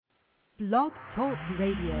Blog Talk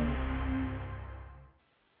Radio.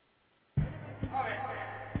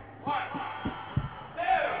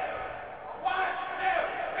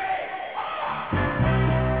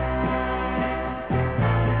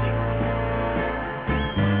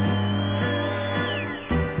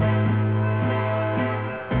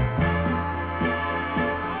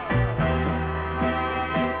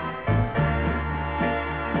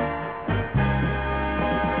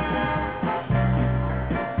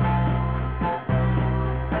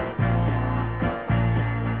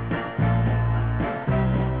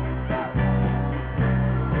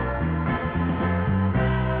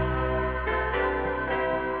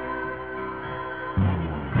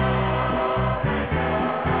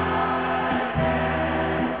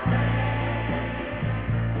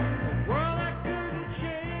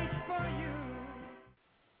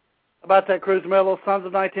 About that, Cruiser Mellow, Sons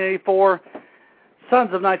of 1984. Sons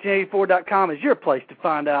of1984.com is your place to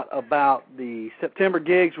find out about the September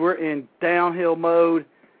gigs. We're in downhill mode.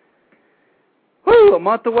 Woo! A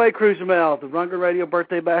month away, Cruiser Mel, the Rundgren Radio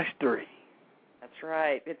Birthday Bash 3. That's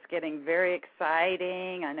right. It's getting very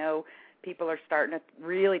exciting. I know people are starting to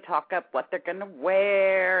really talk up what they're going to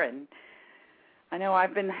wear, and I know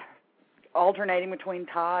I've been alternating between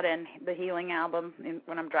Todd and the Healing album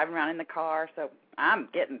when I'm driving around in the car, so I'm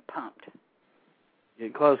getting pumped.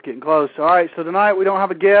 Getting close, getting close. All right, so tonight we don't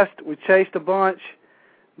have a guest. We chased a bunch.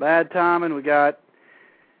 Bad timing. We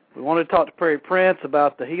wanted to talk to Perry Prince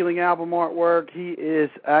about the Healing album artwork. He is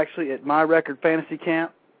actually at My Record Fantasy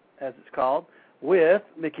Camp, as it's called, with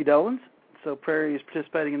Mickey Dolenz. So Perry is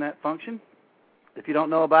participating in that function. If you don't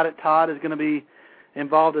know about it, Todd is going to be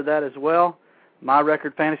involved in that as well.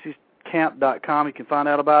 MyRecordFantasyCamp.com. You can find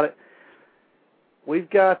out about it. We've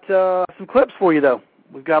got some clips for you, though.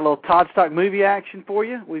 We've got a little Todd Stock movie action for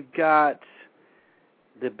you. We've got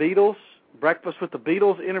the Beatles, Breakfast with the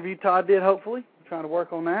Beatles interview Todd did, hopefully. I'm trying to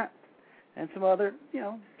work on that. And some other,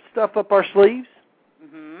 stuff up our sleeves.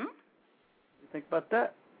 Mm-hmm. What do you think about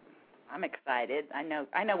that? I'm excited. I know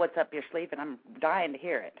what's up your sleeve, and I'm dying to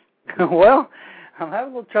hear it. Well, I'm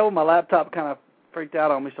having a little trouble. My laptop kind of freaked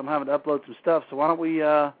out on me, so I'm having to upload some stuff. So why don't we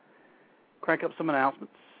crank up some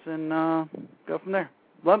announcements and go from there.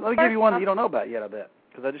 Let me give you one that you don't know about yet, I bet,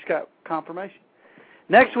 because I just got confirmation.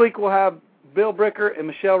 Next week we'll have Bill Bricker and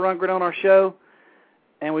Michelle Rundgren on our show,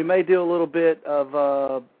 and we may do a little bit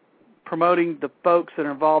of promoting the folks that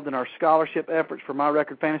are involved in our scholarship efforts for My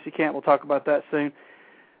Record Fantasy Camp. We'll talk about that soon.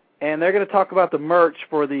 And they're going to talk about the merch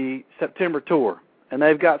for the September tour, and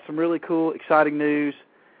they've got some really cool, exciting news.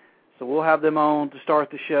 So we'll have them on to start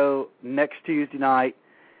the show next Tuesday night.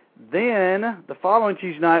 Then, the following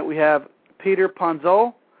Tuesday night, we have Peter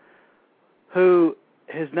Ponzol, who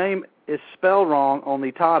his name is spelled wrong on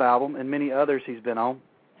the Todd album and many others he's been on.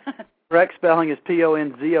 Correct spelling is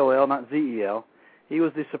Ponzol, not Zel. He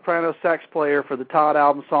was the soprano sax player for the Todd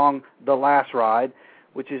album song The Last Ride,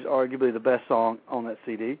 which is arguably the best song on that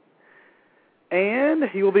CD. And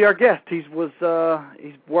he will be our guest. He's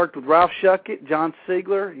worked with Ralph Schuckett, John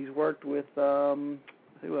Siegler. He's worked with, who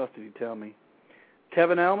else did he tell me?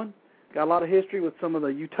 Kevin Elman. Got a lot of history with some of the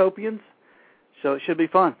Utopians, so it should be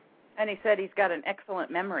fun. And he said he's got an excellent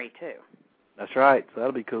memory, too. That's right, so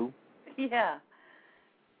that'll be cool. Yeah.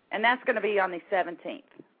 And that's going to be on the 17th.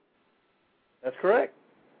 That's correct.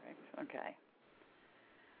 Okay.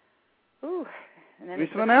 Ooh. And then give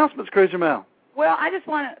me some announcements, Cruiser Mel. Well, I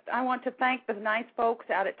want to thank the nice folks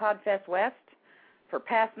out at Todd Fest West for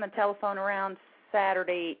passing the telephone around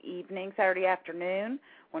Saturday afternoon,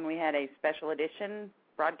 when we had a special edition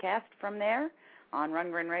broadcast from there on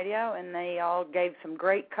Rundgren Radio, and they all gave some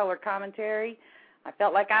great color commentary. I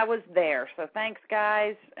felt like I was there, so thanks,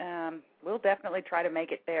 guys. We'll definitely try to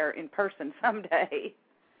make it there in person someday.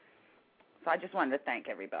 So I just wanted to thank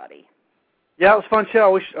everybody. Yeah, it was a fun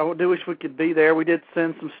show. I do wish we could be there. We did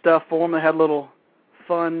send some stuff for them. They had a little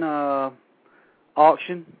fun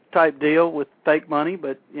auction-type deal with fake money,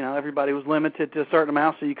 but, everybody was limited to a certain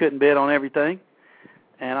amount, so you couldn't bid on everything.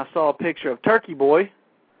 And I saw a picture of Turkey Boy,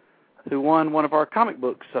 who won one of our comic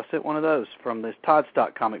books. I sent one of those from this Todd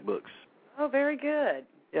Stock comic books. Oh, very good.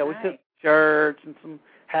 Yeah, we sent shirts and some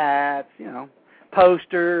hats,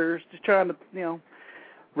 posters, just trying to,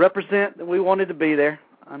 represent that we wanted to be there.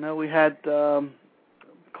 I know we had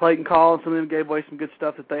Clayton Call, and some of them gave away some good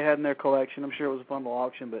stuff that they had in their collection. I'm sure it was a fun little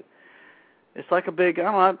auction, but it's like a big,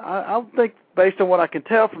 I think based on what I can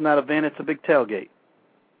tell from that event, it's a big tailgate.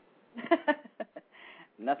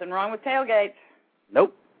 Nothing wrong with tailgates.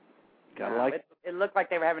 Nope. It looked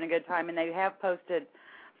like they were having a good time, and they have posted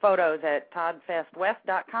photos at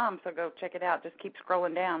toddfestwest.com, so go check it out. Just keep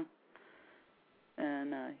scrolling down,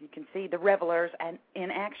 and you can see the revelers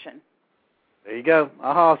in action. There you go.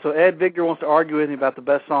 Aha. So Ed Victor wants to argue with me about the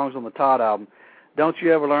best songs on the Todd album. Don't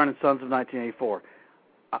You Ever Learn and Sons of 1984.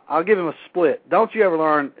 I'll give him a split. Don't You Ever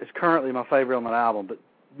Learn is currently my favorite on that album, but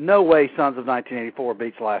no way Sons of 1984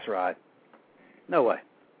 beats Last Ride. No way.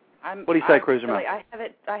 What do you say, Cruiser Man? I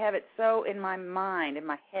have it so in my mind, in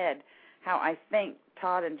my head, how I think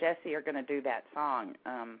Todd and Jesse are going to do that song.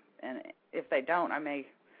 And if they don't, I may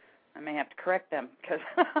have to correct them because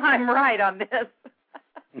I'm right on this.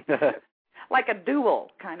 Like a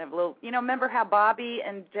duel, kind of little. Remember how Bobby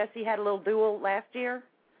and Jesse had a little duel last year?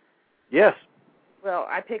 Yes. Well,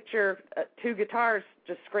 I picture two guitars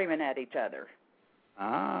just screaming at each other.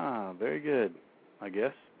 Ah, very good, I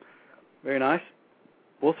guess. Very nice.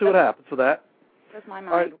 We'll see what happens with that. Does my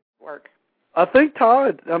mind work? I think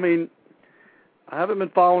Todd, I haven't been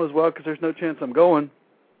following as well because there's no chance I'm going.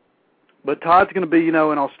 But Todd's going to be, in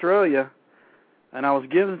Australia. And I was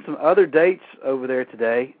given some other dates over there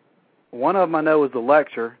today. One of them I know is the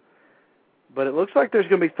lecture. But it looks like there's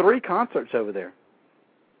going to be 3 concerts over there.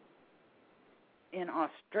 In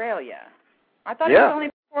Australia? I thought he was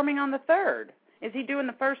only performing on the 3rd. Is he doing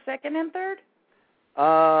the 1st, 2nd, and 3rd?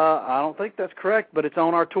 I don't think that's correct, but it's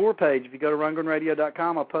on our tour page. If you go to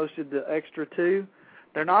rundgrenradio.com, I posted the extra 2.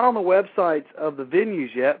 They're not on the websites of the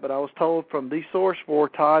venues yet, but I was told from the source for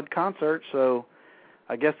Todd concerts, so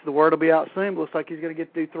I guess the word will be out soon. Looks like he's going to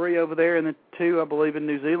get to do 3 over there and then 2, I believe, in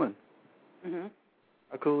New Zealand. Mm-hmm.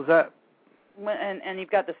 How cool is that? And you've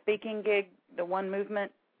got the speaking gig, the One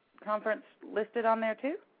Movement conference listed on there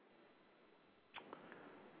too?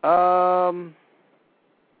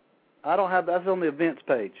 I don't have, that's on the events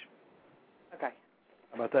page. Okay.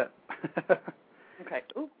 How about that? Okay.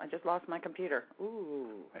 Ooh, I just lost my computer.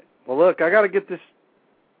 Ooh. Well, look, I got to get this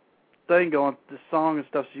thing going, this song and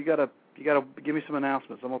stuff, so you got to give me some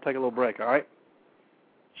announcements. I'm going to take a little break, all right?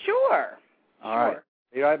 Sure. All right.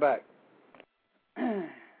 Be right back.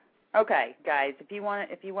 Okay, guys, if you want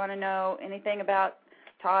to know anything about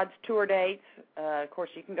Todd's tour dates, of course,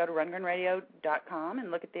 you can go to rundgrenradio.com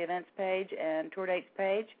and look at the events page and tour dates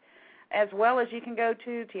page, as well as you can go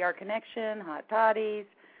to TR Connection, Hot Toddies.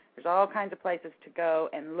 There's all kinds of places to go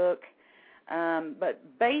and look. But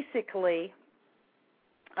basically,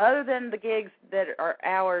 other than the gigs that are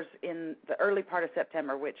ours in the early part of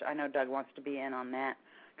September, which I know Doug wants to be in on that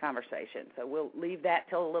conversation, so we'll leave that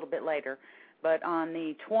till a little bit later. But on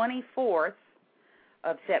the 24th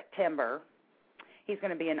of September, he's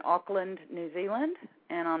going to be in Auckland, New Zealand,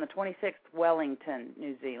 and on the 26th, Wellington,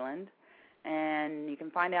 New Zealand. And you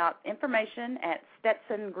can find out information at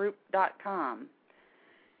stetsongroup.com.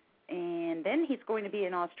 And then he's going to be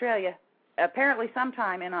in Australia, apparently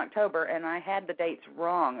sometime in October, and I had the dates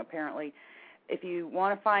wrong, apparently. If you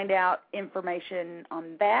want to find out information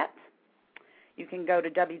on that, you can go to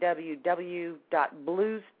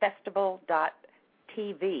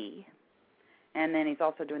www.bluesfestival.tv. And then he's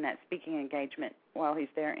also doing that speaking engagement while he's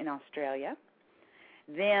there in Australia.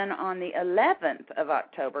 Then on the 11th of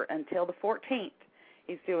October until the 14th,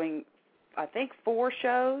 he's doing, I think, 4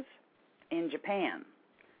 shows in Japan,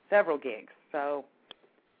 several gigs. So,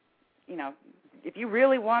 if you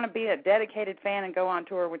really want to be a dedicated fan and go on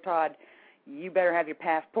tour with Todd, you better have your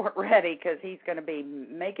passport ready because he's going to be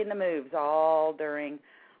making the moves all during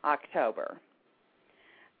October.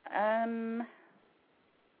 I'm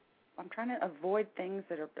trying to avoid things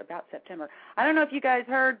that are about September. I don't know if you guys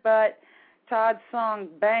heard, but Todd's song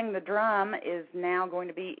Bang the Drum is now going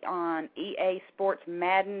to be on EA Sports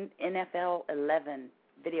Madden NFL 11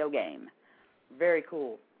 video game. Very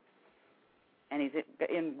cool. And he's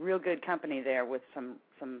in real good company there with some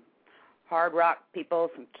hard rock people,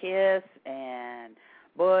 some Kiss and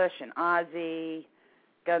Bush and Ozzy,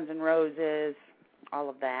 Guns N' Roses, all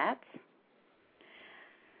of that.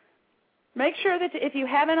 Make sure that if you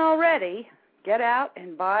haven't already, get out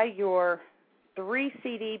and buy your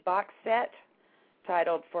 3-CD box set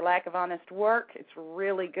titled For Lack of Honest Work. It's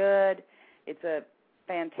really good. It's a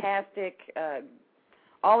fantastic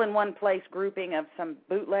all-in-one place grouping of some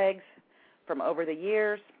bootlegs from over the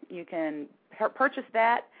years. You can purchase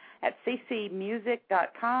that at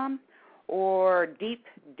ccmusic.com or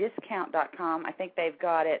deepdiscount.com. I think they've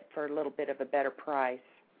got it for a little bit of a better price.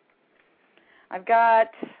 I've got,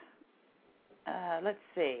 let's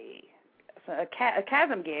see, a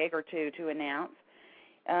Chasm gig or 2 to announce.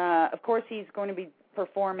 Of course, he's going to be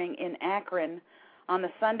performing in Akron on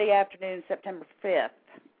the Sunday afternoon, September 5th.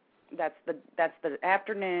 That's the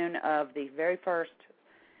afternoon of the very first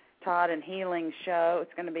Todd and Healing show.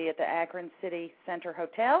 It's going to be at the Akron City Center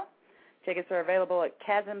Hotel. Tickets are available at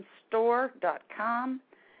chasmstore.com.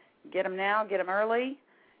 Get them now, get them early,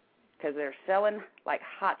 because they're selling like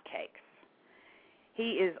hotcakes.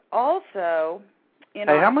 He is also in.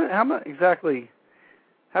 Hey, how much exactly?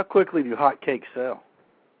 How quickly do hot cakes sell?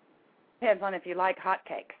 Depends on if you like hot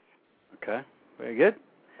cakes. Okay, very good.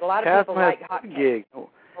 A lot of people like hot cakes. Gig.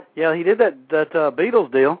 Yeah, he did that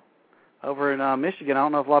Beatles deal over in Michigan. I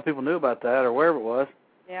don't know if a lot of people knew about that or wherever it was.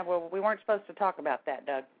 Yeah, well, we weren't supposed to talk about that,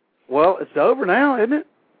 Doug. Well, it's over now, isn't it?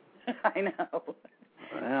 I know.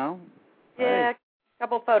 Well, yeah, hey. A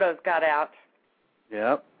couple photos got out.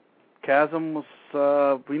 Yep. Chasm was,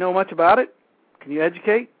 we know much about it? Can you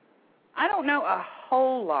educate? I don't know a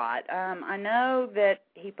whole lot. I know that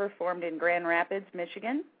he performed in Grand Rapids,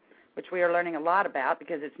 Michigan, which we are learning a lot about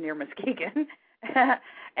because it's near Muskegon.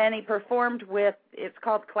 And he performed with, it's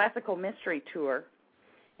called Classical Mystery Tour,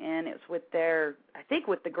 and it's with their, I think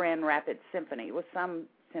with the Grand Rapids Symphony. It was some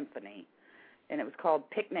symphony, and it was called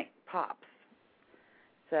Picnic Pops.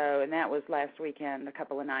 So, and that was last weekend, a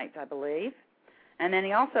couple of nights, I believe. And then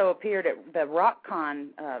he also appeared at the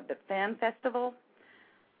RockCon, the fan festival.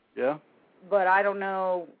 Yeah. But I don't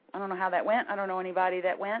know how that went. I don't know anybody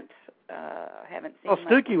that went. I haven't seen. Oh,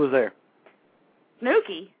 Stookie was there.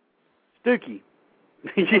 Snooki? Stookie.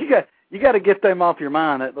 you got to get them off your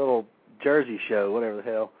mind, that little Jersey show, whatever the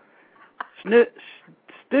hell.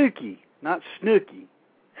 Stookie, not Snooki.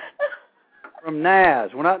 From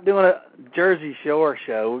Naz. We're not doing a Jersey Shore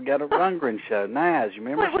show. We got a Rundgren show. Naz, you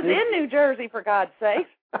remember? Well, it was in New Jersey, for God's sake.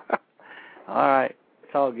 All right.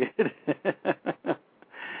 It's all good.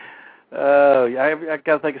 I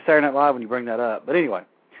got to think of Saturday Night Live when you bring that up. But anyway.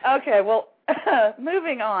 Okay, well,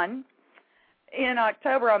 moving on. In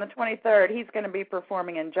October on the 23rd, he's going to be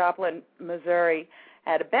performing in Joplin, Missouri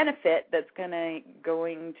at a benefit that's going to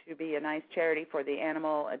be a nice charity for the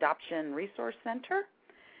Animal Adoption Resource Center.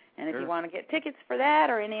 And if you want to get tickets for that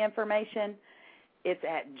or any information, it's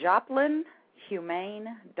at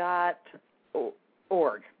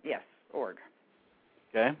joplinhumane.org. Yes, org.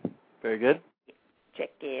 Okay, very good. Check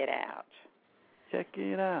it out. Check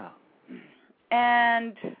it out.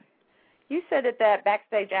 And you said that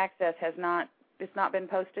Backstage Access it's not been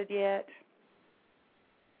posted yet?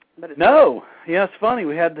 But No. Yeah, it's funny.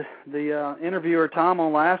 We had the interviewer, Tom,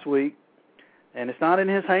 on last week, and it's not in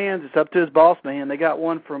his hands. It's up to his boss man. They got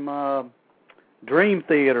one from Dream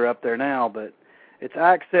Theater up there now, but its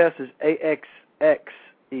Access is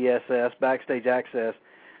AXXESS, Backstage Access.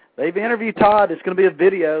 They've interviewed Todd. It's going to be a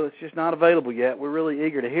video. It's just not available yet. We're really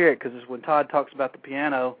eager to hear it because it's when Todd talks about the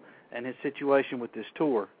piano and his situation with this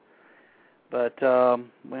tour. But, well,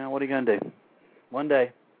 what are you going to do? One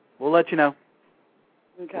day. We'll let you know.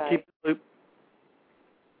 Okay. We'll keep the loop.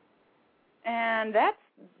 And that's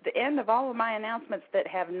the end of all of my announcements that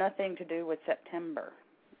have nothing to do with September.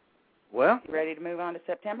 Well. You ready to move on to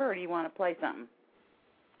September, or do you want to play something?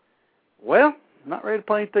 Well, I'm not ready to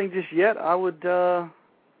play anything just yet. I would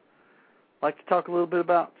like to talk a little bit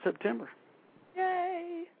about September.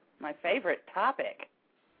 Yay! My favorite topic.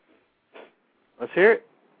 Let's hear it.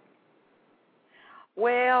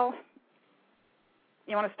 Well,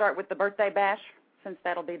 you want to start with the birthday bash, since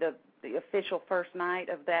that'll be the official first night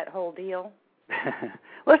of that whole deal?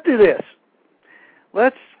 Let's do this.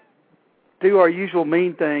 Let's do our usual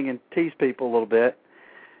mean thing and tease people a little bit.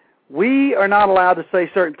 We are not allowed to say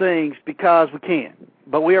certain things because we can,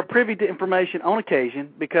 but we are privy to information on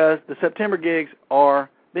occasion because the September gigs are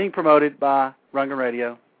being promoted by Rundgren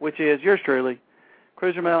Radio, which is yours truly,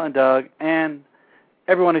 Cruiser Mel and Doug, and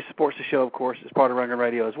everyone who supports the show, of course, is part of Rundgren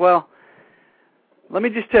Radio as well. Let me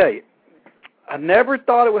just tell you, I never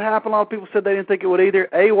thought it would happen. A lot of people said they didn't think it would either.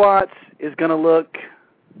 A-Watts is going to look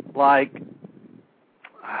like,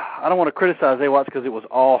 I don't want to criticize A-Watts because it was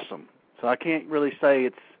awesome. So I can't really say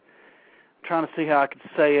I'm trying to see how I could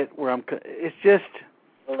say it where it's just.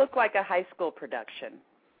 It'll look like a high school production.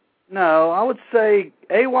 No, I would say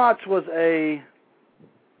A-Watts was a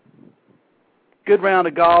good round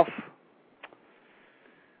of golf.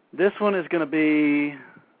 This one is going to be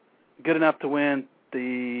good enough to win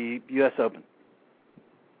the U.S. Open.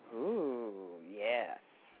 Ooh, yes.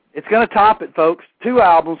 It's going to top it, folks. 2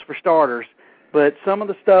 albums for starters, but some of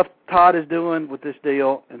the stuff Todd is doing with this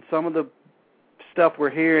deal and some of the stuff we're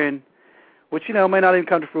hearing, which, may not even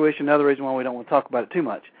come to fruition, another reason why we don't want to talk about it too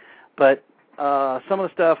much, but some of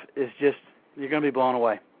the stuff is just, you're going to be blown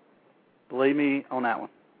away. Believe me on that one.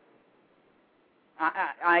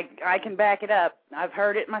 I can back it up. I've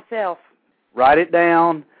heard it myself. Write it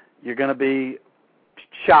down. You're going to be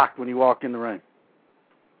shocked when you walk in the room.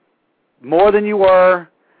 More than you were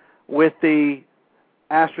with the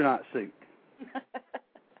astronaut suit.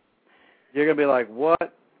 You're going to be like,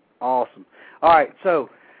 what? Awesome. All right, so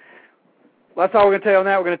that's all we're going to tell you on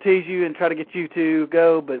that. We're going to tease you and try to get you to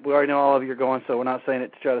go, but we already know all of you are going, so we're not saying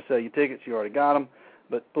it to try to sell you tickets. You already got them.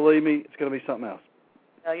 but believe me, it's going to be something else.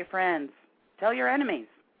 Tell your friends. Tell your enemies.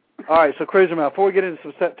 All right, so Cruiser Mail. Before we get into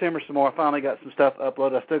some September some more, I finally got some stuff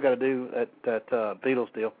uploaded. I still got to do that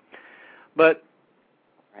Beatles deal. But,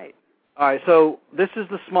 right. All right, so this is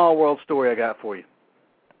the small world story I got for you.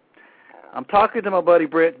 I'm talking to my buddy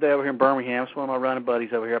Britt today over here in Birmingham. It's one of my running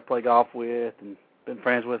buddies over here I play golf with and been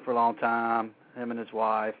friends with for a long time, him and his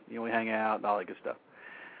wife. You know, we hang out and all that good stuff.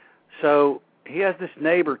 So he has this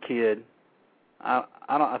neighbor kid.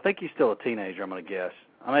 I think he's still a teenager, I'm going to guess.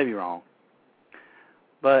 I may be wrong.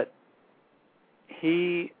 But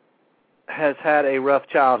he has had a rough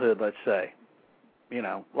childhood, let's say. You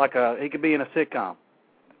know, like he could be in a sitcom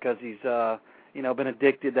because he's, been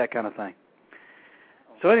addicted, that kind of thing.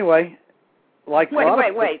 So anyway, like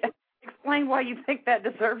Wait. Explain why you think that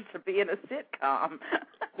deserves to be in a sitcom.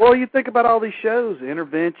 Well, you think about all these shows,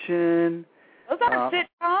 Intervention. Those aren't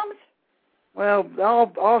sitcoms. Well,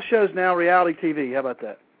 all shows now, reality TV. How about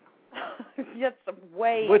that? That's a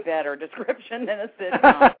way better description than a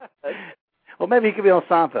sitcom. Well, maybe he could be on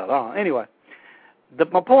Seinfeld. I don't know. Anyway,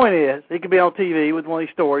 my point is he could be on TV with one of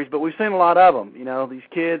these stories, but we've seen a lot of them. You know, these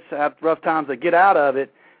kids have rough times. They get out of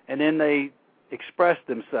it, and then they express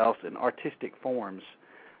themselves in artistic forms.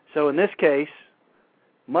 So in this case,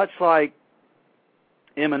 much like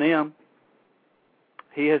Eminem,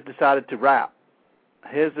 he has decided to rap.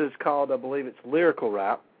 His is called, I believe it's lyrical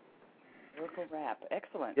rap. Lyrical rap.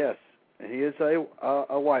 Excellent. Yes. He is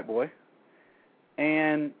a white boy.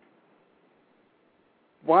 And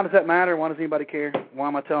why does that matter? Why does anybody care? Why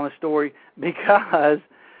am I telling this story? Because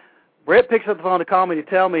Brett picks up the phone to call me to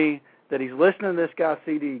tell me that he's listening to this guy's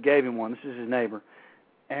CD. He gave him one. This is his neighbor.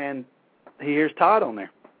 And he hears Todd on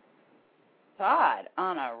there. Todd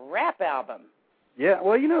on a rap album. Yeah,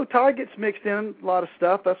 well, you know, Todd gets mixed in a lot of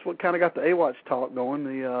stuff. That's what kind of got the AWatch talk going.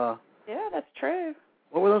 Yeah, that's true.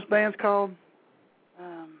 What were those bands called?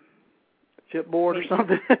 Chipboard or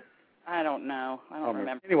something? I don't know. I don't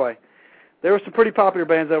remember. Anyway, there were some pretty popular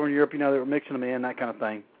bands over in Europe, you know, that were mixing them in, that kind of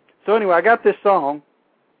thing. So anyway, I got this song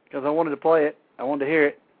because I wanted to play it. I wanted to hear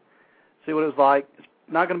it, see what it was like. It's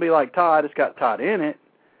not going to be like Todd. It's got Todd in it.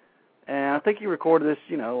 And I think he recorded this,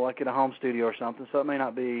 you know, like in a home studio or something, so it may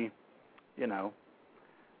not be, you know,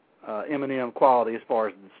 Eminem quality as far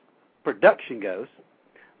as the production goes.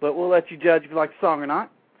 But we'll let you judge if you like the song or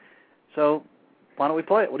not. So why don't we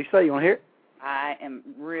play it? What do you say? You want to hear it? I am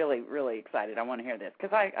really, really excited. I want to hear this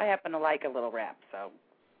because I happen to like a little rap. So,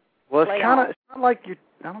 well, it's kind of, it's not like your,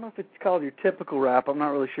 I don't know if it's called your typical rap. I'm not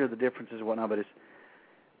really sure the differences and whatnot, but it's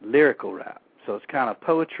lyrical rap. So it's kind of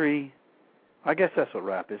poetry. I guess that's what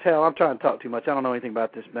rap is. Hell, I'm trying to talk too much. I don't know anything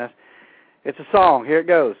about this mess. It's a song. Here it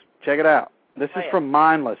goes. Check it out. This is from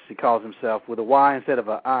Mindless, he calls himself, with a Y instead of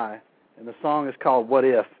an I. And the song is called What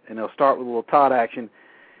If, and it'll start with a little Todd action.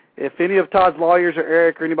 If any of Todd's lawyers or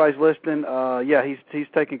Eric or anybody's listening, yeah, he's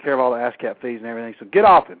taking care of all the ASCAP fees and everything, so get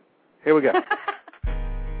off him. Here we go.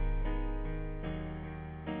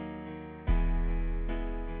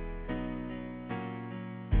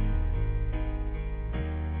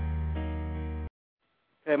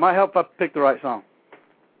 It might help if I pick the right song.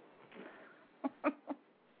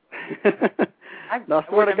 No, I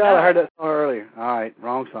swear to God, I heard that song earlier. All right,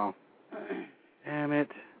 wrong song. Damn it.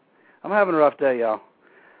 I'm having a rough day, y'all.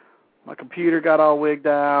 My computer got all wigged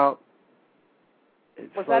out.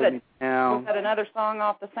 Was that another song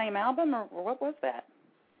off the same album, or what was that?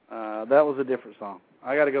 That was a different song.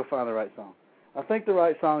 I got to go find the right song. I think the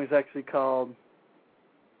right song is actually called...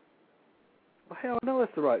 Well, hell, I know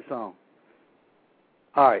that's the right song.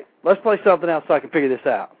 All right, let's play something else so I can figure this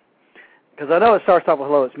out. Because I know it starts off with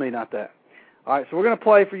hello, it's me, not that. All right, so we're going to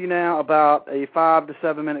play for you now about a 5 to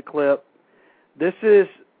 7 minute clip. This is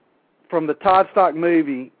from the Todd Stock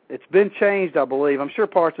movie. It's been changed, I believe. I'm sure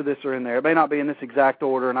parts of this are in there. It may not be in this exact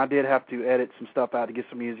order, and I did have to edit some stuff out to get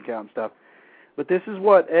some music out and stuff. But this is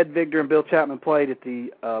what Ed Victor and Bill Chapman played at the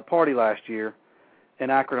party last year in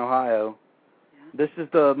Akron, Ohio. Yeah. This is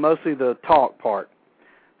mostly the talk part.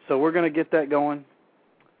 So we're going to get that going.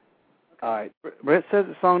 Okay. All right. Brett says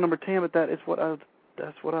it's song number 10, but that's what I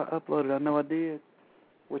uploaded. I know I did,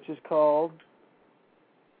 which is called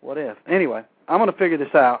What If. Anyway, I'm going to figure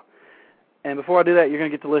this out. And before I do that, you're going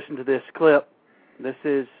to get to listen to this clip. This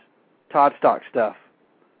is Todd Stock stuff.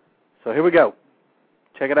 So here we go.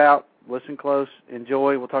 Check it out. Listen close.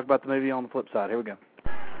 Enjoy. We'll talk about the movie on the flip side. Here we go.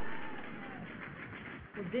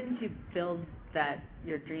 Well, didn't you build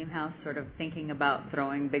your dream house sort of thinking about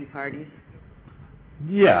throwing big parties?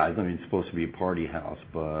 Yeah, I mean, it's supposed to be a party house,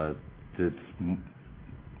 but it's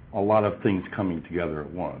a lot of things coming together at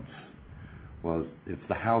once. Well, it's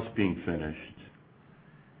the house being finished.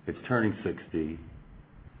 It's turning 60.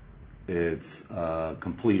 it's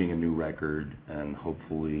completing a new record and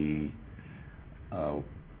hopefully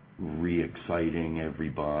re-exciting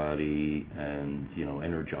everybody and, you know,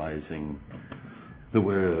 energizing the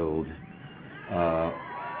world,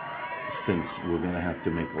 since we're going to have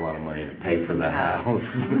to make a lot of money to pay for the house.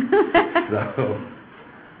 So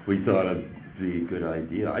we thought it'd be a good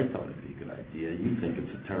idea. I thought it'd be a good idea. You think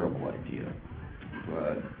it's a terrible idea,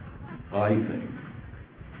 but I think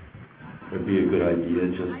it'd be a good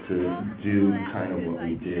idea just to do kind of what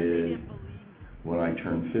we did when I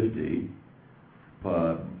turned 50,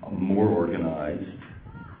 but more organized,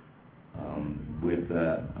 with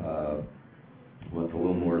that, with a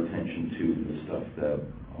little more attention to the stuff that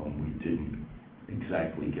we didn't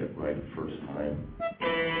exactly get right the first time.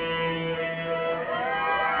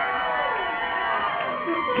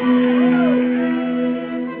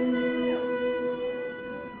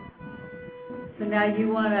 So now you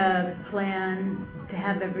want to plan to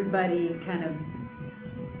have everybody kind of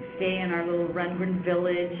stay in our little Rundgren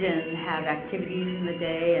village and have activities in the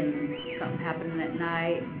day and something happening at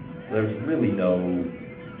night? There's really no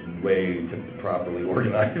way to properly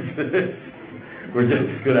organize this. We're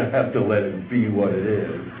just going to have to let it be what it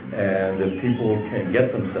is. And if people can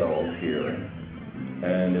get themselves here,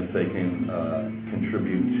 and if they can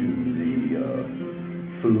contribute to the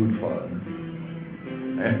food fund.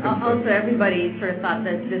 Also, everybody sort of thought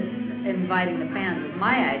that this inviting the fans was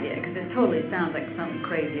my idea, because it totally sounds like something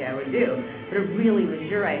crazy I would do, but it really was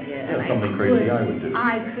your idea. Yeah, something crazy I would do.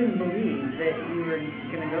 I couldn't believe that you were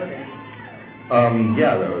going to go there.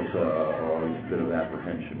 Yeah, there was always a bit of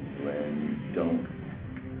apprehension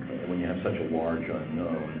when you have such a large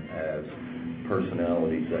unknown as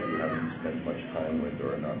personalities that you haven't spent much time with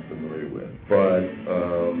or are not familiar with. But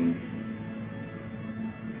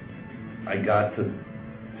I got to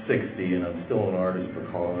 60 and I'm still an artist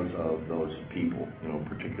because of those people, you know,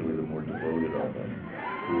 particularly the more devoted of them,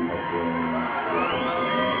 who have been working for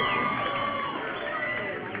me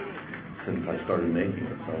since I started making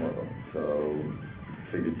it, some of them. So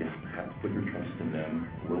I figured you have to put your trust in them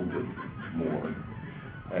a little bit more,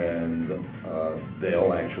 and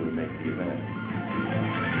they'll actually make the event.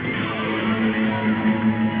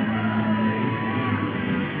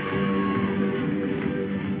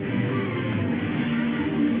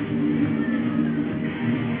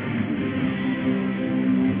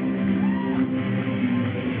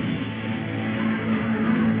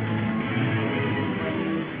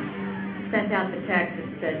 Sent out the text that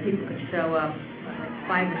said people could show up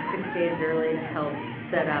 5 or 6 days early to help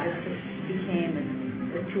set up. It just became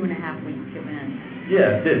a 2.5-week event.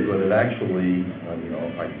 Yeah, it did, but it actually, I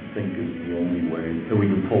think is the only way that we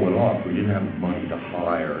could pull it off. We didn't have money to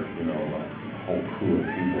hire, a whole crew of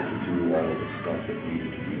people to do all of the stuff that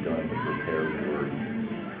needed to be done to prepare for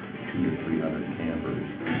 200 to 300 campers.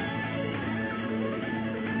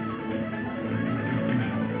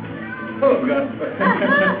 Oh, God.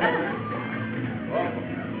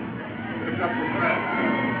 Pick up the press.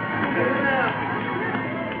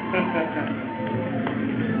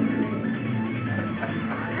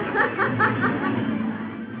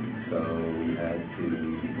 So we had to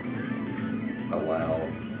allow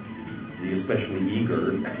the especially eager,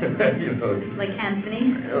 Like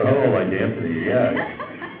Anthony? Oh, like Anthony, yeah.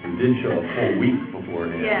 He did show up a full week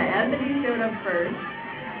beforehand. Yeah, Anthony showed up first,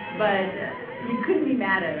 but you couldn't be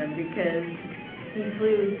mad at him because he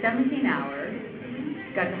flew 17 hours,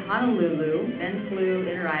 got to Honolulu, then flew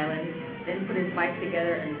inter-island, then put his bike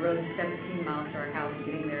together and rode 17 miles to our house,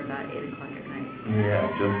 getting there about 8 o'clock at night. Yeah,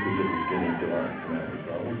 just as it was getting dark. And I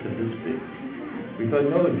thought, what could this be? We thought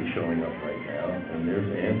nobody'd be showing up right now, and there's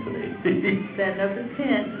Anthony. Setting up his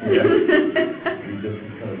tent. Yeah. He just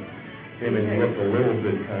kind of came in and looked a little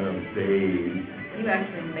bit kind of dazed. You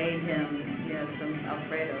actually made him, some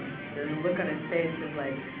Alfredo. The look on his face was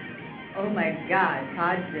like, oh my God,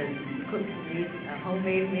 Todd just cooked me a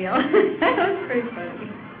homemade meal. That was pretty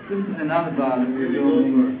funny. This is another bar that we're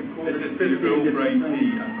doing. This is Earl Grey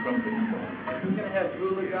tea and crumpet. We're going to have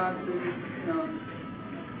Rundgren,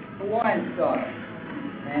 Hawaiian style.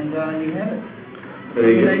 And you have it.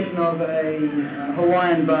 Combination of a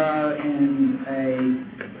Hawaiian bar and a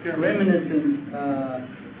reminiscent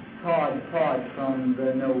pod from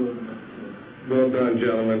the Millwood. Well done,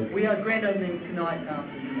 gentlemen. We are grand opening tonight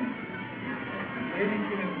after dinner.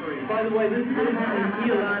 By the way, this is the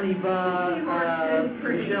Iolani bar,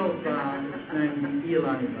 Michelle's bar. It's named the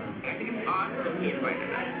Iolani bar.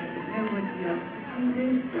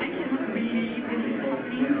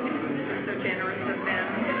 So generous of them.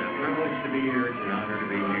 Privileged to be here. It's an honor to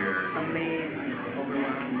be here. Amazing.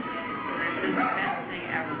 Overwhelmed. This is the best thing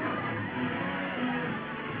ever.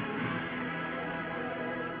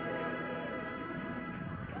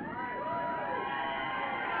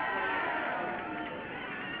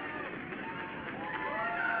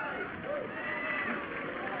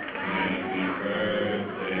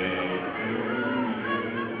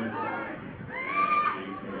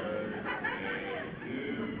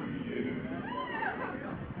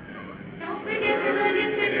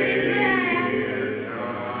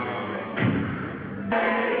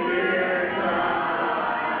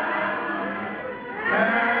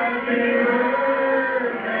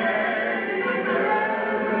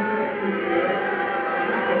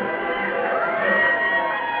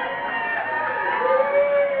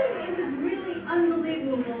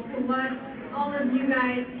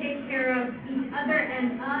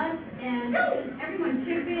 everyone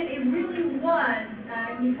chipped in. It really was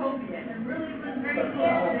utopia. It really was very good.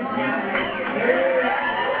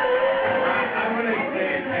 I want to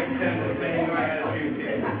extend the same gratitude to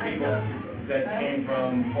people that came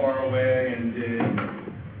from far away and did,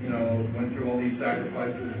 went through all these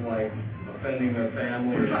sacrifices like offending their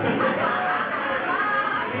family or something.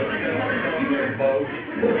 Their boat. I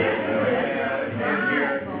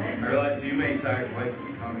realize you made sacrifices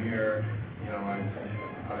to come here.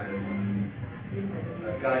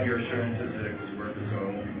 I've got your assurances that it was worth it, so I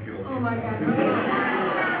won't be guilty. Oh my God.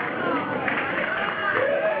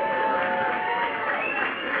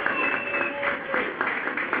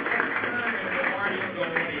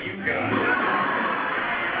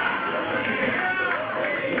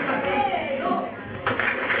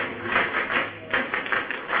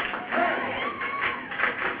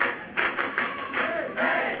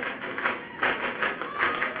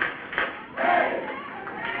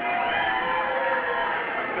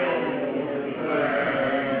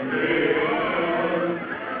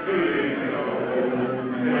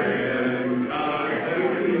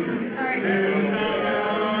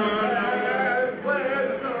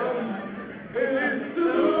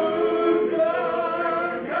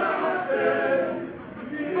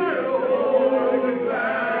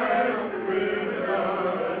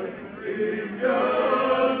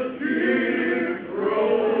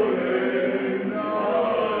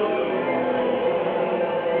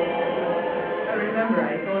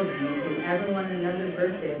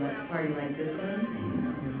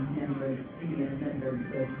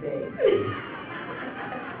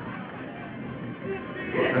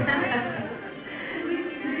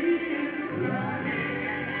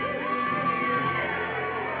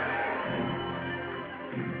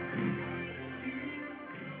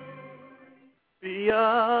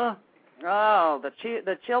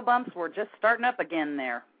 The chill bumps were just starting up again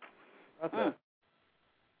there. Okay.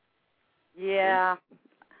 Yeah.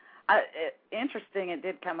 Interesting, it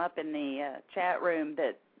did come up in the chat room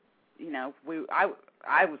that,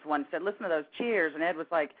 I was one who said, listen to those cheers, and Ed was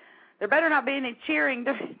like, there better not be any cheering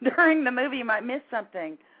during the movie. You might miss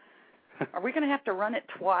something. Are we going to have to run it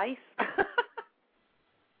twice?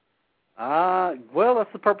 Well,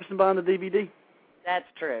 that's the purpose of buying the DVD. That's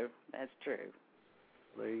true.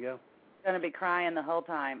 There you go. Going to be crying the whole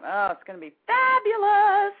time. Oh, it's going to be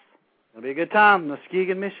fabulous. It'll be a good time.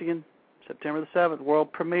 Muskegon, Michigan, September the 7th,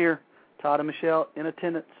 world premiere. Todd and Michelle in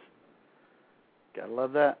attendance. Gotta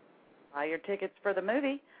love that. Buy your tickets for the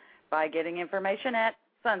movie by getting information at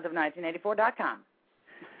sons of1984.com.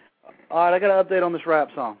 All right, I got an update on this rap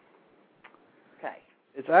song. Okay.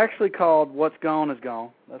 It's actually called What's Gone Is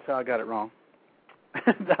Gone. That's how I got it wrong.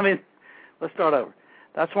 I mean, let's start over.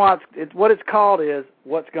 That's why it's what it's called is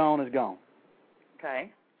What's Gone Is Gone.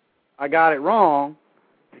 Okay. I got it wrong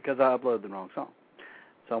because I uploaded the wrong song.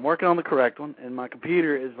 So I'm working on the correct one, and my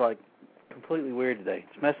computer is like completely weird today.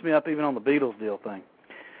 It's messing me up even on the Beatles deal thing.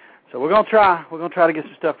 So we're gonna try to get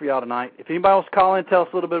some stuff for y'all tonight. If anybody wants to call in, tell us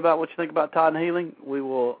a little bit about what you think about Todd and Healing. We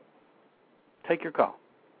will take your call.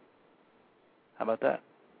 How about that?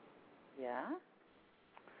 Yeah.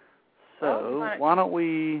 So why don't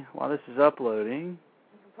we, while this is uploading,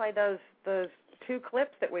 we can play those two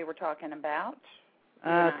clips that we were talking about.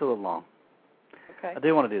 It's a little long. Okay. I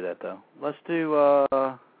do want to do that though. Let's do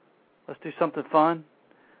something fun.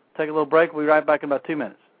 Take a little break. We'll be right back in about 2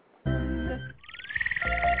 minutes.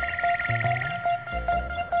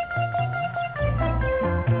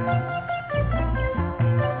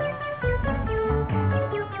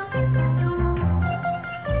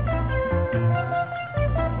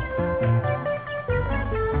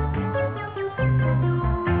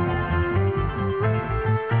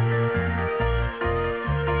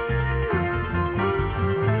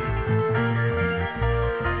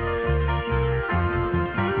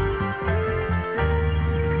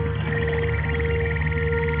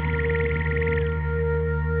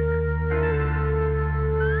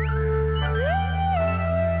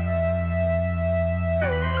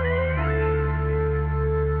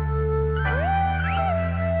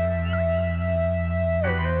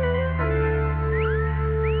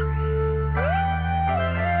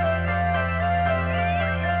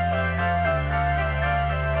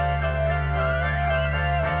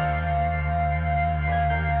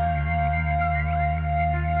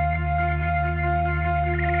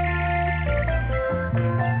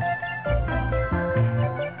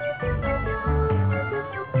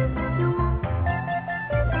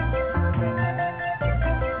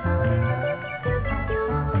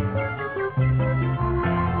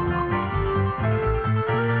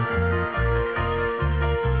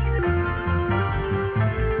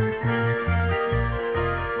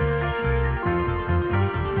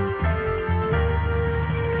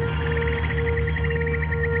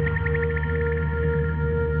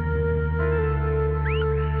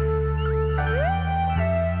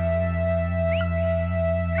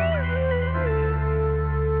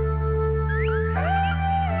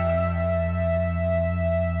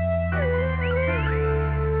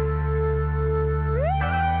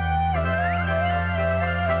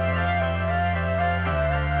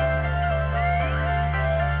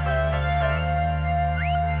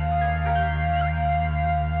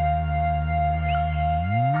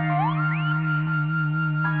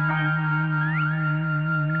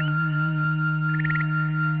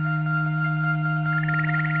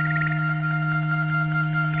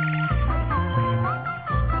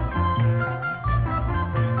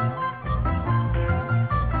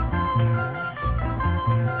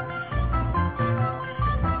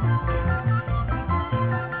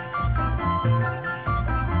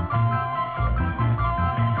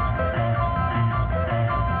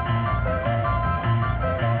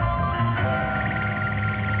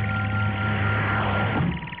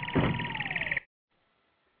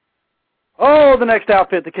 Oh, the next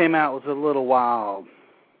outfit that came out was a little wild.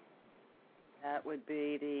 That would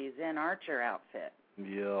be the Zen Archer outfit.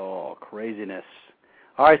 Yo, craziness.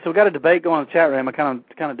 All right, so we got a debate going in the chat room. I'm kind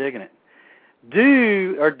of digging it.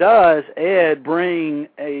 Does Ed bring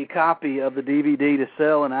a copy of the DVD to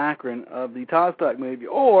sell in Akron of the Todd Stock movie,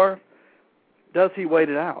 or does he wait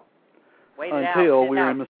it out until we're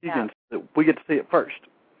in Muskegon so we get to see it first?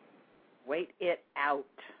 Wait it out.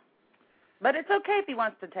 But it's okay if he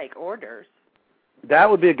wants to take orders. That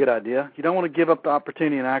would be a good idea. You don't want to give up the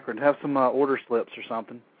opportunity in Akron to have some order slips or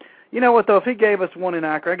something. You know what, though? If he gave us one in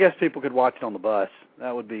Akron, I guess people could watch it on the bus.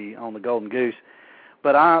 That would be on the Golden Goose.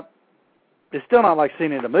 But it's still not like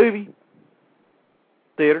seeing it in a movie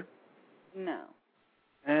theater. No.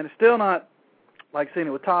 And it's still not like seeing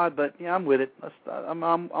it with Todd, but, yeah, I'm with it. I'm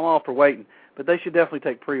all for waiting. But they should definitely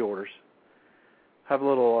take pre-orders. Have a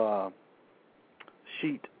little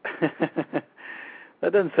sheet.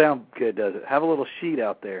 That doesn't sound good, does it? Have a little sheet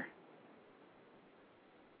out there.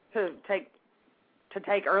 To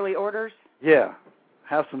take early orders? Yeah.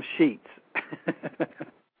 Have some sheets.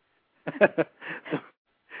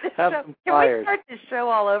 Have some flyers. Can we start this show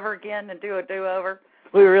all over again and do a do-over?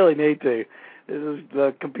 We really need to.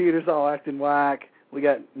 The computer's all acting whack. We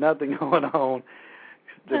got nothing going on.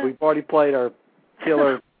 We've already played our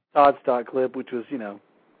killer Todd Stock clip, which was,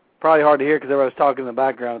 probably hard to hear because everybody was talking in the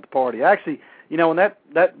background at the party. Actually, when that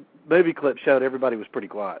movie clip showed, everybody was pretty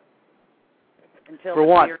quiet. Until for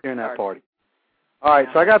once during that party. All right,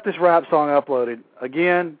 so I got this rap song uploaded.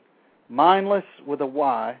 Again, Mindless with a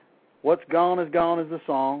Y. What's Gone is Gone is the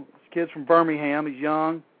song. This kid's from Birmingham. He's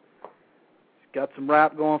young. He's got some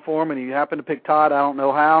rap going for him, and he happened to pick Todd. I don't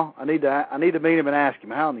know how. I need to meet him and ask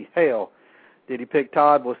him, how in the hell did he pick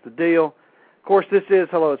Todd? What's the deal? Of course, this is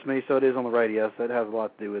Hello, It's Me, so it is on the radio, so it has a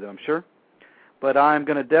lot to do with it, I'm sure. But I'm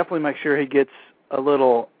going to definitely make sure he gets a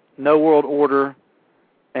little No World Order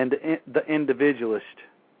and the Individualist.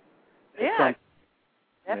 Yeah,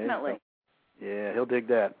 definitely. Yeah, he'll dig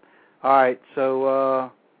that. All right,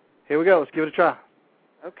 so here we go. Let's give it a try.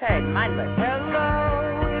 Okay, Mindless.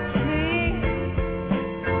 Hello, it's me.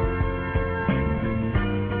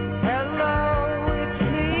 Hello, it's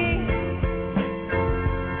me.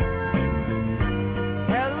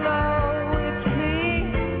 Hello, it's me.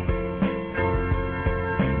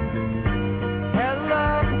 Hello,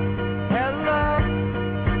 hello.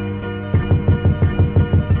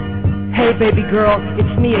 Hey baby girl,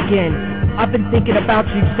 it's me again. I've been thinking about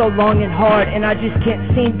you so long and hard, and I just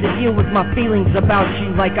can't seem to deal with my feelings about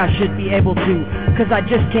you like I should be able to. Cause I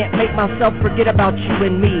just can't make myself forget about you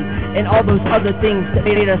and me, and all those other things that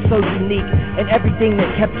made us so unique, and everything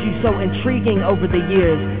that kept you so intriguing over the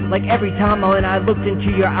years. Like every time when I looked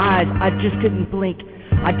into your eyes, I just couldn't blink.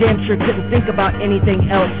 I damn sure couldn't think about anything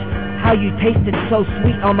else. How you tasted so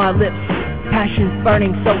sweet on my lips, passion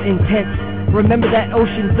burning so intense. Remember that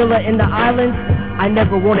ocean villa in the islands? I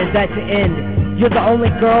never wanted that to end. You're the only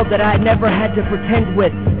girl that I never had to pretend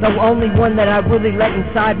with, the only one that I really let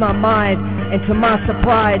inside my mind, and to my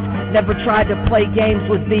surprise, never tried to play games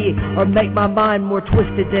with me or make my mind more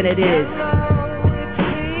twisted than it is.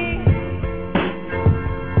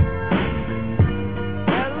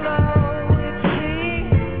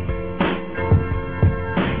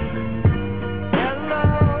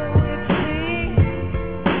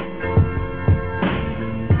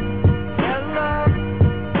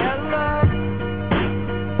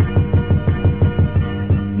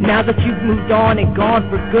 Now that you've moved on and gone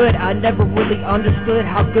for good, I never really understood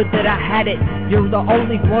how good that I had it. You're the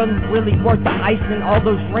only one really worth the ice and all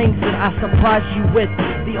those rings that I surprised you with.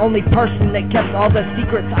 The only person that kept all the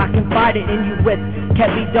secrets I confided in you with.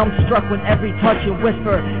 Kept me dumbstruck with every touch and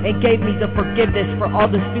whisper, and gave me the forgiveness for all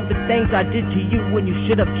the stupid things I did to you when you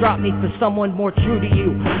should have dropped me for someone more true to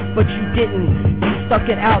you. But you didn't. You stuck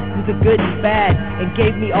it out through the good and bad, and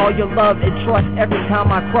gave me all your love and trust every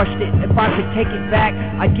time I crushed it. If I could take it back,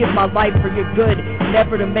 I'd give my life for your good,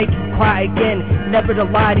 never to make you cry again, never to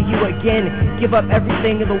lie to you again, give up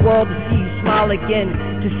everything in the world to see you smile again,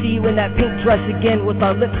 to see you in that pink dress again, with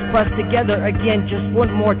our lips pressed together again, just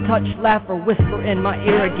one more touch, laugh, or whisper in my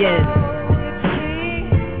ear again.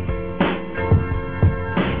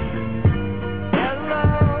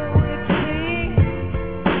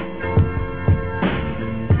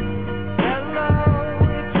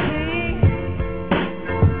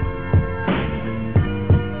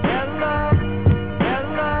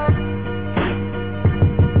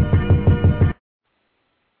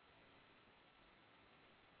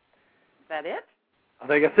 I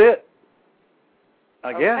think that's it.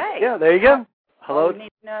 I guess. Okay. Yeah, there you go. Hello. All we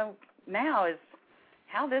need to know now is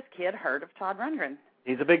how this kid heard of Todd Rundgren.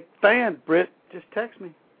 He's a big fan, Britt. Just text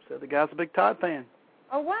me. said the guy's a big Todd fan.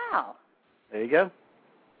 Oh, wow. There you go.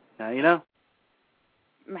 Now you know.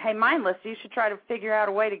 Hey, Mindless, you should try to figure out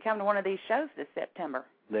a way to come to one of these shows this September.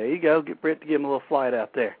 There you go. Get Britt to give him a little flight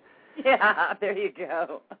out there. Yeah, there you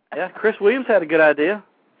go. Yeah, Chris Williams had a good idea.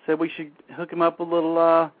 Said we should hook him up with a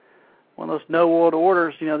little one of those no world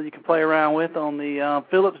orders, you know, that you can play around with on the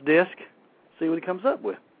Phillips disc. See what he comes up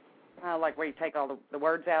with. Like where you take all the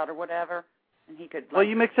words out or whatever, and he could. Well,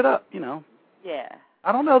 you mix it up, you know. Yeah.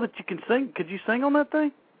 I don't know that you can sing. Could you sing on that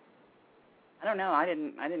thing? I don't know. I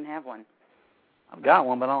didn't have one. I've got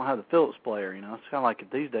one, but I don't have the Phillips player. You know, it's kind of like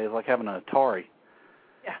these days, like having an Atari.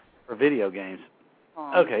 Yeah. For video games.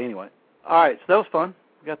 Okay. Anyway. All right. So that was fun.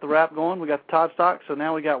 We got the rap going. We got the Todd stock. So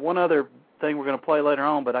now we got one other thing we're going to play later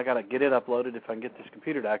on, but I got to get it uploaded if I can get this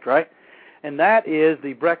computer to act right. And that is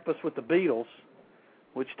the Breakfast with the Beatles,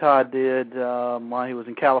 which Todd did while he was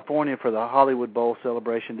in California for the Hollywood Bowl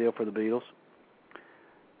celebration deal for the Beatles.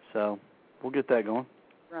 So we'll get that going.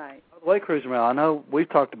 Right. By the way, Cruising Around, I know we've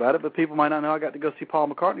talked about it, but people might not know I got to go see Paul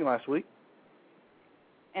McCartney last week.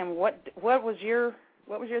 And what was your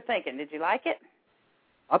thinking? Did you like it?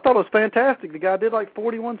 I thought it was fantastic. The guy did like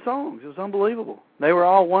 41 songs. It was unbelievable. They were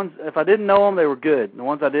all ones, if I didn't know them, they were good. The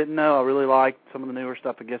ones I didn't know, I really liked some of the newer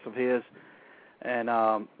stuff, I guess, of his. And,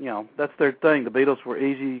 you know, that's their thing. The Beatles were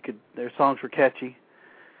easy. Their songs were catchy.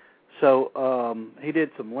 So he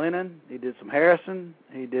did some Lennon. He did some Harrison.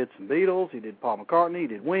 He did some Beatles. He did Paul McCartney. He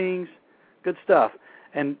did Wings. Good stuff.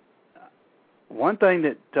 And one thing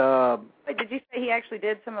that... Wait, did you say he actually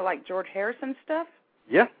did some of, like, George Harrison stuff?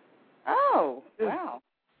 Yeah. Oh, wow.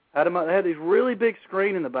 They had these really big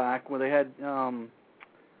screen in the back where they had a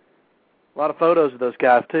lot of photos of those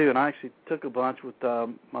guys, too, and I actually took a bunch with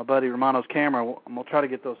my buddy Romano's camera. I'm going to try to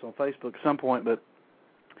get those on Facebook at some point, but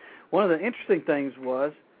one of the interesting things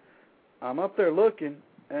was I'm up there looking,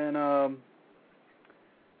 and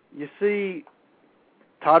you see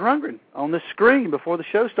Todd Rundgren on this screen before the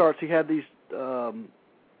show starts. He had these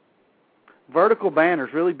vertical banners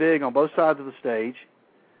really big on both sides of the stage,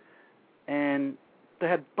 and they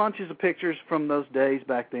had bunches of pictures from those days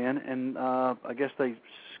back then, and I guess they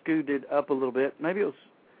scooted up a little bit. Maybe it was,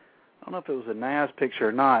 I don't know if it was a NAS picture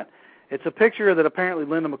or not. It's a picture that apparently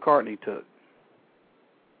Linda McCartney took.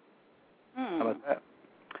 How about that?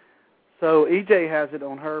 So EJ has it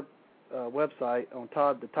on her website, on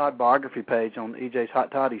the Todd biography page on EJ's Hot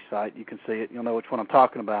Toddy site. You can see it. You'll know which one I'm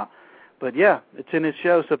talking about. But, yeah, it's in his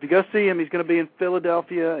show. So if you go see him, he's going to be in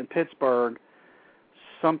Philadelphia and Pittsburgh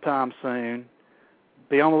sometime soon.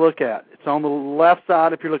 Be on the lookout. It's on the left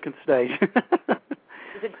side if you're looking at the stage.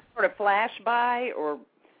 Is it sort of flash by, or?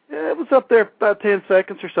 Yeah, it was up there about 10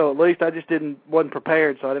 seconds or so at least. I just wasn't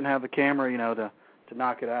prepared, so I didn't have the camera, you know, to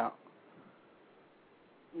knock it out.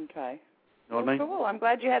 Okay. You know what I mean? Cool. I'm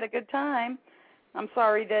glad you had a good time. I'm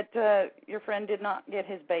sorry that your friend did not get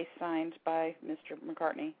his bass signed by Mr.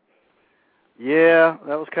 McCartney. Yeah,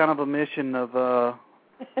 that was kind of a mission of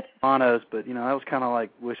Bono's, but, you know, that was kind of like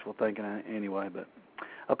wishful thinking anyway, but.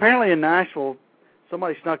 Apparently in Nashville,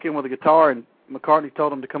 somebody snuck in with a guitar, and McCartney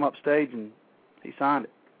told him to come up stage, and he signed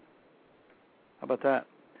it. How about that?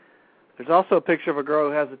 There's also a picture of a girl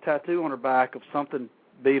who has a tattoo on her back of something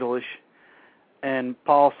Beatles-ish, and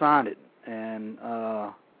Paul signed it. And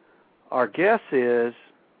our guess is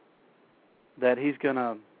that he's going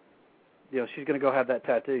to, you know, she's going to go have that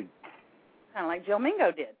tattooed. Kind of like Jill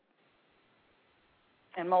Mingo did.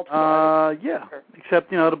 And multiple others. Yeah,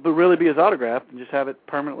 except, you know, it'll really be his autograph and just have it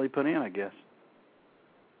permanently put in, I guess.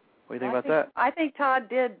 What do you think about that? I think Todd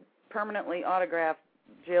did permanently autograph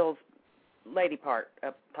Jill's lady part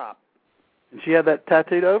up top. And she had that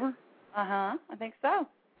tattooed over? Uh-huh, I think so.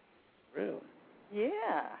 Really?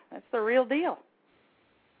 Yeah, that's the real deal.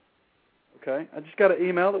 Okay, I just got an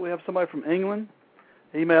email that we have somebody from England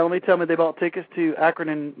emailing me, telling me they bought tickets to Akron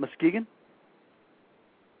and Muskegon.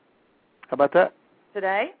 How about that?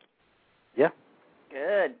 Today? Yeah.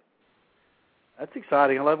 Good. That's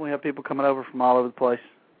exciting. I love when we have people coming over from all over the place.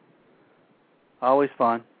 Always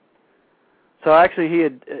fun. So actually,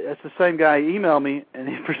 it's the same guy. He emailed me, and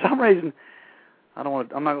for some reason, I'm not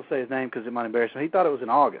going to say his name because it might embarrass him. He thought it was in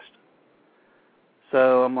August.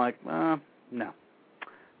 So I'm like, no,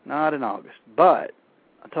 not in August. But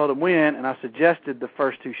I told him when, and I suggested the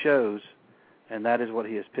first two shows, and that is what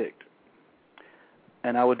he has picked.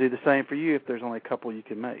 And I would do the same for you if there's only a couple you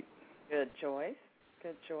can make. Good choice.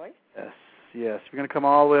 Good choice. Yes. If you're going to come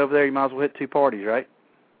all the way over there, you might as well hit two parties, right?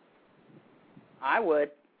 I would.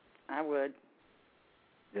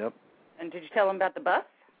 Yep. And did you tell him about the bus?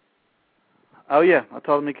 Oh, yeah. I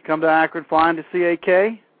told him he could come to Akron, fly into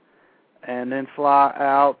CAK, and then fly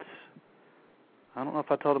out I don't know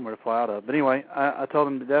if I told him where to fly out of. But anyway, I told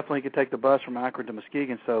him that definitely he could take the bus from Akron to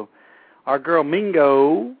Muskegon. So our girl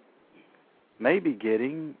Mingo may be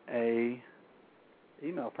getting a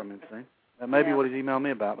email from him soon. That may be what he's emailed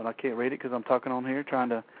me about, but I can't read it because I'm talking on here trying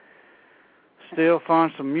to still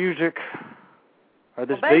find some music or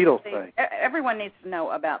this Beatles thing. Everyone needs to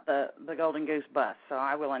know about the Golden Goose bus, so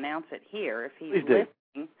I will announce it here. If he's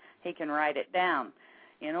listening, he can write it down.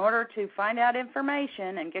 In order to find out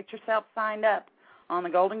information and get yourself signed up on the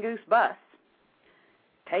Golden Goose bus,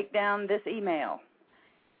 take down this email,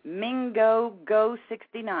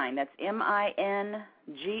 MingoGo69. That's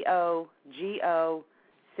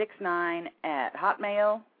MINGOGO69 at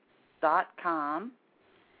hotmail.com.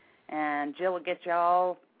 And Jill will get you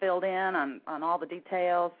all filled in on all the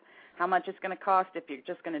details, how much it's going to cost if you're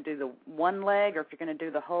just going to do the one leg or if you're going to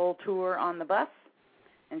do the whole tour on the bus.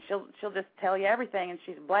 And she'll just tell you everything, and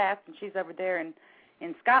she's a blast, and she's over there in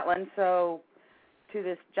Scotland. So to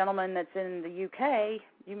this gentleman that's in the UK,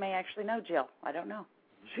 you may actually know Jill. I don't know.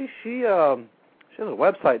 She has a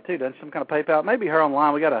website, too, doesn't she? Some kind of PayPal. Maybe her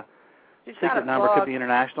online. We got a secret number. Could be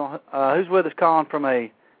international. Who's with us calling from a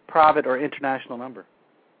private or international number?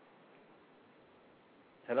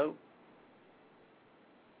 Hello?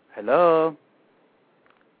 Hello?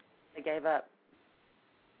 They gave up.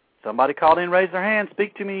 Somebody called in, raised their hand.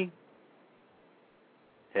 Speak to me.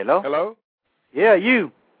 Hello? Hello? Yeah,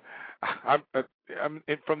 you. I'm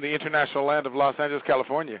from the international land of Los Angeles,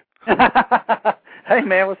 California. Hey,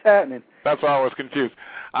 man, what's happening? That's why I was confused.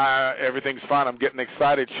 Everything's fine. I'm getting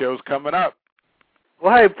excited. Show's coming up.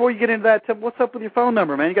 Well, hey, before you get into that, what's up with your phone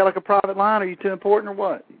number, man? You got like a private line? Are you too important or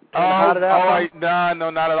what? No, not at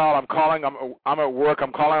all. I'm calling. I'm at work.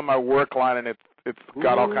 I'm calling on my work line, and it's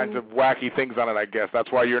got all kinds of wacky things on it, I guess.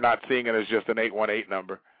 That's why you're not seeing it as just an 818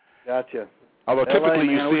 number. Gotcha. Although typically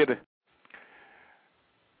you see it.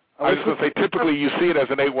 I was going to say typically you see it as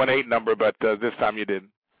an 818 number, but this time you didn't.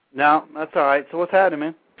 No, that's all right. So what's happening,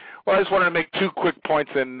 man? Well, I just wanted to make 2 quick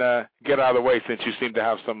points and get out of the way since you seem to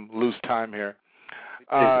have some loose time here.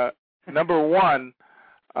 Number one,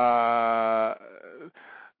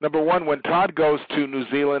 when Todd goes to New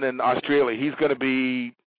Zealand and Australia, he's going to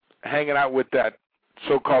be hanging out with that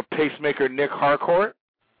so-called tastemaker Nick Harcourt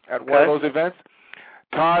at one of those events.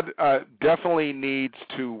 Todd definitely needs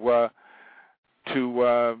to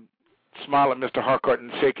smile at Mr. Harcourt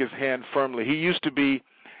and shake his hand firmly. He used to be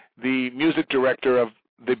the music director of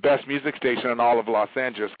the best music station in all of Los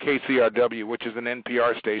Angeles, KCRW, which is an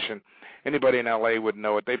NPR station. Anybody in LA would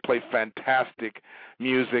know it. They play fantastic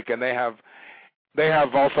music, and they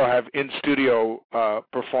also have in-studio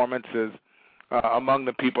performances. Among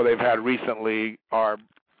the people they've had recently are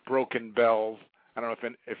Broken Bells. I don't know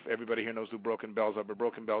if everybody here knows who Broken Bells are, but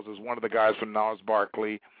Broken Bells is one of the guys from Gnarls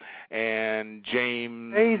Barkley and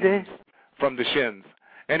James from the Shins.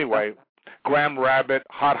 Anyway, Graham Rabbit,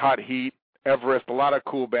 Hot Heat, Everest, a lot of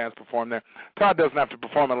cool bands perform there. Todd doesn't have to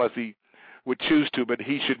perform unless he would choose to, but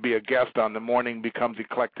he should be a guest on the Morning Becomes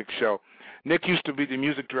Eclectic show. Nick used to be the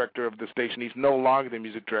music director of the station. He's no longer the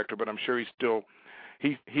music director, but I'm sure he's still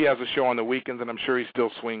he has a show on the weekends, and I'm sure he still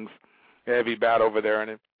swings a heavy bat over there,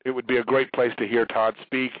 and it would be a great place to hear Todd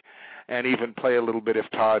speak and even play a little bit if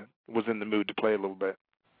Todd was in the mood to play a little bit.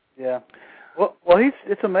 Yeah. Well,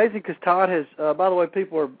 it's amazing because Todd has, by the way,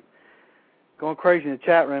 people are going crazy in the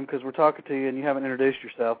chat room because we're talking to you and you haven't introduced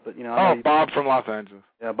yourself, but you know. I know Bob from Los Angeles.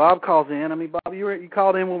 Yeah, Bob calls in. I mean, Bob, you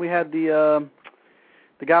called in when we had the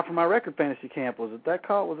guy from my record fantasy camp. Was it that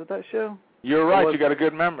call? Was it that show? You're right. You got a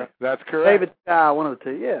good memory. That's correct. David, one of the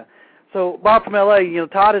two. Yeah. So Bob from LA. You know,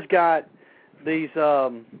 Todd has got these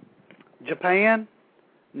Japan,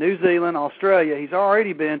 New Zealand, Australia. He's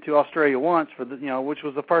already been to Australia once for which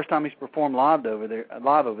was the first time he's performed live over there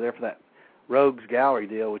for that Rogues Gallery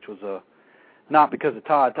deal, which was not because of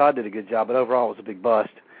Todd. Todd did a good job, but overall it was a big bust.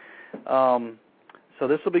 So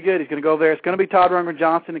this will be good. He's going to go there. It's going to be Todd Rundgren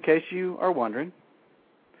Johnson, in case you are wondering.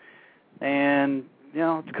 And,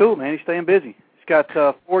 it's cool, man. He's staying busy. He's got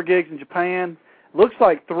 4 gigs in Japan. Looks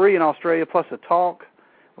like 3 in Australia, plus a talk,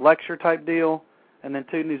 lecture type deal, and then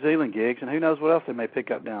 2 New Zealand gigs. And who knows what else they may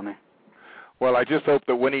pick up down there. Well, I just hope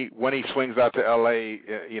that when he swings out to L.A.,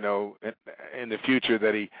 in the future,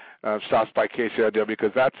 that he stops by KCRW,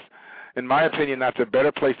 because that's, in my opinion, that's a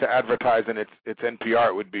better place to advertise, and it's NPR.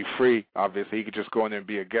 It would be free, obviously. He could just go in there and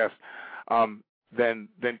be a guest. Than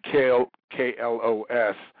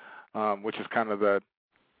KLOS, which is kind of the,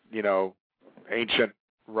 ancient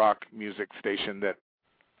rock music station that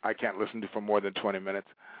I can't listen to for more than 20 minutes.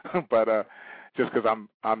 But just because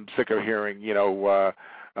I'm sick of hearing,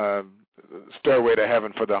 Stairway to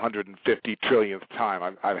Heaven for the 150 trillionth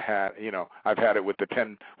time. I've had it with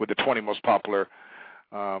the 20 most popular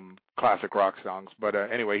classic rock songs. But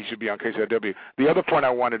anyway, he should be on KCRW. The other point I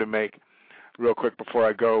wanted to make real quick before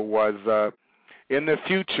I go was in the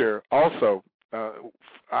future also,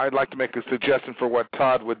 I'd like to make a suggestion for what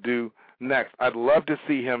Todd would do next. I'd love to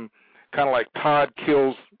see him kind of like Todd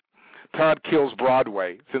Kills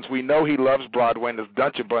Broadway. Since we know he loves Broadway and has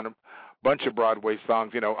done a bunch of Broadway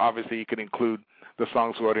songs, obviously he could include the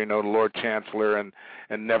songs we already know, The Lord Chancellor and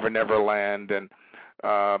Never Never Land, and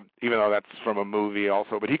even though that's from a movie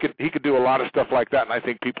also. But he could do a lot of stuff like that, and I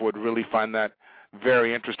think people would really find that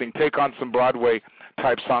very interesting. Take on some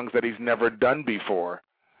Broadway-type songs that he's never done before.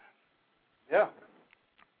 Yeah.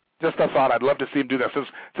 Just a thought. I'd love to see him do that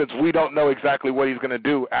since we don't know exactly what he's going to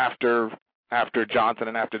do after Johnson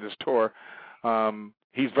and after this tour.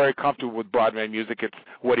 He's very comfortable with Broadway music. It's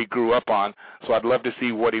what he grew up on. So I'd love to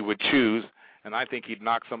see what he would choose, and I think he'd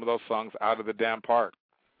knock some of those songs out of the damn park.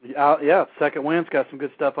 Yeah, Second Wind's got some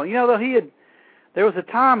good stuff on. Though there was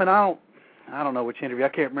a time, and I don't know which interview, I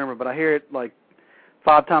can't remember, but I hear it like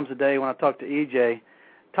 5 times a day when I talk to EJ.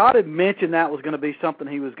 Todd had mentioned that was going to be something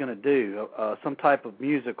he was going to do, some type of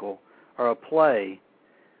musical or a play.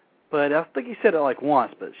 But I think he said it like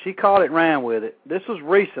once, but she caught it and ran with it. This was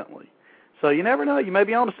recently. So you never know. You may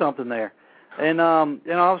be onto something there. And, I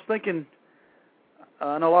was thinking,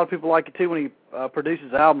 I know a lot of people like it too when he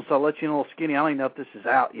produces albums, so I'll let you know a little skinny. I don't even know if this is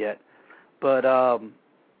out yet. But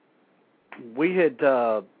we had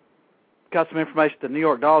got some information that the New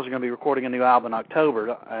York Dolls are going to be recording a new album in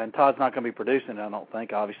October, and Todd's not going to be producing it, I don't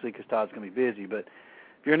think, obviously, because Todd's going to be busy. But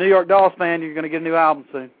if you're a New York Dolls fan, you're going to get a new album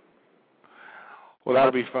soon. Well,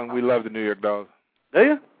 that'll be fun. We love the New York Dolls. Do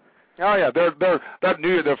you? Oh yeah,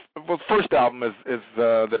 the first album is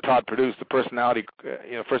that Todd produced, the Personality,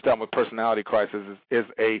 first album with Personality Crisis is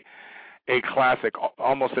a classic,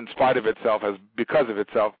 almost in spite of itself, because of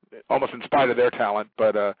itself, almost in spite of their talent.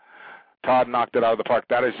 But Todd knocked it out of the park.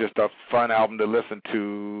 That is just a fun album to listen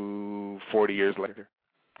to 40 years later.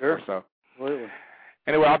 Sure. Or so. Absolutely.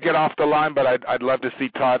 Anyway, I'll get off the line, but I'd love to see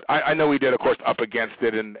Todd. I know he did, of course, Up Against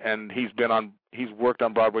It, and he's worked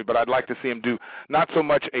on Broadway, but I'd like to see him do not so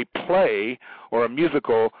much a play or a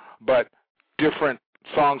musical, but different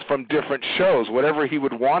songs from different shows, whatever he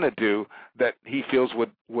would want to do that he feels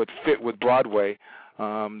would fit with Broadway.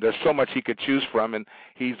 There's so much he could choose from, and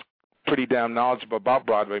he's pretty damn knowledgeable about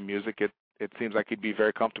Broadway music. It seems like he'd be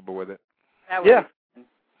very comfortable with it. Yeah.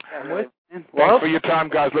 Thanks for your time,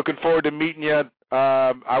 guys. Looking forward to meeting you.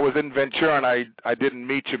 I was in Ventura, and I didn't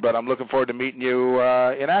meet you, but I'm looking forward to meeting you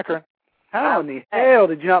in Akron. How in the hell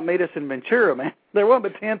did you not meet us in Ventura, man? There weren't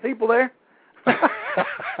but 10 people there.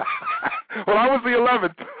 Well, I was the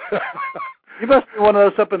 11th. You must be one of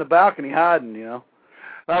those up in the balcony hiding, We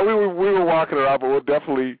were walking around, but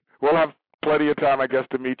we'll have plenty of time, I guess,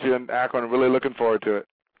 to meet you in Akron. I'm really looking forward to it.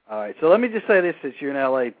 All right, so let me just say this since you're in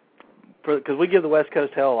L.A., because we give the West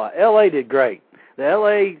Coast hell a lot. L.A. did great. The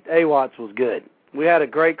L.A. AWATS was good. We had a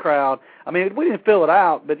great crowd. I mean, we didn't fill it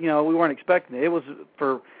out, but, we weren't expecting it. It was,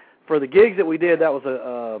 for the gigs that we did, that was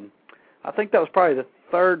I think that was probably the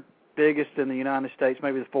 3rd biggest in the United States,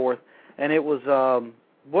 maybe the 4th. And it was,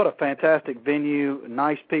 what a fantastic venue,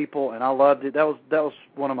 nice people, and I loved it. That was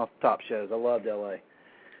one of my top shows. I loved L.A.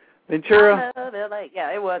 Ventura. I love L.A.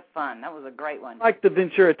 Yeah, it was fun. That was a great one. I liked the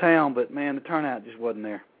Ventura town, but, man, the turnout just wasn't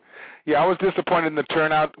there. Yeah, I was disappointed in the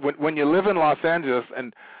turnout. When you live in Los Angeles,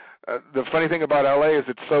 and the funny thing about L.A. is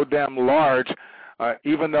it's so damn large,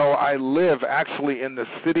 even though I live actually in the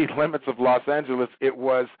city limits of Los Angeles, it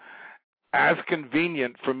was as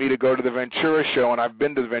convenient for me to go to the Ventura show, and I've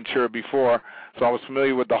been to the Ventura before, so I was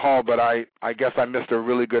familiar with the hall, but I guess I missed a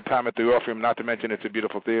really good time at the Orpheum, not to mention it's a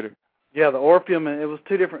beautiful theater. Yeah, the Orpheum, it was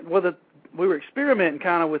two different. Well, we were experimenting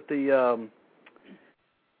kind of with the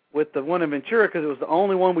one in Ventura because it was the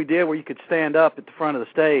only one we did where you could stand up at the front of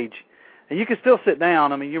the stage, and you could still sit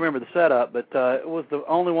down. I mean, you remember the setup, but it was the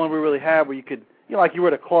only one we really had where you could, like you were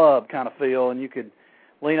at a club kind of feel, and you could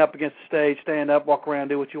lean up against the stage, stand up, walk around,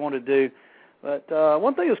 do what you wanted to do. But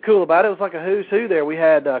one thing that was cool about it was like a who's who there. We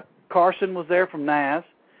had Carson was there from Nas.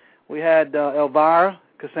 We had Elvira,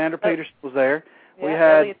 Cassandra Peterson was there. Yeah, we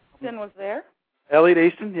had Elliot Easton was there. Elliot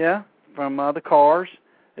Easton, yeah, from the Cars.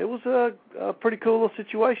 It was a pretty cool little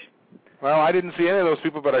situation. Well, I didn't see any of those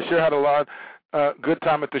people, but I sure had a lot good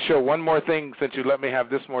time at the show. One more thing, since you let me have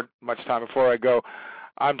this much time before I go.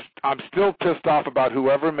 I'm still pissed off about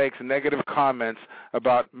whoever makes negative comments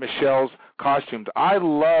about Michelle's costumes. I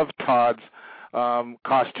love Todd's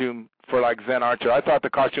costume for like Zen Archer. I thought the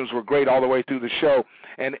costumes were great all the way through the show,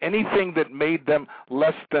 and anything that made them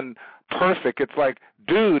less than perfect. It's like,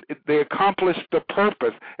 dude, they accomplished the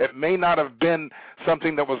purpose. It may not have been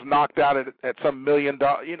something that was knocked out at some $1 million,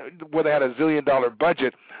 where they had $1 zillion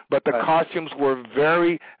budget, but the costumes were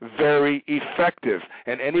very, very effective.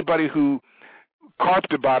 And anybody who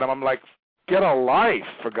carped about them, I'm like, get a life,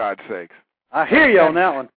 for God's sakes. I hear you on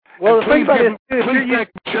that one. Well, the thing about it is, if you're used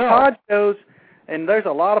to pod shows, and there's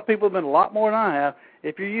a lot of people who have been a lot more than I have,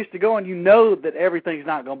 if you're used to going, you know that everything's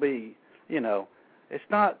not going to be, it's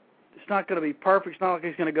not going to be perfect. It's not like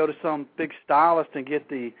he's going to go to some big stylist and get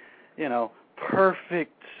the,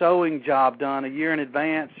 perfect sewing job done a year in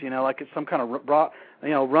advance, like it's some kind of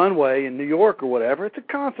runway in New York or whatever. It's a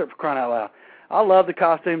concert, for crying out loud. I love the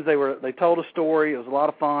costumes. They told a story. It was a lot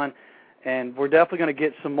of fun, and we're definitely going to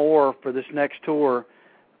get some more for this next tour.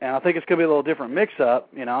 And I think it's going to be a little different mix-up.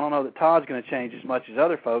 I don't know that Todd's going to change as much as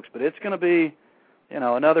other folks, but it's going to be,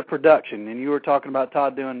 another production. And you were talking about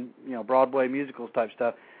Todd doing, Broadway musicals type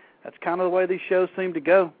stuff. That's kind of the way these shows seem to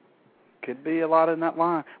go. Could be a lot in that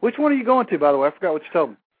line. Which one are you going to, by the way? I forgot what you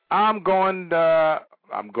told me. I'm going to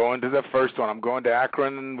the first one. I'm going to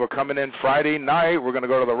Akron. We're coming in Friday night. We're going to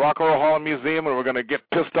go to the Rock and Roll Hall Museum, and we're going to get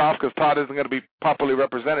pissed off because Todd isn't going to be properly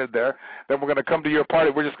represented there. Then we're going to come to your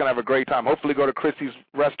party. We're just going to have a great time. Hopefully go to Christie's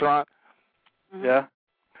restaurant. Mm-hmm. Yeah.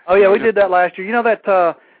 Oh, yeah, we did that last year. You know that,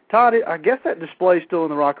 Todd, I guess that display's still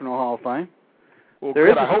in the Rock and Roll Hall of Fame. Well,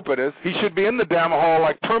 good. I hope it is. He should be in the damn hall,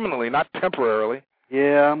 like, permanently, not temporarily.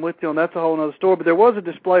 Yeah, I'm with you, and that's a whole other story. But there was a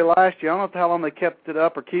display last year. I don't know how long they kept it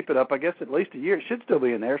up or keep it up. I guess at least a year. It should still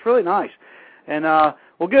be in there. It's really nice. And, well,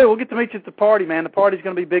 good. We'll get to meet you at the party, man. The party's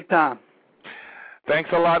going to be big time.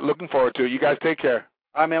 Thanks a lot. Looking forward to it. You guys take care.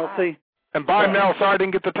 All right, man. We'll see. And bye, Mel. Sorry I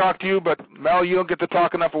didn't get to talk to you, but, Mel, you don't get to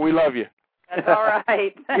talk enough, but we love you. That's all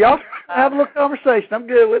right. Y'all have a little conversation. I'm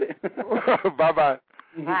good with it. Bye-bye.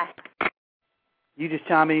 Bye. You just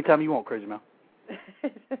chime anytime you want, Crazy Mel.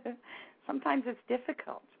 Sometimes it's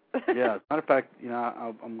difficult. Yeah, as a matter of fact,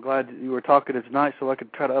 I'm glad that you were talking tonight so I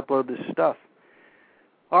could try to upload this stuff.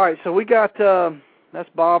 All right, so we got, that's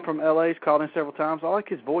Bob from L.A. He's called in several times. I like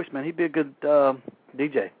his voice, man. He'd be a good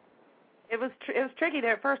DJ. It was tricky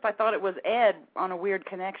there at first. I thought it was Ed on a weird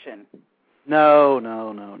connection. No. A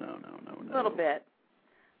little bit.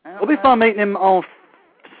 It'll be fun meeting him on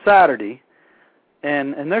Saturday.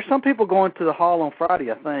 And there's some people going to the hall on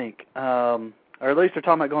Friday, I think. Or at least they're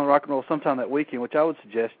talking about going to Rock and Roll sometime that weekend, which I would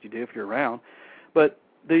suggest you do if you're around. But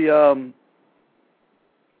the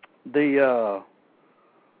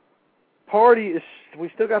party is, we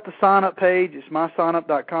still got the sign-up page. It's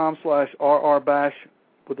mysignup.com/rrbash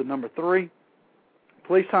with the number 3.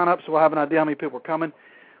 Please sign up so we'll have an idea how many people are coming.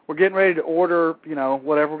 We're getting ready to order,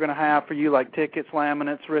 whatever we're going to have for you, like tickets,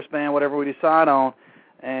 laminates, wristband, whatever we decide on.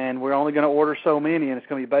 And we're only going to order so many, and it's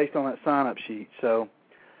going to be based on that sign-up sheet. So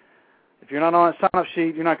if you're not on that sign-up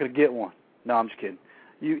sheet, you're not going to get one. No, I'm just kidding.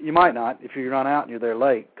 You might not if you're not out and you're there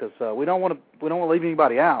late, because we don't want to leave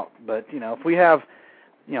anybody out. But if we have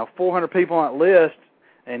 400 people on that list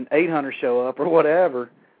and 800 show up or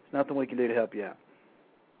whatever, there's nothing we can do to help you out.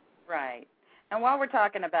 Right. And while we're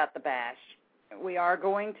talking about the bash, we are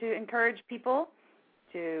going to encourage people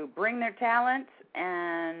to bring their talents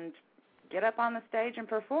and get up on the stage and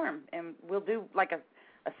perform. And we'll do like a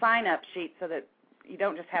sign-up sheet so that you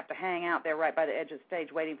don't just have to hang out there right by the edge of the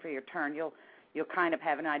stage waiting for your turn. You'll kind of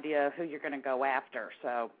have an idea of who you're going to go after.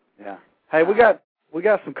 So yeah. Hey, we got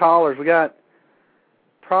some callers. We got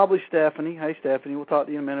probably Stephanie. Hey, Stephanie, we'll talk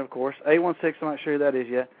to you in a minute, of course. 816, I'm not sure who that is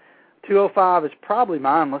yet. 205 is probably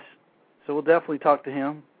mindless, so we'll definitely talk to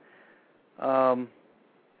him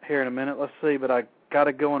here in a minute. Let's see, but I got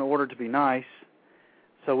to go in order to be nice.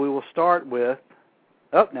 So we will start with,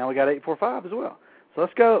 now we got 845 as well. So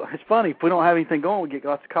let's go. It's funny, if we don't have anything going, we get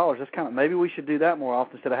lots of callers. That's maybe we should do that more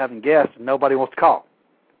often instead of having guests and nobody wants to call.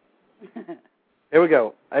 Here we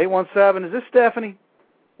go. 817, is this Stephanie?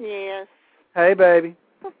 Yes. Hey, baby.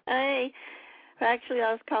 Hey. Actually,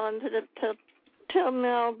 I was calling to tell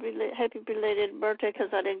Mel happy belated birthday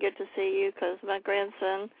because I didn't get to see you because my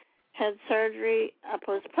grandson had surgery. I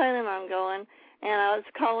was planning on going. And I was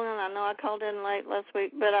calling, and I know I called in late last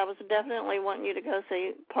week, but I was definitely wanting you to go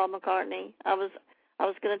see Paul McCartney. I was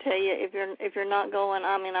going to tell you if you're not going,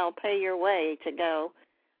 I'll pay your way to go.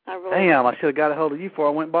 Damn, I should have got a hold of you before I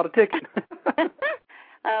went and bought a ticket.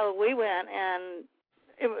 Oh, we went, and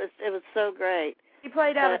it was so great. He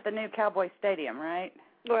played out at the new Cowboy Stadium, right?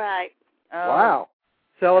 Right. Wow.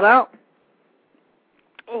 Sell it out?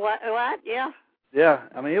 What? Yeah. Yeah,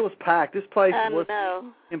 it was packed. This place was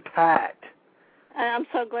packed. I'm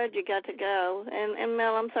so glad you got to go. And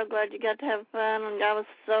Mel, I'm so glad you got to have fun. And I was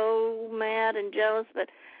so mad and jealous, but,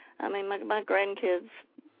 my grandkids,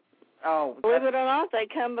 Oh, believe it or not, they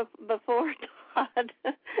come before Todd.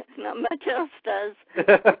 Not much else does.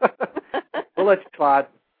 We'll let you slide.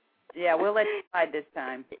 Yeah, we'll let you slide this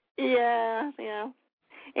time. Yeah.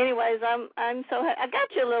 Anyways, I'm so I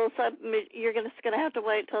got you a little you're gonna have to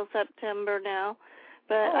wait till September now,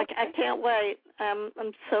 but I can't wait. I'm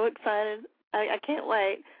so excited. I can't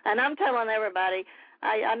wait, and I'm telling everybody.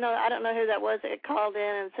 I don't know who that was that called in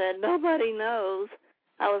and said nobody knows.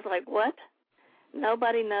 I was like, what?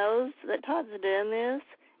 Nobody knows that Todd's doing this?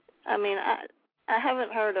 I mean, I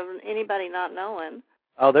haven't heard of anybody not knowing.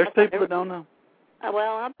 Oh, there's people that don't know.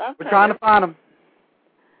 Well, we're trying to find them.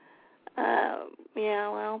 Yeah,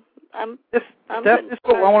 well, This is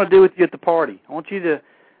what I want to do with you at the party. I want you to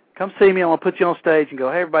come see me. I want to put you on stage and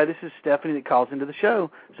go, hey, everybody, this is Stephanie that calls into the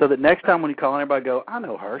show. So that next time when you call in, everybody go, I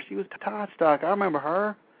know her. She was Todd Stock. I remember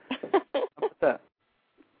her. How about that?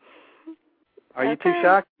 Are you too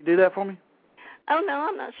shy? Can you do that for me? Oh, no,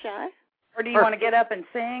 I'm not shy. Or do you want to get up and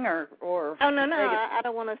sing or? Oh, no, I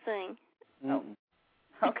don't want to sing. Oh.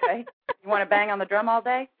 Okay. You want to bang on the drum all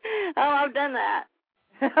day? Oh, I've done that.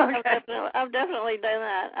 Okay. I've definitely done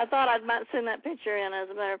that. I thought I might send that picture in, as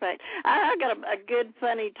a matter of fact. I got a good,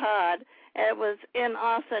 funny Todd. It was in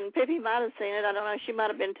Austin. Pippi might have seen it. I don't know. She might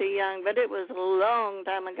have been too young, but it was a long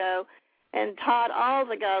time ago. And Todd, all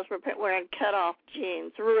the guys were wearing cut-off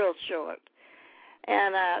jeans, real short.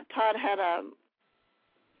 And Todd had a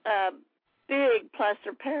big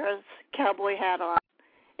plaster Paris cowboy hat on.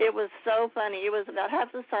 It was so funny. It was about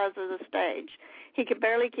half the size of the stage. He could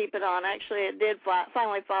barely keep it on. Actually, it did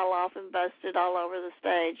finally fall off and busted all over the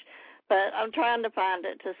stage. But I'm trying to find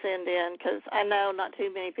it to send in because I know not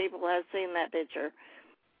too many people have seen that picture.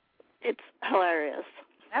 It's hilarious.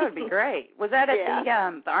 That would be great. Was that at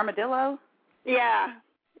the Armadillo? Yeah,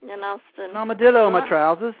 in Austin. An armadillo in my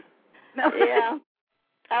trousers. Yeah.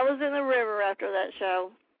 I was in the river after that show,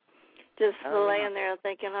 just laying there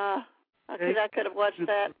thinking, I could have watched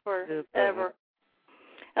that forever.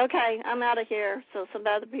 Okay, I'm out of here so some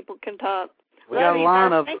other people can talk. We got a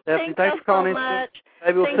line of Stephanie. Thanks for calling in. Much.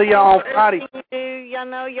 Maybe we'll see y'all on Friday. Y'all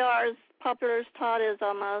know y'all are as popular as Todd is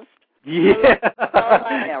almost. Yeah.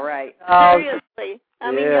 Yeah, right. Seriously.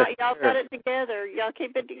 I mean, y'all got it together. Y'all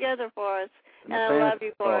keep it together for us. And I love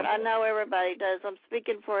you for it. I know everybody does. I'm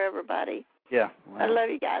speaking for everybody. Yeah. Wow. I love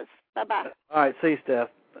you guys. Bye-bye. All right, see you, Steph.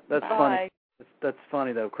 That's funny. That's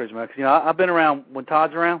funny, though, Chris, because, I've been around when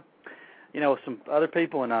Todd's around, with some other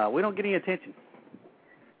people, and we don't get any attention.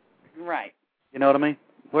 Right. You know what I mean?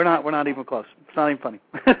 We're not even close. It's not even funny.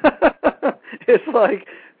 It's like,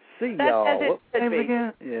 see y'all. What's the name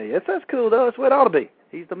again? Yeah, that's cool, though. That's what it ought to be.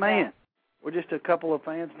 He's the man. Yeah. We're just a couple of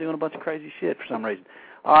fans doing a bunch of crazy shit for some reason.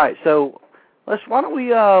 All right, so why don't we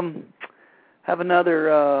have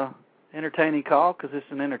another entertaining call, because this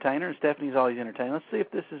is an entertainer, and Stephanie's always entertaining. Let's see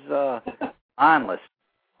if this is mindless.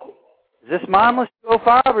 Is this mindless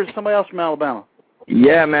 205, or is it somebody else from Alabama?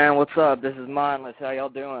 Yeah, man, what's up? This is mindless. How y'all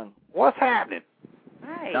doing? What's happening?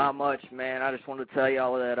 Hi. Not much, man. I just wanted to tell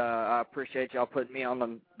y'all that I appreciate y'all putting me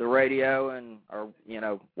on the radio or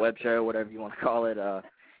web show, whatever you want to call it.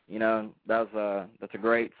 That's a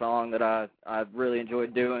great song that I really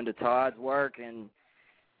enjoyed doing to Todd's work, and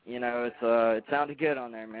it sounded good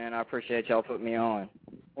on there, man. I appreciate y'all putting me on.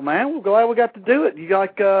 Well, man, we're glad we got to do it.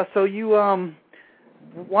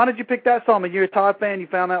 Why did you pick that song? I mean, you're a Todd fan. You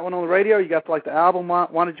found that one on the radio. You got the album.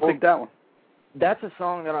 Why did you pick that one? That's a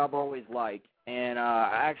song that I've always liked, and I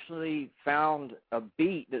actually found a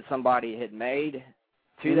beat that somebody had made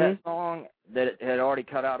to that song that had already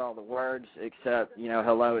cut out all the words except,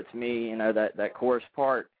 hello, it's me, that chorus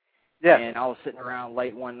part. Yeah. And I was sitting around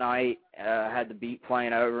late one night, had the beat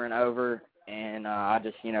playing over and over, and I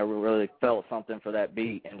just, really felt something for that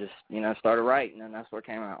beat and just, started writing, and that's what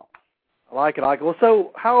came out. I like it. Well,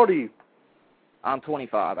 so how old are you? I'm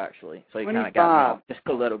 25, actually, so you kind of got me off just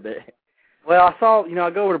a little bit. Well, I saw, I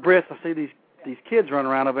go over to Brits, I see these kids running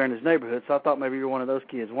around over there in his neighborhood, so I thought maybe you were one of those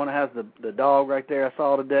kids. One that has the dog right there I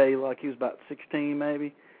saw today, like he was about 16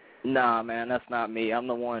 maybe. Nah, man, that's not me. I'm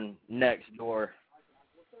the one next door.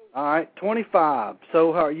 All right, 25.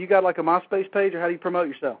 So you got like a MySpace page, or how do you promote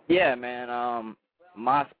yourself? Yeah, man,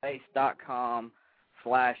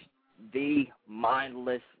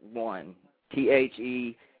 myspace.com/TheMindless1.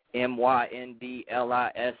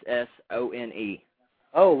 TheMyndlissone.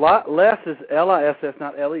 Oh, less is Liss,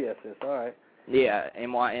 not Less. All right. Yeah,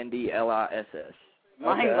 Myndliss. Okay,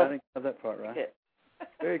 I didn't have that part right.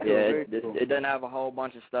 Very cool. Yeah, cool. It doesn't have a whole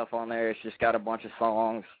bunch of stuff on there. It's just got a bunch of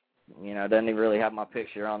songs. Doesn't even really have my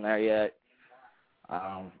picture on there yet.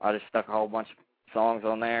 I just stuck a whole bunch of songs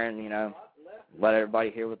on there and, let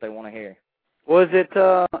everybody hear what they want to hear. Was it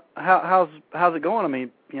how's it going? I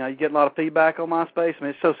mean, you get a lot of feedback on MySpace. I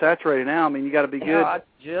mean, it's so saturated now. I mean, you got to be good. I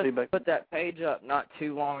just feedback. put that page up not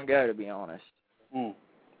too long ago, to be honest.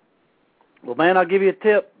 Well, man, I'll give you a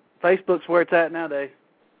tip. Facebook's where it's at nowadays.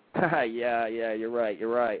 yeah, you're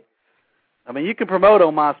right. I mean, you can promote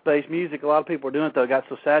on MySpace music. A lot of people are doing it, though. It got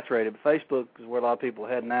so saturated. But Facebook is where a lot of people are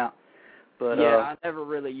heading out. But I never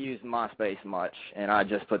really used MySpace much, and I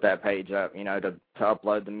just put that page up, to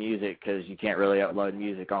upload the music, because you can't really upload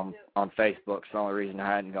music on Facebook. It's the only reason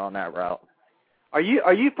I hadn't gone that route. Are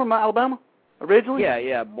you from Alabama originally?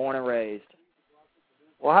 Yeah, born and raised.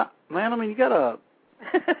 Well, man, I mean, you got a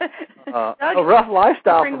rough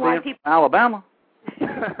lifestyle for being from Alabama.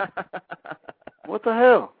 What the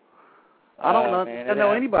hell? I don't know. Man, I don't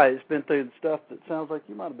know anybody that's been through the stuff that sounds like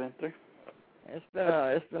you might have been through. It's been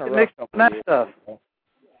a rough mixed up in that years. stuff.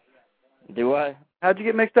 Do I? How'd you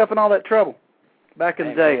get mixed up in all that trouble back in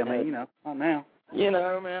the day? Man, I mean, not now.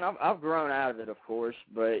 Man, I've grown out of it, of course,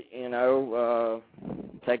 but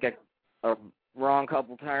take a wrong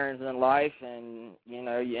couple turns in life, and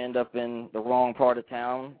you end up in the wrong part of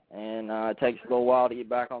town, and it takes a little while to get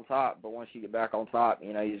back on top. But once you get back on top,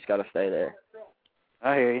 you just got to stay there.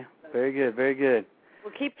 I hear you. Very good, very good.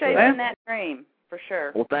 Well, keep chasing that dream. For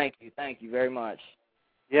sure. Well, thank you very much.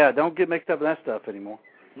 Yeah, don't get mixed up in that stuff anymore.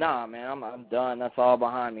 Nah, man, I'm done. That's all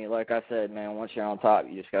behind me. Like I said, man, once you're on top,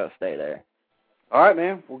 you just got to stay there. All right,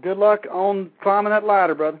 man. Well, good luck on climbing that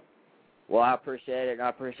ladder, brother. Well, I appreciate it, and I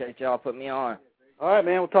appreciate y'all putting me on. All right,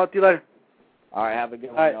 man. We'll talk to you later. All right, have a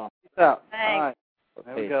good one, y'all. Peace out. Thanks. All right.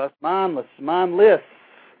 There we go. It's mindless,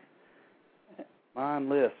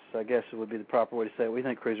 I guess it would be the proper way to say it. What do you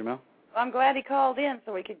think, Cruiser Mel? Well, I'm glad he called in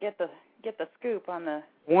so we could get the scoop on the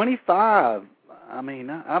 25. I mean,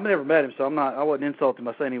 I've never met him, so I wasn't insulting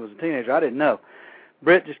by saying he was a teenager. I didn't know.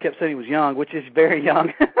 Britt just kept saying he was young, which is very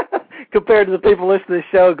young compared to the people listening to this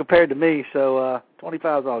show, compared to me. So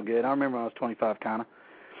 25 is all good. I remember when I was 25, kind of.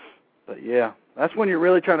 But yeah, that's when you're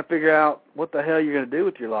really trying to figure out what the hell you're going to do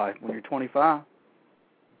with your life when you're 25.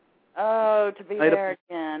 Oh, to be there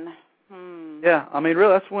again. Yeah, I mean,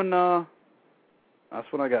 really, that's when I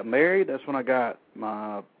got married. That's when I got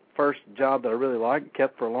my first job that I really liked,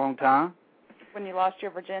 kept for a long time. When you lost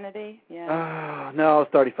your virginity? Yeah. No, I was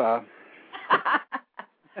 35.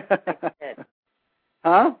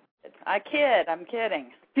 Huh? I'm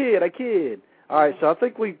kidding. I kid. All right, so I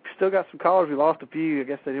think we still got some callers. We lost a few. I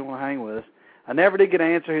guess they didn't want to hang with us. I never did get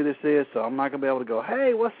an answer who this is, so I'm not going to be able to go,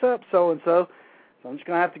 hey, what's up, so-and-so. So I'm just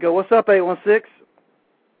going to have to go, what's up, 816?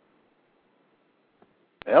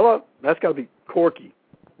 Hello? That's got to be Corky.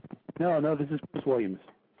 No, this is Chris Williams.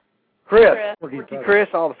 Chris. Corky, Chris,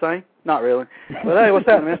 all the same? Not really. But hey, what's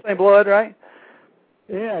happening, man? Same blood, right?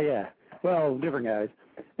 Yeah. Well, different guys.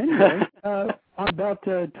 Anyway, about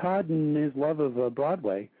Todd and his love of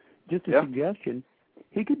Broadway, just a suggestion.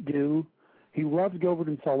 He loves Gilbert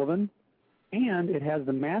and Sullivan, and it has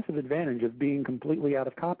the massive advantage of being completely out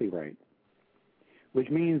of copyright, which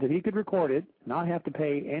means that he could record it, not have to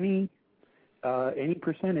pay any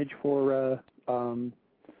percentage for,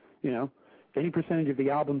 any percentage of the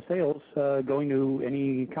album sales going to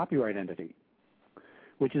any copyright entity,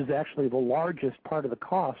 which is actually the largest part of the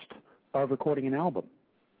cost of recording an album.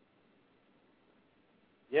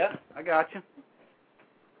 Yeah, I got you.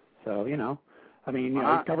 So, he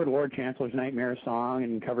covered Lord Chancellor's Nightmare song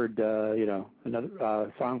and covered,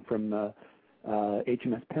 another song from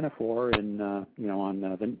HMS Pinafore and,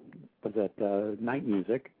 Night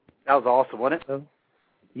Music. That was awesome, wasn't it? So,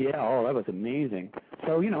 that was amazing.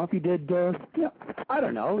 So, if you did, I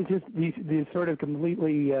don't know, it's just these sort of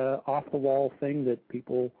completely off-the-wall thing that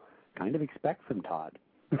people kind of expect from Todd.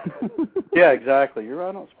 Yeah, exactly. You're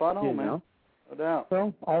right on, spot on, man. Know? No doubt.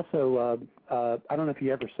 Well, also, I don't know if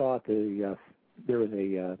you ever saw it. There was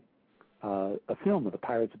a film of the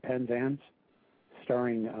Pirates of Penzance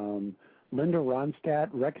starring Linda Ronstadt,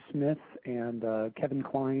 Rex Smith, and Kevin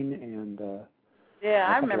Kline, and yeah,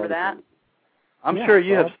 I remember that. I'm sure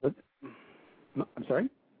you have. I'm sorry?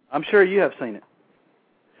 I'm sure you have seen it.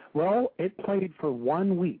 Well, it played for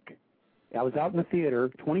 1 week. I was out in the theater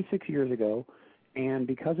 26 years ago, and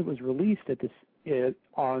because it was released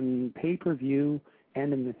on pay-per-view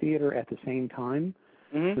and in the theater at the same time,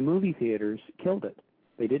 the movie theaters killed it.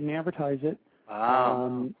 They didn't advertise it,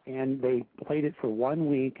 and they played it for 1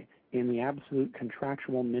 week in the absolute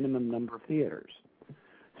contractual minimum number of theaters.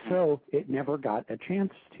 So it never got a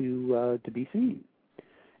chance to be seen.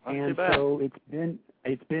 Not and too bad. So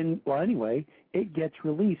it's been well, anyway, it gets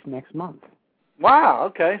released next month. Wow,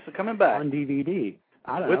 okay, so coming back. On DVD.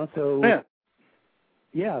 I don't know, so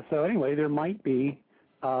so anyway, there might be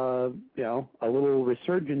a little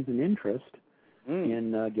resurgence in interest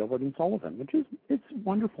in Gilbert and Sullivan, which is it's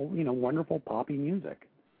wonderful, wonderful poppy music.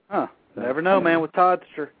 Huh. Never know, man, with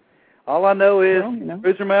Toddster. All I know is,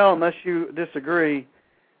 Bruiser Mel, unless you disagree,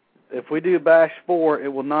 if we do Bash 4,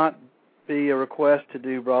 it will not be a request to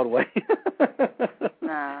do Broadway.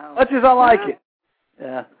 No. Much as I like it.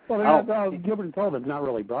 Yeah. Well, Gilbert and Sullivan's not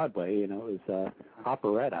really Broadway, it was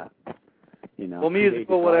operetta. Well,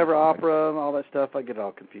 musical, whatever, opera, and all that stuff, I get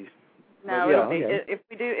all confused. No, but, yeah.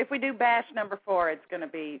 if we do Bash number 4, it's going to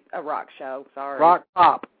be a rock show. Sorry. Rock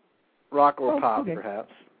pop, or pop,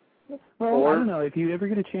 perhaps. Well, I don't know if you ever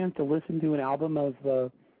get a chance to listen to an album of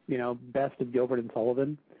best of Gilbert and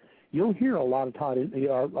Sullivan, you'll hear a lot of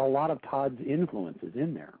Todd's influences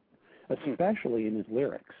in there, especially in his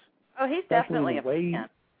lyrics. Oh, he's definitely a fan.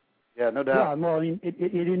 Yeah, no doubt. Yeah, well, I mean,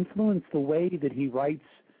 it influenced the way that he writes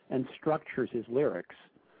and structures his lyrics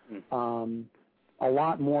a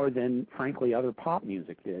lot more than, frankly, other pop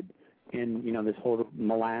music did in, this whole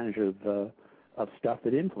melange of stuff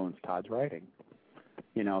that influenced Todd's writing.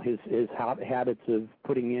 His habits of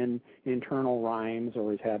putting in internal rhymes,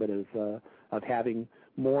 or his habit of having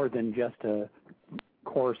more than just a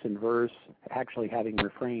chorus and verse, actually having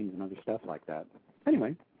refrains and other stuff like that.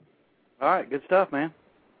 Anyway. All right, good stuff, man.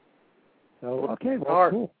 So okay,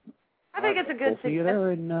 well, cool. I think it's a good suggestion. See you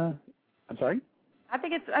there in. I'm sorry. I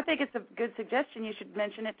think it's a good suggestion. You should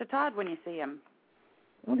mention it to Todd when you see him.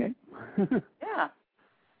 Okay. Yeah.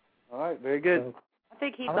 All right, very good. So, I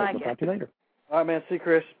think he'd all right, like we'll it. talk to you later. All right, man. See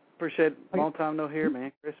Chris. Appreciate it. Long time no hear,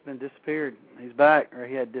 man. Chris been disappeared. He's back, or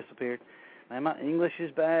he had disappeared. Man, my English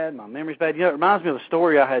is bad. My memory's bad. It reminds me of a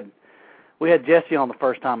story I had. We had Jesse on the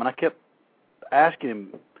first time, and I kept asking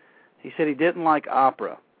him. He said he didn't like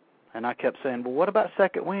opera, and I kept saying, "Well, what about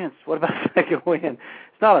Second Wind? What about Second Wind?"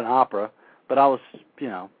 It's not an opera, but I was, I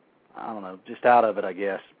don't know, just out of it, I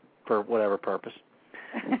guess, for whatever purpose.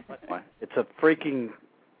 Anyway, it's a freaking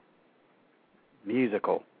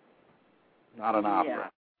musical, not an opera.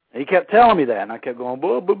 Yeah. He kept telling me that, and I kept going,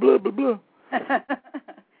 blah, blah, blah, blah, blah.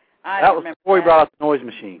 That was before he brought out the noise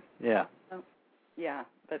machine. Yeah. Yeah,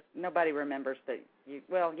 but nobody remembers that you,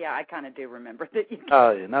 well, yeah, I kind of do remember that you.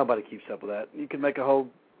 Oh, yeah, nobody keeps up with that. You can make a whole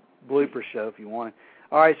blooper show if you want.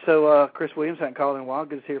 All right, so Chris Williams, hadn't called in a while.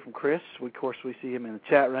 Good to hear from Chris. Of course, we see him in the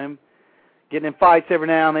chat room, getting in fights every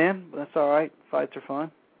now and then, but that's all right. Fights are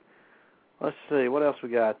fun. Let's see, what else we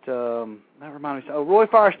got? That reminds me. Oh, Roy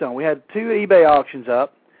Firestone. We had 2 eBay auctions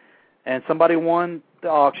up, and somebody won the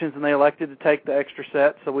auctions, and they elected to take the extra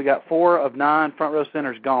set, so we got 4 of 9 front row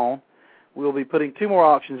centers gone. We'll be putting 2 more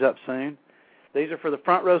auctions up soon. These are for the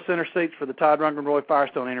front row center seats for the Todd Rundgren Roy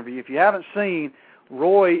Firestone interview. If you haven't seen,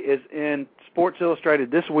 Roy is in Sports Illustrated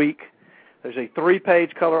this week. There's a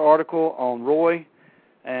 3-page color article on Roy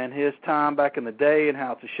and his time back in the day and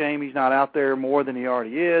how it's a shame he's not out there more than he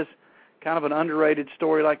already is. Kind of an underrated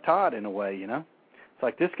story like Todd in a way, It's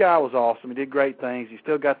like this guy was awesome. He did great things. He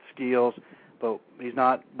still got the skills, but he's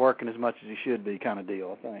not working as much as he should be kind of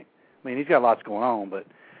deal, I think. I mean, he's got lots going on, but,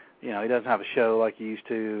 he doesn't have a show like he used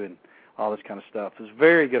to and all this kind of stuff. It's a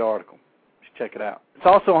very good article. You should check it out. It's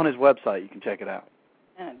also on his website. You can check it out.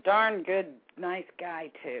 And a darn good, nice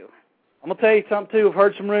guy, too. I'm going to tell you something, too. I've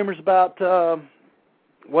heard some rumors about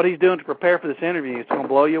what he's doing to prepare for this interview. It's going to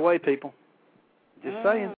blow you away, people. Just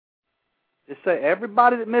saying. Just say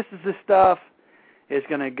everybody that misses this stuff is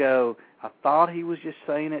going to go, I thought he was just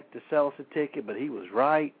saying it to sell us a ticket, but he was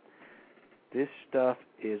right. This stuff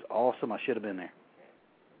is awesome. I should have been there.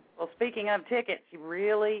 Well, speaking of tickets, you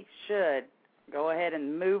really should go ahead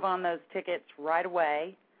and move on those tickets right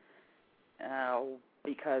away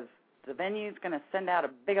because the venue's going to send out a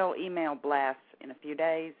big old email blast in a few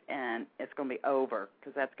days, and it's going to be over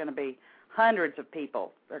because that's going to be hundreds of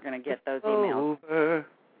people that are going to get those emails. Over.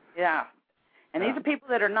 Yeah. And these are people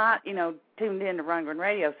that are not, tuned in to Rundgren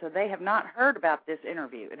Radio, so they have not heard about this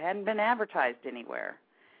interview. It hadn't been advertised anywhere.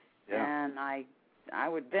 Yeah. And I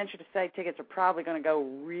would venture to say tickets are probably going to go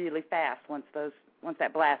really fast once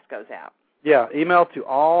that blast goes out. Yeah, email to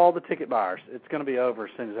all the ticket buyers. It's going to be over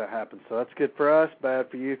as soon as that happens. So that's good for us, bad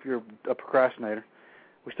for you if you're a procrastinator.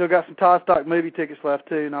 We still got some Todd Stock movie tickets left,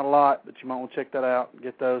 too. Not a lot, but you might want to check that out and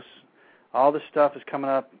get those. All this stuff is coming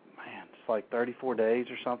up. Man, it's like 34 days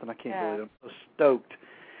or something. I can't believe it. I'm so stoked.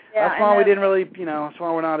 Yeah, that's why we didn't really, that's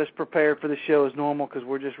why we're not as prepared for the show as normal, because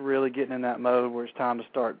we're just really getting in that mode where it's time to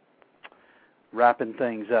start wrapping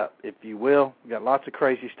things up, if you will. We got lots of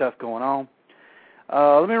crazy stuff going on.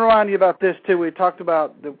 Let me remind you about this, too. We talked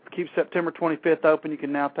about keep September 25th open. You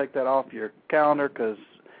can now take that off your calendar because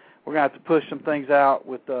we're going to have to push some things out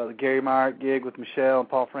with the Gary Meyer gig with Michelle and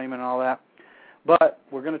Paul Freeman and all that. But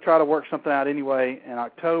we're going to try to work something out anyway in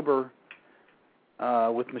October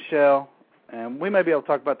with Michelle And we may be able to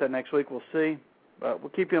talk about that next week. We'll see. But we'll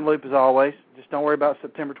keep you in the loop as always. Just don't worry about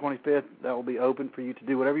September 25th. That will be open for you to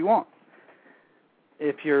do whatever you want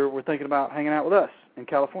if we're thinking about hanging out with us in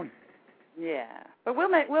California. Yeah. But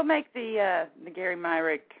we'll make the Gary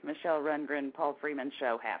Myrick, Michelle Rundgren, Paul Freeman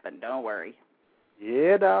show happen. Don't worry.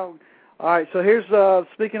 Yeah, dog. All right, so here's,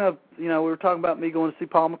 speaking of, we were talking about me going to see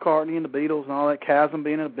Paul McCartney and the Beatles and all that, Chasm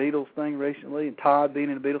being in a Beatles thing recently and Todd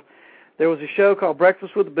being in the Beatles. There was a show called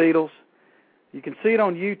Breakfast with the Beatles. You can see it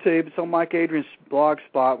on YouTube. It's on Mike Adrian's blog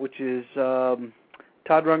spot, which is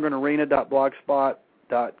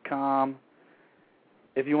toddrundgrenarena.blogspot.com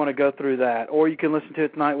if you want to go through that. Or you can listen to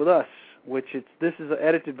it tonight with us, this is an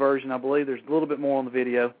edited version, I believe. There's a little bit more on the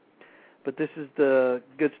video. But this is the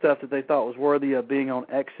good stuff that they thought was worthy of being on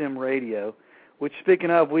XM Radio, which,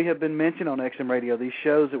 speaking of, we have been mentioned on XM Radio, these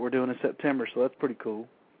shows that we're doing in September, so that's pretty cool.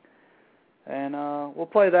 And we'll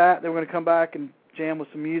play that. Then we're going to come back and jam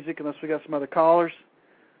with some music unless we got some other callers.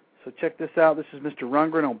 So check this out. This is Mr.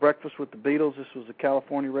 Rundgren on Breakfast with the Beatles. This was a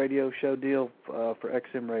California radio show deal for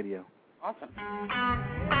XM Radio. Awesome.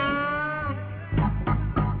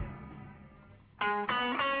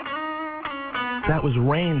 That was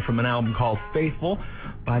Rain from an album called Faithful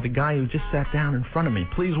by the guy who just sat down in front of me.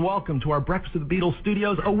 Please welcome to our Breakfast with the Beatles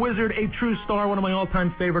studios, a wizard, a true star, one of my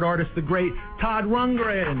all-time favorite artists, the great Todd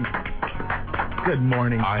Rundgren. Good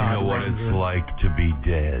morning, Todd. I know what it's like to be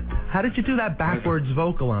dead. How did you do that backwards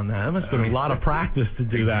vocal on that? That must have been a lot of practice to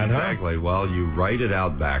do that, huh? Exactly. Well, you write it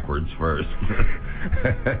out backwards first.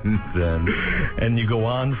 and you go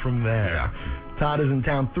on from there. Yeah. Todd is in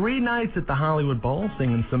town 3 nights at the Hollywood Bowl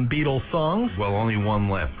singing some Beatles songs. Well, only one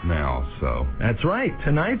left now, so. That's right,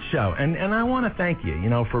 tonight's show. And I want to thank you,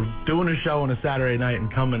 for doing a show on a Saturday night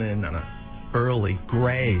and coming in on a early,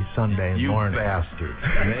 gray Sunday morning. You bastard.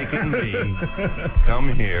 Making me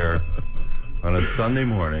come here on a Sunday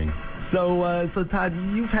morning. So Todd,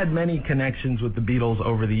 you've had many connections with the Beatles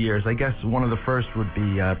over the years. I guess one of the first would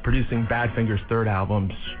be producing Badfinger's third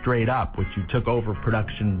album, Straight Up, which you took over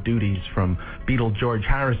production duties from Beatle George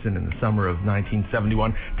Harrison in the summer of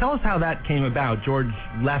 1971. Tell us how that came about. George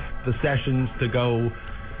left the sessions to go...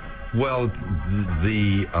 Well,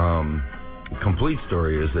 the complete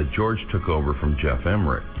story is that George took over from Jeff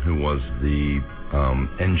Emmerich, who was the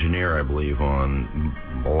engineer, I believe, on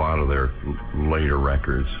a lot of their later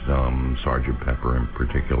records, Sgt. Pepper in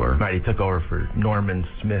particular. Right, he took over for Norman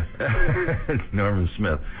Smith. Norman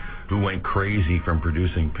Smith, who went crazy from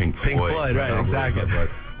producing Pink Floyd. Pink Floyd, right, exactly.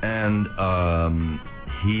 And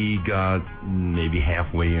he got maybe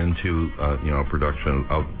halfway into, production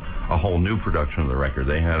of a whole new production of the record.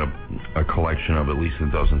 They had a collection of at least a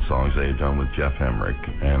dozen songs they had done with Jeff Emmerich,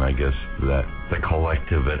 and I guess that the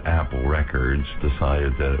collective at Apple Records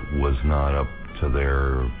decided that it was not up to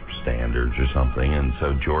their standards or something, and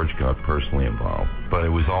so George got personally involved. But it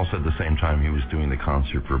was also at the same time he was doing the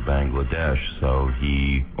concert for Bangladesh, so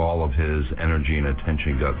all of his energy and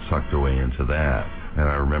attention got sucked away into that. And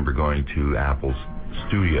I remember going to Apple's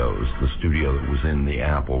studios, the studio that was in the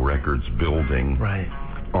Apple Records building. Right.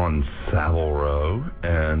 On Savile Row,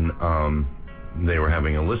 and they were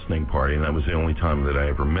having a listening party, and that was the only time that I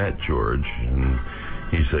ever met George. And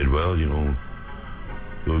he said, well, don't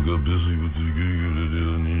go busy with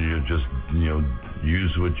you just,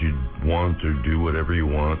 use what you want or do whatever you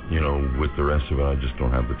want, with the rest of it, I just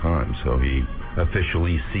don't have the time. So he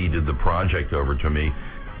officially ceded the project over to me.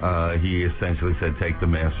 He essentially said, take the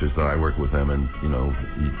masters that I work with them and,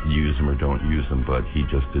 use them or don't use them, but he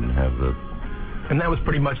just didn't have the... And that was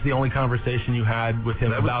pretty much the only conversation you had with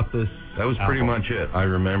him about this. That was pretty much it. I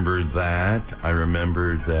remember that. I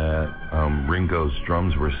remember that Ringo's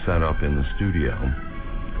drums were set up in the studio,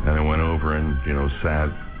 and I went over and sat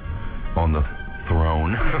on the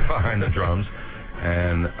throne behind the drums,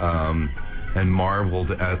 and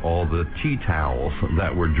marveled at all the tea towels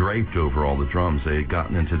that were draped over all the drums. They had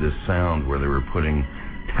gotten into this sound where they were putting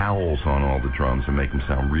towels on all the drums and make them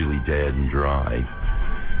sound really dead and dry.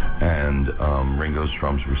 And Ringo's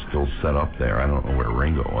drums were still set up there. I don't know where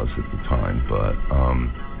Ringo was at the time, but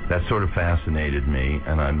that sort of fascinated me,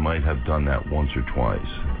 and I might have done that once or twice.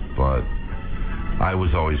 But I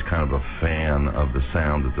was always kind of a fan of the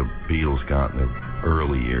sound that the Beatles got in the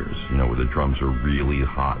early years, where the drums were really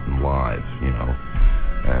hot and live,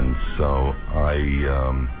 And so I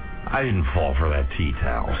didn't fall for that tea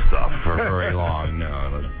towel stuff for very long.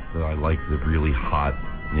 No, I liked the really hot,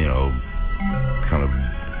 kind of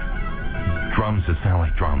drums that sound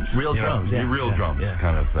like drums. Real drums, real drums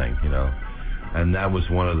kind of thing, And that was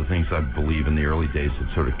one of the things I believe in the early days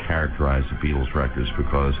that sort of characterized the Beatles records,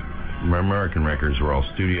 because American records were all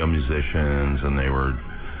studio musicians, and they were,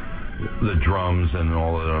 the drums and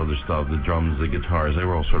all that other stuff, the drums, the guitars, they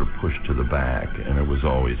were all sort of pushed to the back, and it was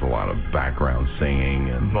always a lot of background singing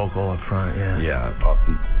and vocal up front. Yeah,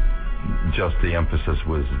 just the emphasis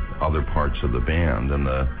was other parts of the band, and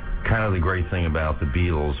the kind of the great thing about the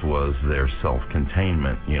Beatles was their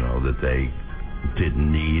self-containment, that they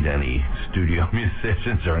didn't need any studio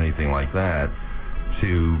musicians or anything like that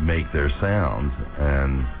to make their sound.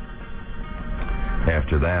 And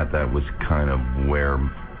after that, that was kind of where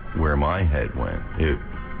my head went. It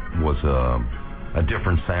was a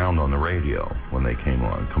different sound on the radio when they came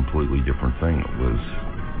on, completely different thing. It was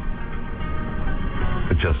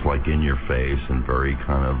just like in your face and very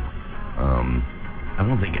kind of, I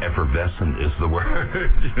don't think effervescent is the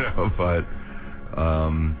word, but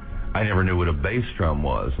I never knew what a bass drum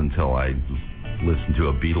was until I listened to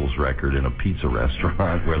a Beatles record in a pizza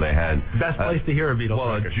restaurant where they had best place to hear a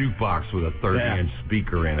Beatles record. A jukebox with a 30-inch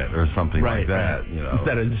speaker in it or something like that.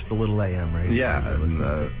 Instead of just a little AM radio. Yeah,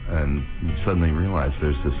 and you suddenly realize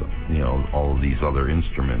there's this, all of these other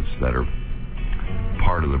instruments that are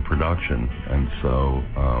part of the production, and so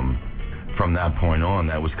from that point on,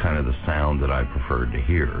 that was kind of the sound that I preferred to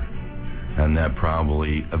hear, and that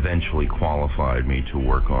probably eventually qualified me to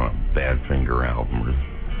work on a Badfinger album or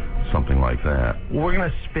something like that. Well, we're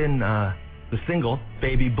gonna spin the single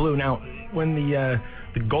 "Baby Blue." Now, when the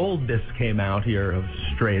gold disc came out here of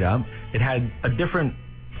Straight Up, it had a different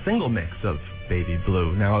single mix of Baby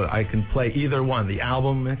Blue. Now, I can play either one, the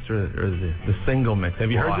album mix or the single mix. Have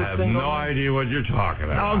you heard the single? I have no idea what you're talking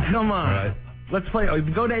about. Oh, come on. Right. Let's play.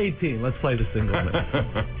 Go to 18. Let's play the single mix.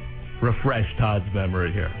 Refresh Todd's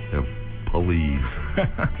memory here. Yeah, please.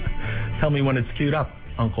 Tell me when it's queued up,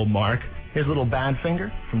 Uncle Mark. Here's a little Badfinger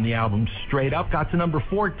from the album Straight Up. Got to number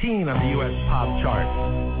 14 on the U.S. pop chart.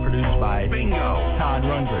 Produced by Todd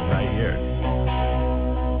Rundgren right here.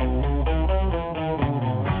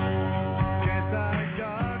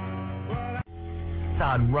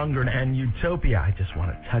 Todd Rundgren and Utopia. I Just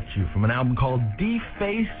Want to Touch You from an album called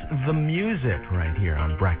Deface the Music right here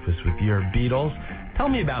on Breakfast with Your Beatles. Tell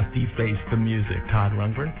me about Deface the Music, Todd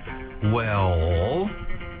Rundgren. Well,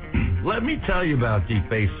 let me tell you about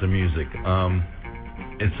Deface the Music.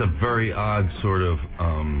 It's a very odd sort of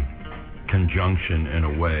conjunction in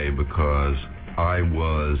a way, because I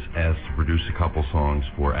was asked to produce a couple songs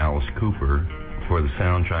for Alice Cooper for the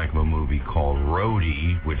soundtrack of a movie called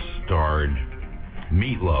Roadie, which starred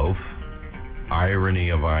Meatloaf, irony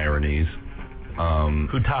of ironies.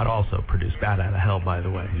 Who Todd also produced Bat Out of Hell, by the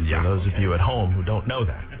way. Yeah. For those of you at home who don't know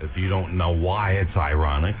that. If you don't know why it's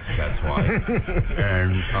ironic, that's why.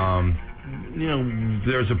 And,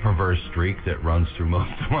 there's a perverse streak that runs through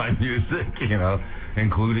most of my music,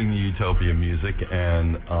 including the Utopia music.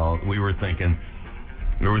 And we were thinking,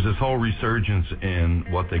 there was this whole resurgence in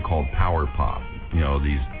what they called power pop.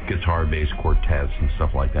 These guitar-based quartets and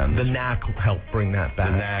stuff like that. And the Knack helped bring that back.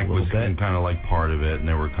 The Knack was kind of like part of it, and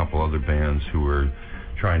there were a couple other bands who were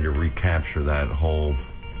trying to recapture that whole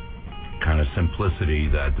kind of simplicity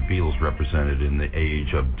that the Beatles represented in the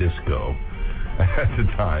age of disco at the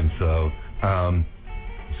time.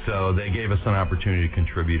 So they gave us an opportunity to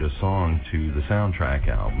contribute a song to the soundtrack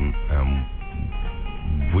album.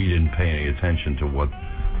 We didn't pay any attention to what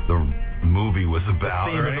the movie was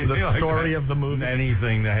about, the story of the movie,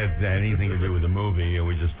 anything that had anything to do with the movie, and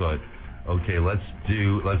we just thought, okay, let's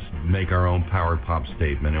make our own power pop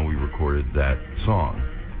statement, and we recorded that song.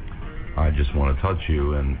 I Just Want to Touch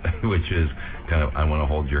You, and which is kind of I Want to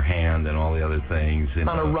Hold Your Hand and all the other things. And,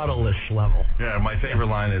 on a Ruddle-ish level. Yeah, my favorite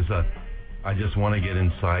line is, I just want to get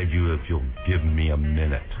inside you if you'll give me a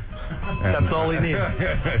minute. That's all he needs.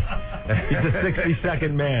 He's a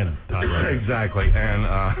 60-second man. Exactly.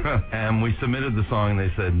 And we submitted the song, and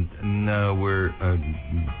they said, no, we're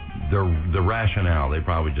the rationale. They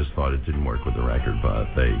probably just thought it didn't work with the record,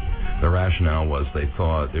 but the rationale was they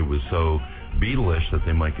thought it was so Beatleish that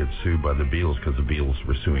they might get sued by the Beatles because the Beatles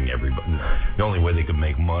were suing everybody. The only way they could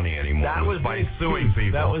make money anymore was by suing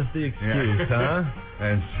people. That was the excuse, huh?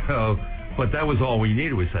 And so. But that was all we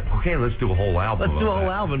needed. We said, okay, let's do a whole album. Let's do a whole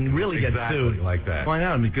album and really get sued. Like that. Why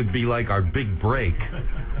not? It could be like our big break.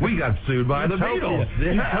 We got sued by the Beatles.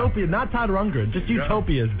 Yeah. Utopia, not Todd Rundgren. Just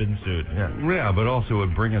Utopia has been sued. Yeah, but also it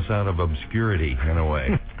would bring us out of obscurity in a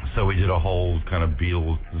way. So we did a whole kind of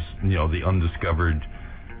Beatles, the undiscovered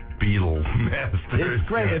Beatle masters. It's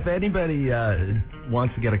great. If anybody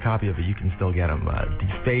wants to get a copy of it, you can still get them.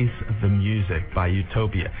 Deface the Music by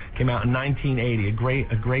Utopia came out in 1980.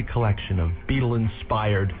 A great collection of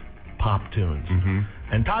Beatle-inspired pop tunes. Mm-hmm.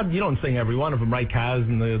 And Todd, you don't sing every one of them, right, Kaz?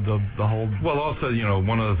 And the whole. Well, also,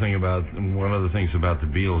 one of the things about the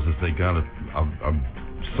Beatles is they got a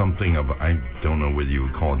something of, I don't know whether you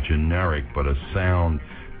would call it generic, but a sound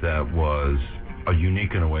that was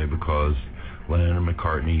unique in a way, because Lennon and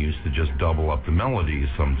McCartney used to just double up the melodies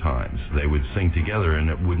sometimes. They would sing together and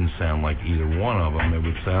it wouldn't sound like either one of them. It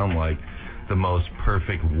would sound like the most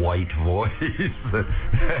perfect white voice that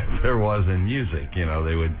there was in music. You know,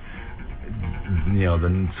 they would, you know,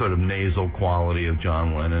 the sort of nasal quality of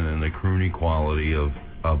John Lennon and the croony quality of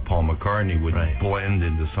Paul McCartney would blend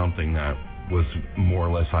into something that was more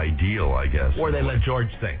or less ideal, I guess. Or they let George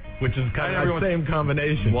sing, which is kind of the same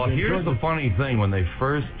combination. Well, here's the funny thing. When they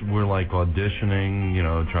first were like auditioning, you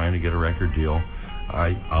know, trying to get a record deal,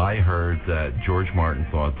 I heard that George Martin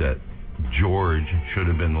thought that George should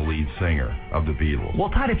have been the lead singer of the Beatles. Well,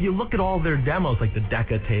 Todd, if you look at all their demos, like the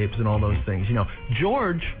Decca tapes and all those things, you know,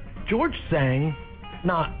 George sang,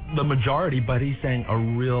 not the majority, but he sang a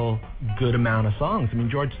real good amount of songs. I mean,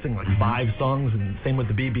 George sang like 5 songs, and same with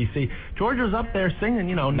the BBC. George was up there singing,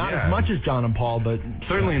 you know, not as much as John and Paul, but...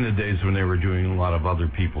 Certainly in the days when they were doing a lot of other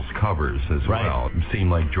people's covers as well. It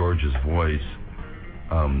seemed like George's voice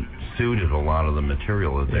suited a lot was the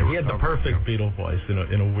material that they were. He had the perfect Beatle voice in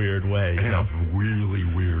a weird way. In a really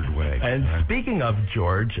weird way. And speaking of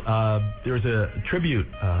George, there's a tribute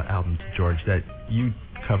album to George that you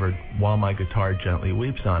covered, While My Guitar Gently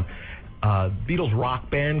Weeps, on. Beatles Rock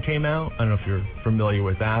Band came out. I don't know if you're familiar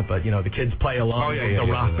with that, but, you know, the kids play along with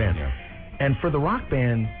the Rock Band. Yeah. And for the Rock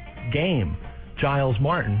Band game, Giles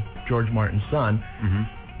Martin, George Martin's son,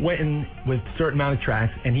 went in with a certain amount of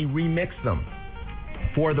tracks, and he remixed them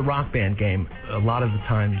for the Rock Band game. A lot of the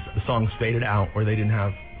times the songs faded out or they didn't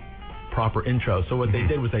have proper intros. So what they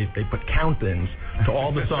did was they put count-ins to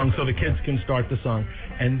all the songs so the kids can start the song.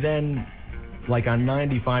 And then, like on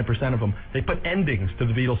 95% of them, they put endings to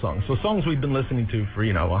the Beatles songs. So songs we've been listening to for,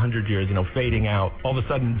 100 years, fading out, all of a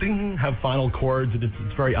sudden, ding, have final chords, and it's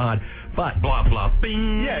very odd. But blah, blah,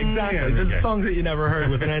 bing. Yeah, exactly. There's songs that you never heard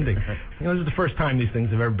with an ending. This is the first time these things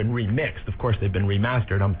have ever been remixed. Of course, they've been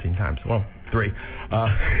remastered umpteen times. Well, 3.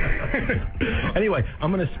 Anyway,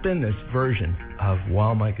 I'm going to spin this version of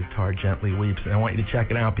While My Guitar Gently Weeps, and I want you to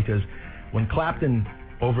check it out, because when Clapton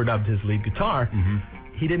overdubbed his lead guitar,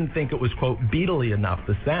 he didn't think it was, quote, Beatle-y enough,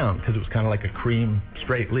 the sound, because it was kind of like a cream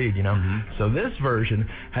straight lead, So this version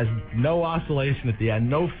has no oscillation at the end,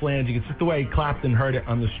 no flanging. It's just the way Clapton heard it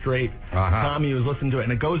on the straight. Tommy was listening to it,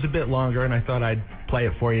 and it goes a bit longer, and I thought I'd play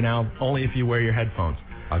it for you now, only if you wear your headphones.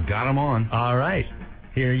 I've got them on. All right,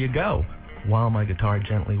 here you go. While My Guitar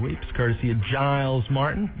Gently Weeps, courtesy of Giles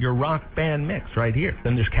Martin, your Rock Band mix right here.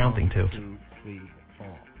 Then there's counting, too. 1, 2, 3, 4.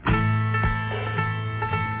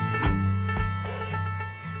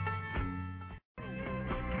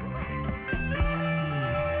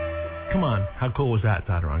 Come on, how cool was that,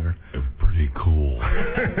 Todd Rundgren? Pretty cool.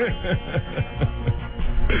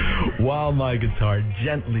 While My Guitar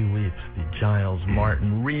Gently Weeps, the Giles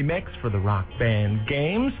Martin remix for the Rock Band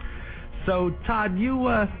games. So, Todd, you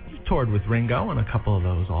toured with Ringo and a couple of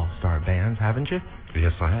those all-star bands, haven't you?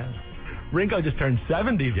 Yes, I have. Ringo just turned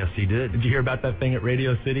 70. Yes, he did. Did you hear about that thing at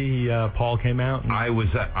Radio City? Paul came out? I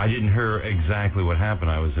didn't hear exactly what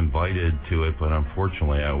happened. I was invited to it, but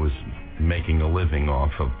unfortunately I was making a living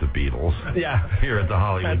off of the Beatles. Yeah. Here at the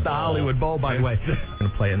Hollywood Bowl. At the Hollywood Bowl, by the way. I'm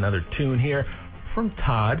going to play another tune here from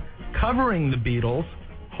Todd, covering the Beatles,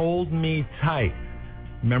 Hold Me Tight.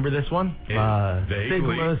 Remember this one?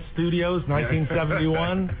 Sigma Studios,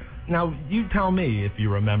 1971. Now, you tell me if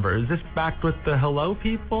you remember. Is this back with the Hello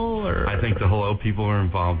People? Or? I think the Hello People were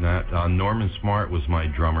involved in that. Norman Smart was my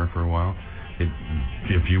drummer for a while.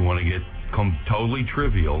 If you want to get totally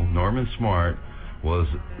trivial, Norman Smart was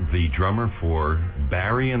the drummer for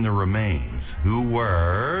Barry and the Remains, who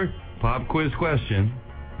were, pop quiz question,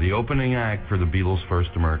 the opening act for the Beatles'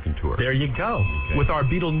 first American tour. There you go. Okay. With our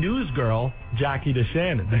Beatle news girl, Jackie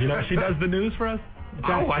DeShannon. Did you know she does the news for us?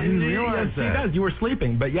 I didn't realize that. She does. You were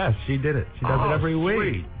sleeping, but yes, she did it. She does it every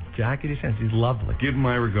week. Jackie DeShannon. She's lovely. Give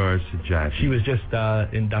my regards to Jackie. She was just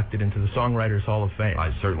inducted into the Songwriters Hall of Fame.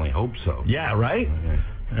 I certainly hope so. Yeah, right?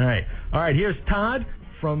 Okay. All right, here's Todd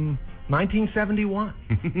from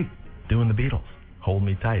 1971 doing the Beatles. Hold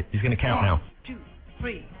Me Tight. He's going to count now. 1, 2,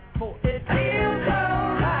 3, 4. It feels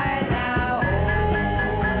alright now.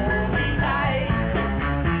 Hold me tight.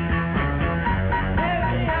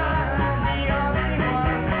 Baby, I'm the only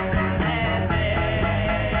one, and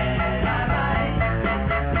then I might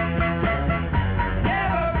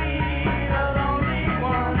never be the lonely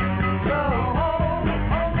one. So hold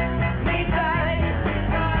me tight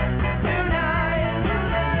tonight.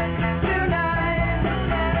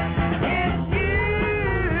 It's you.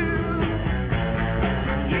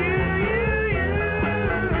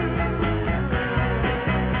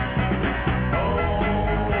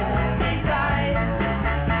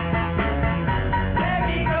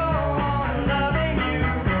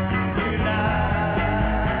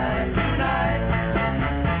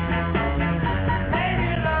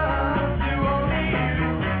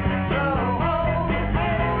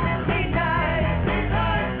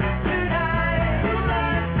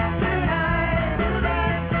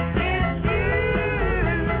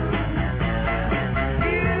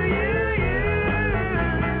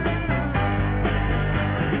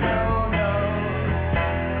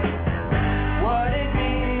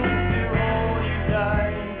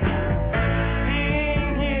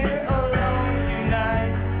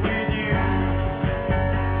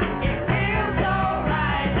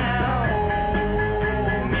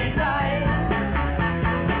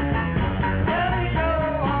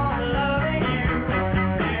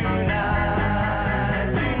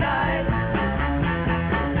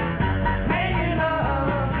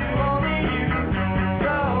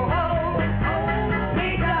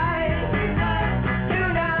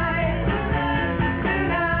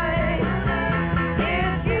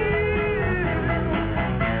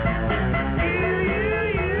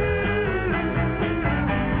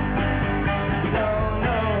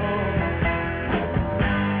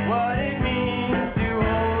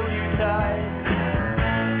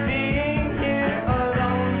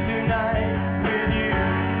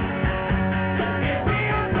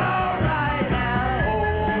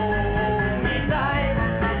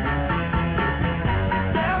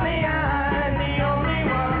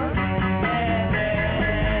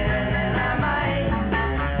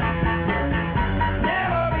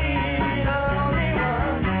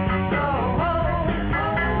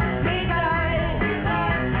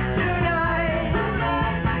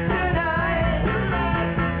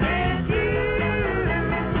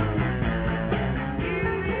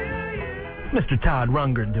 Mr. Todd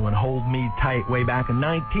Rundgren doing Hold Me Tight way back in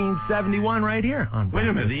 1971 right here on Wait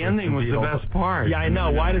a minute, the ending was the best part. Yeah, I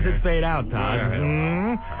know. Why does it fade out,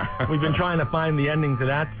 Todd? We've been trying to find the ending to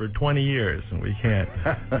that for 20 years, and we can't.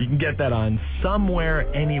 You can get that on Somewhere,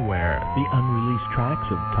 Anywhere, the unreleased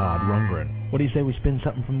tracks of Todd Rundgren. What do you say we spin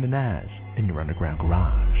something from the Naz in your underground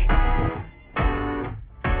garage?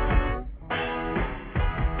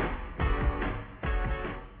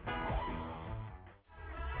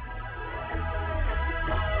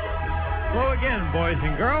 Hello again, boys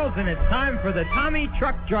and girls, and it's time for the Tommy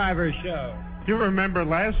Truck Driver Show. You remember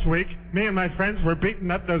last week, me and my friends were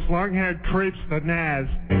beating up those long-haired creeps, the Naz.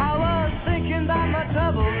 I was thinking about my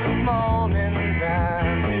troubles this morning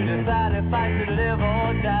time to decide if I could live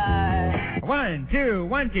or die. 1, 2,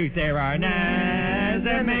 1, 2, there are Naz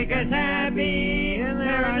that make us happy, and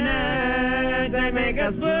there are Naz that make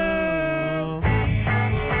us blue.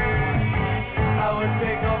 I would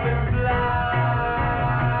take off and fly.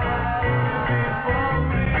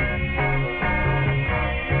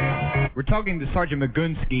 We're talking to Sergeant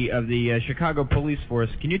Magunsky of the Chicago Police Force.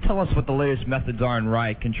 Can you tell us what the latest methods are in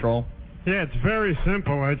riot control? Yeah, it's very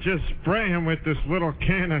simple. I just spray him with this little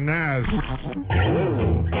can of Naz.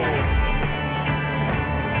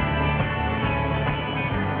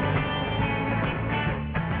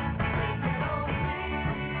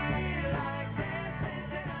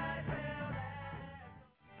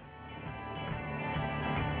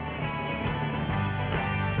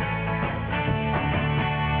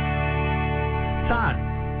 Todd,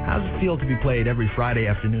 how does it feel to be played every Friday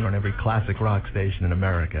afternoon on every classic rock station in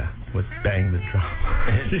America with Bang the Drum?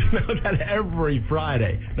 You know that every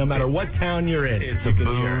Friday, no matter what town you're in. It's a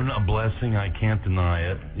boon, a blessing. I can't deny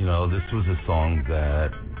it. You know, this was a song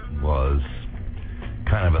that was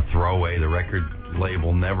kind of a throwaway. The record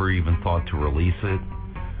label never even thought to release it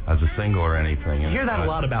as a single or anything. You hear that a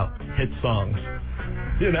lot about hit songs.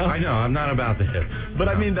 You know? I know, I'm not about the hits. But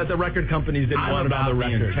I mean that the record companies didn't want it on the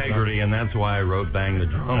record. Integrity, and that's why I wrote Bang the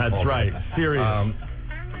Drum. That's right. Serious.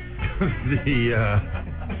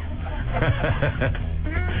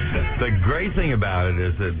 The great thing about it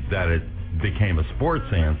is that it became a sports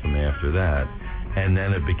anthem after that, and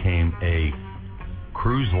then it became a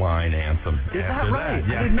cruise line anthem Is after that right?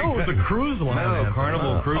 Yeah, I didn't know it was a cruise line No, anthem.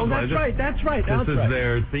 Carnival Cruise Oh, Line. that's right. This is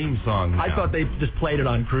their theme song now. I thought they just played it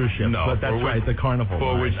on cruise ships, No, but that's right, the Carnival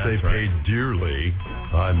for line, which they that's right. paid dearly,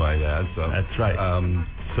 I might add. So that's right.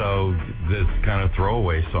 So this kind of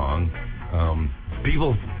throwaway song,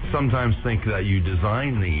 people sometimes think that you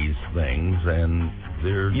design these things and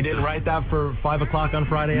they're... You didn't write that for 5 o'clock on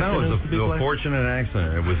Friday afternoon? No, it was a fortunate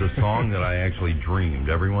accident. It was a song that I actually dreamed.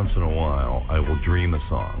 Every once in a while, I will dream a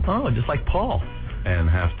song. Oh, just like Paul. And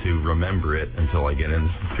have to remember it until I get in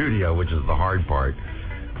the studio, which is the hard part.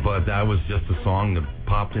 But that was just a song that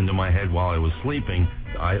popped into my head while I was sleeping.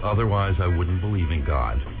 Otherwise, I wouldn't believe in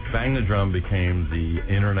God. Bang the Drum became the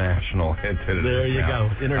international hit that it is There you now.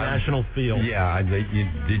 go, international feel. Yeah,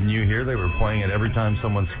 didn't you hear they were playing it every time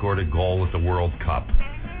someone scored a goal at the World Cup?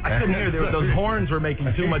 I couldn't hear. Those horns were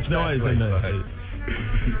making too much noise.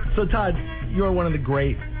 So, Todd, you're one of the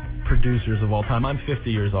great producers of all time. I'm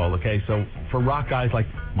 50 years old, okay? So for rock guys like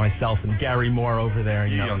myself and Gary Moore over there,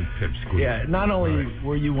 you know, young pipsqueak. Yeah, not only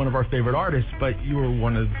were you one of our favorite artists, but you were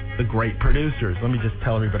one of the great producers. Let me just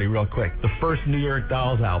tell everybody real quick. The first New York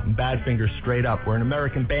Dolls album, Badfinger Straight Up, were an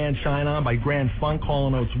American band, Shine On by Grand Funk,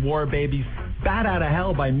 Hall & Oates, War Babies, Bat Outta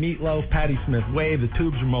Hell by Meatloaf, Patti Smith Wave, The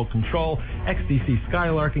Tubes, Remote Control, XTC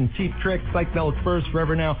Skylarking, Cheap Trick, Psychedelic Furs,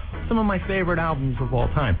 Forever Now, some of my favorite albums of all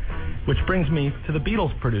time. Which brings me to the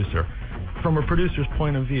Beatles producer. From a producer's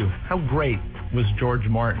point of view, how great was George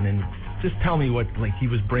Martin? And just tell me what he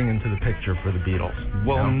was bringing to the picture for the Beatles.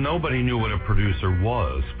 Well, nobody knew what a producer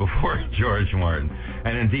was before George Martin.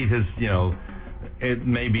 And indeed, it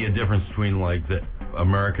may be a difference between the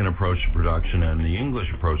American approach to production and the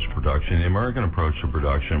English approach to production. The American approach to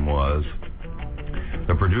production was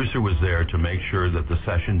the producer was there to make sure that the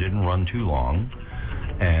session didn't run too long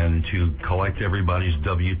and to collect everybody's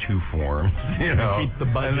W-2 forms, keep the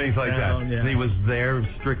budget and things like down, that. yeah. And he was there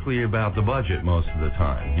strictly about the budget most of the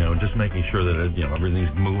time, just making sure that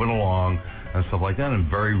everything's moving along and stuff like that, and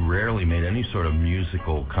very rarely made any sort of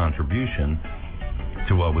musical contribution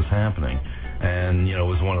to what was happening. And, it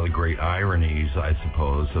was one of the great ironies, I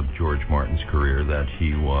suppose, of George Martin's career that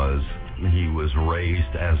he was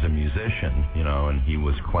raised as a musician, and he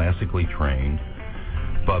was classically trained.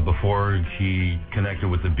 But before he connected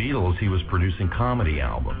with the Beatles, he was producing comedy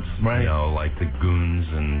albums, right? Like the Goons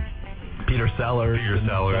and Peter Sellers,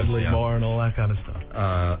 Dudley Moore, and all that kind of stuff.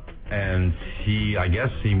 And I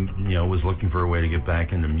guess he was looking for a way to get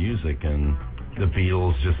back into music, and the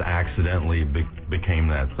Beatles just accidentally became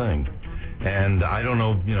that thing. And I don't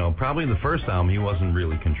know, probably the first album he wasn't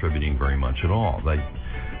really contributing very much at all. Like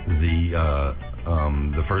the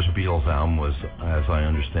first Beatles album was, as I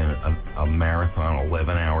understand it, a marathon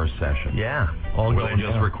 11-hour session. Yeah, all where they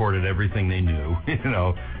just recorded everything they knew,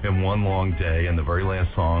 in one long day. And the very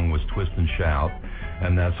last song was Twist and Shout,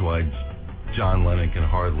 and that's why John Lennon can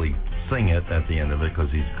hardly sing it at the end of it, because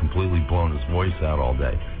he's completely blown his voice out all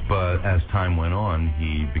day. But as time went on,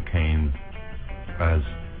 he became, as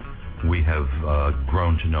we have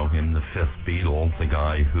grown to know him, the fifth Beatle, the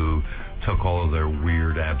guy who took all of their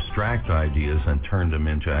weird abstract ideas and turned them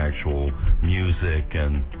into actual music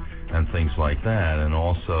and things like that. And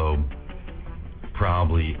also,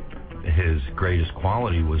 probably his greatest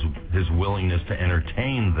quality was his willingness to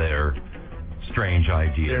entertain their strange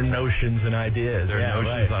ideas. Their notions and ideas.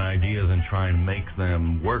 And ideas, and try and make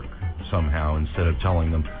them work somehow instead of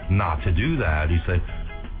telling them not to do that. He said,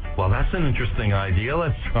 well, that's an interesting idea.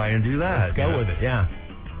 Let's try and do that. Let's go with it, yeah.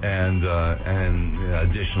 And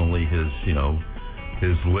additionally, his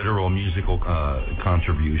literal musical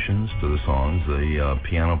contributions to the songs, the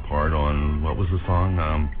piano part on, what was the song?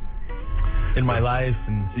 In My Life.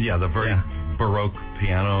 And the very Baroque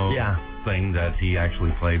piano thing that he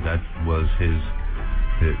actually played, that was his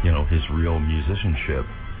real musicianship.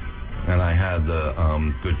 And I had the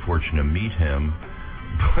good fortune to meet him,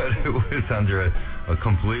 but it was under a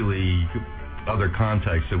completely other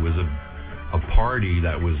context. It was a party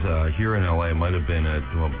that was here in LA. It might have been at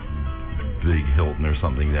Big Hilton or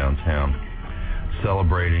something downtown,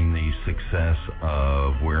 celebrating the success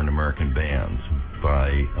of We're an American Band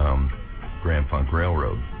by Grand Funk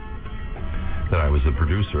Railroad, that I was the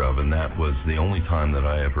producer of, and that was the only time that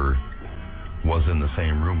I ever was in the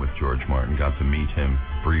same room with George Martin. Got to meet him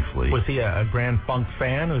briefly. Was he a Grand Funk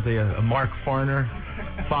fan? Was he a Mark Farner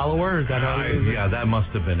follower? Is that how it is? Yeah, that must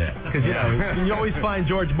have been it. Because you always find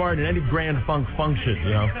George Martin at any Grand Funk function.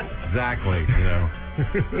 Exactly.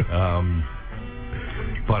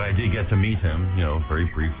 But I did get to meet him, very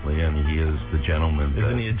briefly, and he is the gentleman.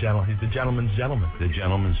 Isn't he a gentleman? He's the gentleman's gentleman. The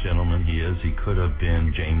gentleman's gentleman. He is. He could have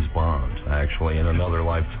been James Bond, actually, in another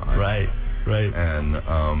lifetime. Right. And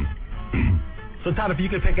so, Todd, if you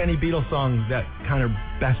could pick any Beatles song that kind of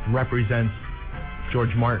best represents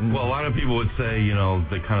George Martin. Well, a lot of people would say,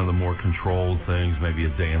 the kind of the more controlled things, maybe A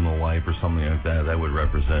Day in the Life or something like that, that would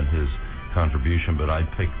represent his contribution. But I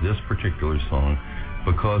picked this particular song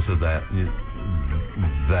because of that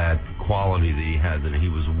quality that he had, that he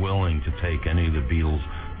was willing to take any of the Beatles'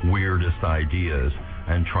 weirdest ideas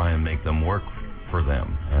and try and make them work for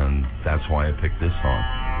them. And that's why I picked this song.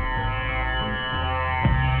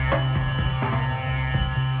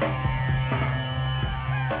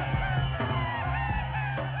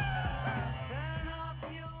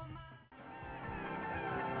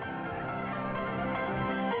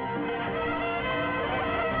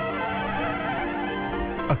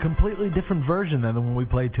 A completely different version than the one we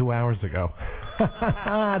played 2 hours ago.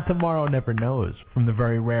 Tomorrow Never Knows, from the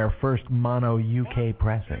very rare first mono UK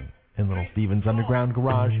pressing in Little Steven's Underground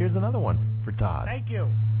Garage. Here's another one for Todd. Thank you.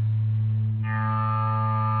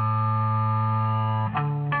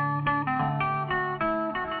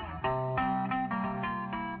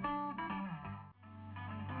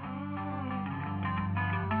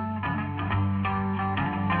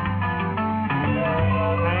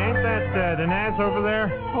 The Naz over there?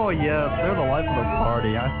 Oh, yes, they're the life of the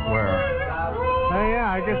party, I swear. Yeah,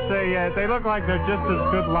 I guess they look like they're just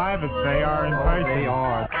as good live as they are in person. They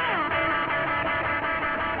are. When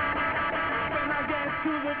I get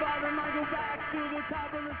to the bottom, I go back to the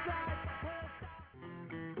top of the side.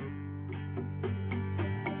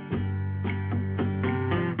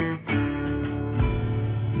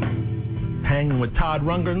 Hanging with Todd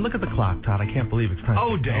Rundgren. Look at the clock, Todd. I can't believe it's time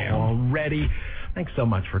to go already. Thanks so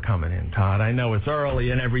much for coming in, Todd. I know it's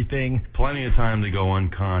early and everything. Plenty of time to go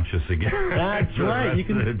unconscious again. That's right. You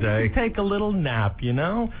can take a little nap,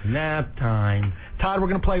 Nap time. Todd, we're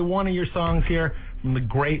going to play one of your songs here from the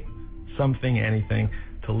great Something Anything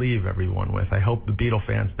to leave everyone with. I hope the Beatle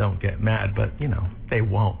fans don't get mad, but, they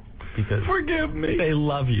won't. Because forgive me. They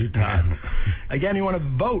love you, Todd. Again, you want to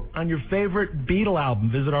vote on your favorite Beatle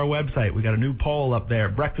album, visit our website. We got a new poll up there,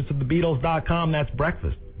 breakfastwiththebeatles.com. That's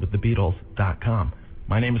breakfastwiththebeatles.com.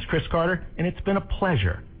 My name is Chris Carter, and it's been a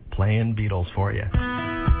pleasure playing Beatles for you.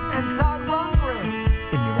 And Todd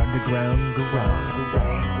Rundgren In your underground garage.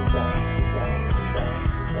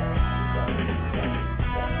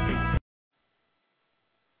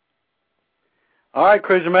 All right,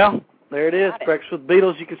 Cruiser Mel. There it is, Breakfast with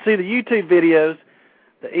Beatles. You can see the YouTube videos.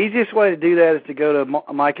 The easiest way to do that is to go to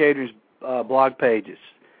Mike Adrian's blog pages.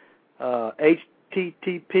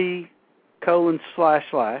 http://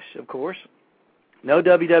 of course. No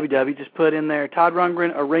www, just put in there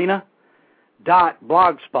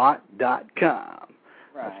toddrundgrenarena.blogspot.com.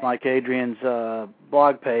 Right. That's Mike Adrian's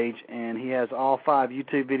blog page, and he has all 5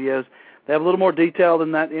 YouTube videos. They have a little more detail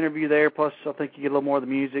than that interview there, plus I think you get a little more of the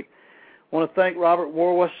music. I want to thank Robert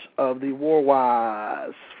Warwas of the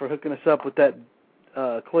Warwise for hooking us up with that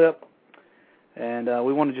clip. And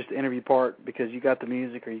we wanted just the interview part because you got the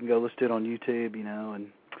music, or you can go listen to it on YouTube, you know, and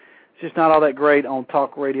it's just not all that great on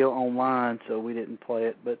talk radio online, so we didn't play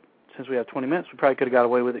it. But since we have 20 minutes, we probably could have got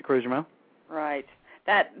away with it, Cruiser Mel. Right.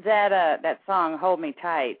 That song, Hold Me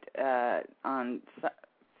Tight, on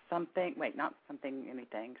something, wait, not something,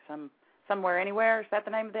 anything, Somewhere Anywhere, is that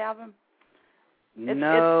the name of the album?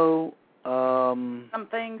 No.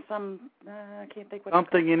 Something, I can't think what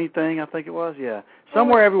Something, Anything, I think it was, yeah.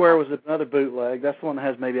 Somewhere Everywhere was another bootleg. That's the one that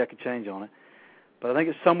has Maybe I Could Change on it. But I think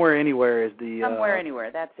it's Somewhere Anywhere is the... Somewhere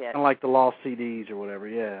Anywhere, that's it. Kind of like the Lost CDs or whatever,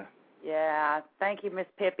 yeah. Yeah, thank you, Miss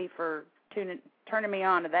Pippi, for turning me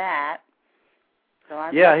on to that. So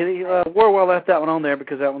Warwell left that one on there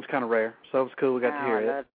because that one's kind of rare. So it was cool we got to hear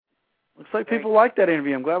it. Looks like people like that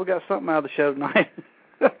interview. I'm glad we got something out of the show tonight.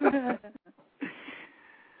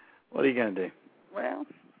 What are you going to do? Well,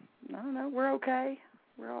 I don't know. We're okay.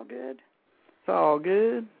 We're all good. It's all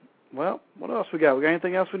good. Well, what else we got? We got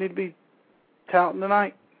anything else we need to be touting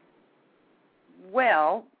tonight?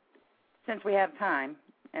 Well, since we have time,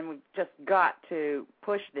 and we've just got to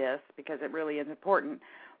push this because it really is important,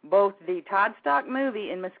 both the Todd Stock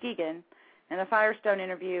movie in Muskegon and the Firestone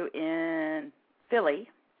interview in Philly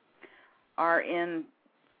are in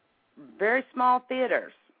very small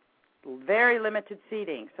theaters, very limited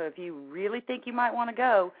seating. So if you really think you might want to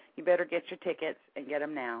go, you better get your tickets and get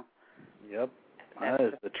them now. Yep, that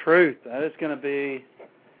is the truth. That is going to be,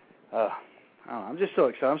 I don't know, I'm just so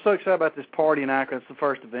excited. I'm so excited about this party in Akron. It's the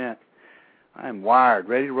first event. I am wired,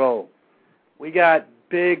 ready to roll. We got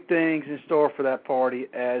big things in store for that party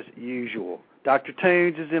as usual. Dr.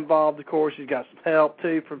 Toons is involved, of course. He's got some help,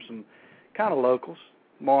 too, from some kind of locals.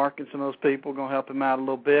 Mark and some of those people are going to help him out a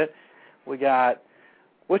little bit. We got,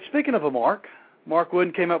 speaking of Mark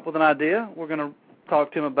Wooden came up with an idea. We're going to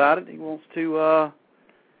talk to him about it. He wants to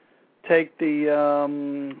take the,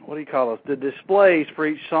 what do you call those, the displays for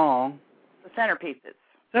each song. The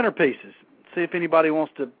centerpieces. See if anybody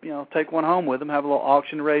wants to, take one home with them, have a little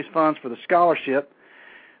auction to raise funds for the scholarship,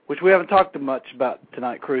 which we haven't talked much about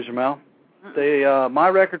tonight, Cruiser Mel. The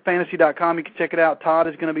myrecordfantasy.com, you can check it out. Todd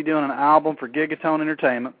is going to be doing an album for Gigatone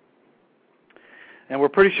Entertainment. And we're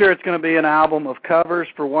pretty sure it's going to be an album of covers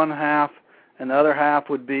for one half, and the other half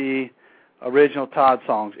would be original Todd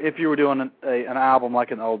songs, if you were doing an album like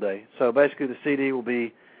in the old day. So basically the CD will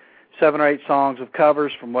be 7 or 8 songs of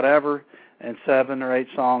covers from whatever, and 7 or 8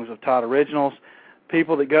 songs of Todd originals.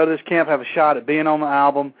 People that go to this camp have a shot at being on the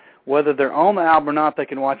album. Whether they're on the album or not, they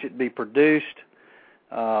can watch it be produced,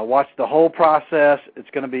 watch the whole process. It's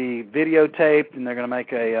going to be videotaped, and they're going to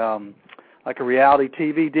make a like a reality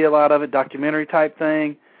TV deal out of it, documentary type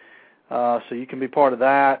thing. So you can be part of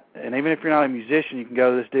that. And even if you're not a musician, you can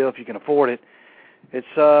go to this deal if you can afford it. It's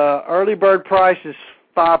early bird price is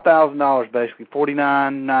 $5,000 basically,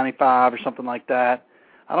 $49.95 or something like that.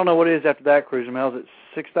 I don't know what it is after that, Cruiser Mel. Is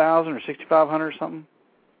it $6,000 or $6,500 or something?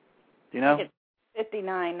 Do you know? It's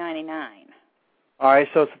 $59.99. All right,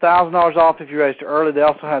 so it's $1,000 off if you register early. They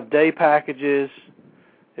also have day packages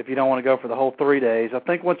if you don't want to go for the whole 3 days. I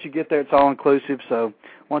think once you get there, it's all inclusive. So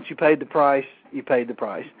once you paid the price, you paid the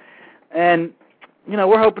price. And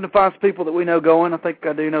we're hoping to find some people that we know going. I think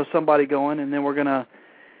I do know somebody going, and then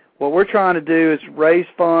what we're trying to do is raise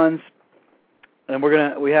funds, and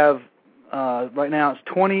we have right now it's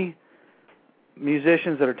 20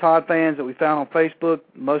 musicians that are Todd fans that we found on Facebook.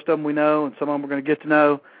 Most of them we know, and some of them we're going to get to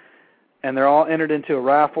know, and they're all entered into a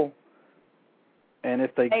raffle. And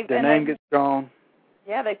if their name gets drawn,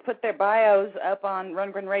 yeah, they put their bios up on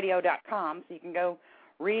rundgrenradio.com, so you can go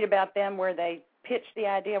read about them where they pitch the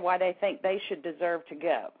idea why they think they should deserve to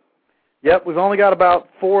go. Yep, we've only got about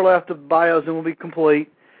 4 left of bios, and we'll be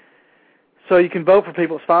complete. So you can vote for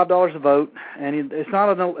people. It's $5 a vote, and it's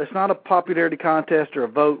not a popularity contest or a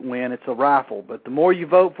vote win. It's a raffle. But the more you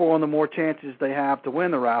vote for them, the more chances they have to win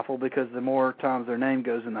the raffle because the more times their name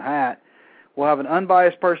goes in the hat. We'll have an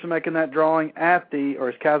unbiased person making that drawing or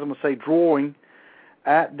as Chasm will say, drawing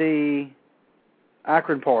at the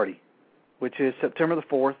Akron party, which is September the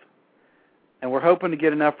 4th. And we're hoping to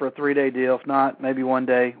get enough for a 3-day deal. If not, maybe 1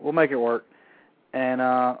 day. We'll make it work. And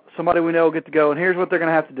somebody we know will get to go. And here's what they're going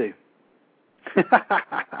to have to do. It's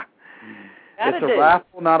a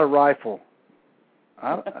raffle, not a rifle.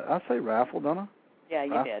 I say raffle, don't I? Yeah,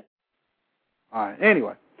 you did. All right.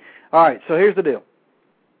 Anyway. All right. So here's the deal.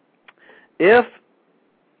 If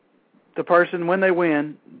the person, when they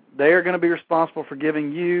win, they are going to be responsible for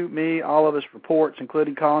giving you, me, all of us reports,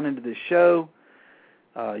 including calling into this show,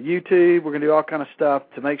 YouTube. We're going to do all kind of stuff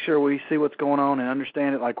to make sure we see what's going on and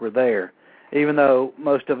understand it like we're there, even though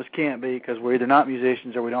most of us can't be because we're either not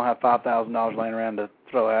musicians or we don't have $5,000 laying around to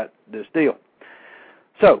throw at this deal.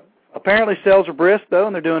 So apparently sales are brisk, though,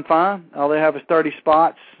 and they're doing fine. All they have is 30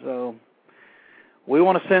 spots, so we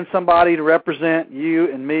want to send somebody to represent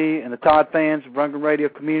you and me and the Todd fans, Rundgren Radio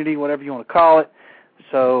community, whatever you want to call it.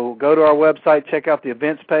 So go to our website, check out the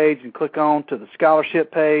events page, and click on to the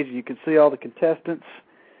scholarship page. You can see all the contestants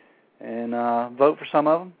and vote for some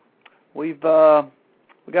of them. We've got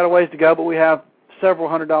a ways to go, but we have several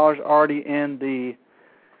 $100s already in the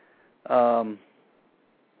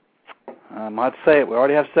I might say it. We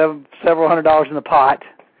already have several $100s in the pot.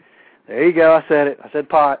 There you go. I said it. I said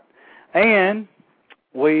pot. And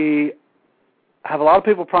we have a lot of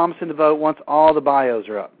people promising to vote once all the bios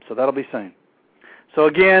are up. So that'll be soon. So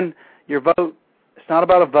again, your vote, it's not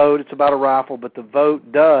about a vote. It's about a raffle. But the vote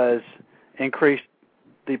does increase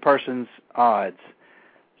the person's odds.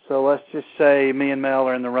 So let's just say me and Mel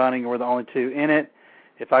are in the running. We're the only two in it.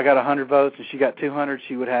 If I got 100 votes and she got 200,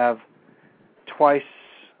 she would have twice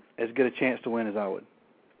as good a chance to win as I would,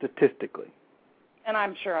 statistically. And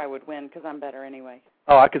I'm sure I would win because I'm better anyway.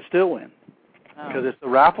 Oh, I could still win because it's the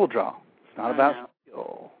raffle draw. It's not about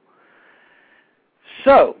skill.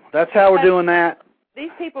 So that's how we're doing that.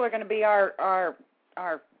 These people are going to be our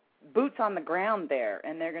boots on the ground there,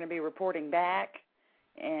 and they're going to be reporting back.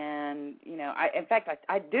 And, you know, in fact,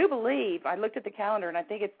 I do believe, I looked at the calendar, and I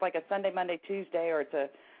think it's like a Sunday, Monday, Tuesday, or it's a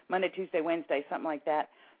Monday, Tuesday, Wednesday, something like that.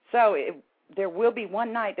 So there will be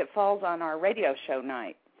one night that falls on our radio show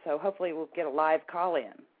night. So hopefully we'll get a live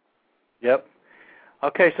call-in. Yep.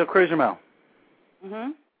 Okay, so Cruiser Mel.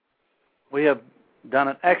 Mm-hmm. We have done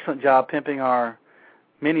an excellent job pimping our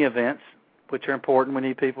mini events, which are important. We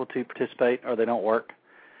need people to participate or they don't work.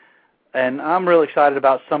 And I'm really excited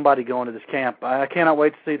about somebody going to this camp. I cannot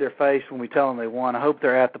wait to see their face when we tell them they won. I hope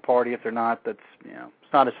they're at the party. If they're not, that's, you know,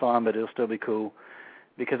 it's not as fun, but it'll still be cool.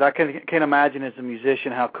 Because I can't imagine as a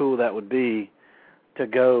musician how cool that would be to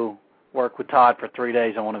go work with Todd for 3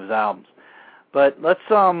 days on one of his albums. But let's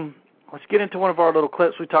get into one of our little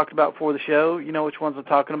clips we talked about before the show. You know which ones I'm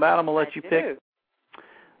talking about. I'm going to let you pick.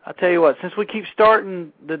 I'll tell you what, since we keep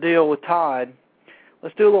starting the deal with Todd,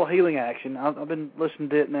 let's do a little healing action. I've been listening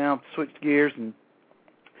to it now, switched gears, and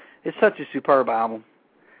it's such a superb album.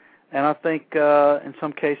 And I think in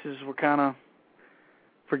some cases we're kind of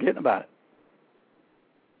forgetting about it.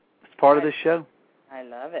 It's part of this show. I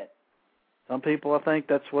love it. Some people, I think,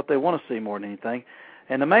 that's what they want to see more than anything.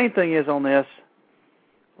 And the main thing is on this,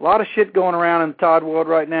 a lot of shit going around in the Todd world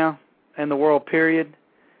right now, and the world, period.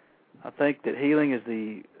 I think that Healing is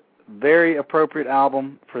the very appropriate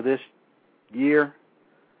album for this year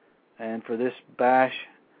and for this bash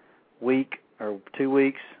week or 2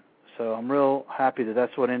 weeks. So I'm real happy that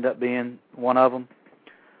that's what ended up being one of them.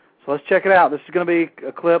 So let's check it out. This is going to be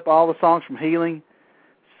a clip, all the songs from Healing.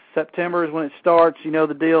 September is when it starts. You know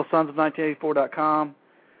the deal, sonsof1984.com.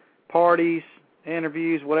 Parties,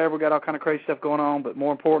 interviews, whatever. Got all kind of crazy stuff going on. But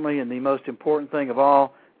more importantly, and the most important thing of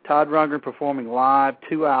all, Todd Rundgren performing live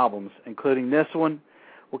 2 albums, including this one.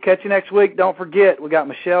 We'll catch you next week. Don't forget, we got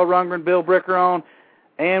Michelle Rundgren, Bill Bricker on,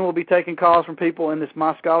 and we'll be taking calls from people in this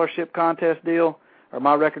My Scholarship contest deal, or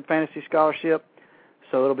My Record Fantasy Scholarship.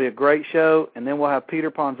 So it'll be a great show. And then we'll have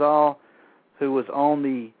Peter Ponzal, who was on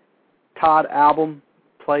the Todd album,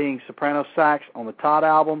 playing soprano sax on the Todd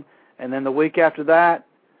album. And then the week after that,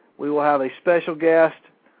 we will have a special guest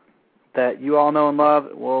that you all know and love.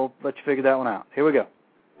 We'll let you figure that one out. Here we go.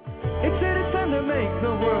 It said it's time to make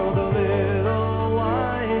the world a little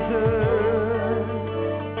wiser.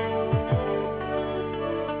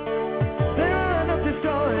 There are enough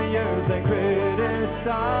destroyers and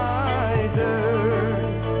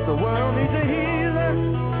criticizers. The world needs a healer.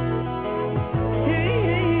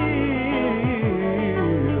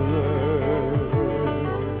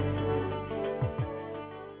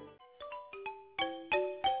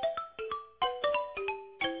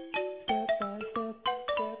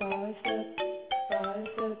 Step by step, step by step, by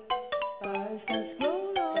step.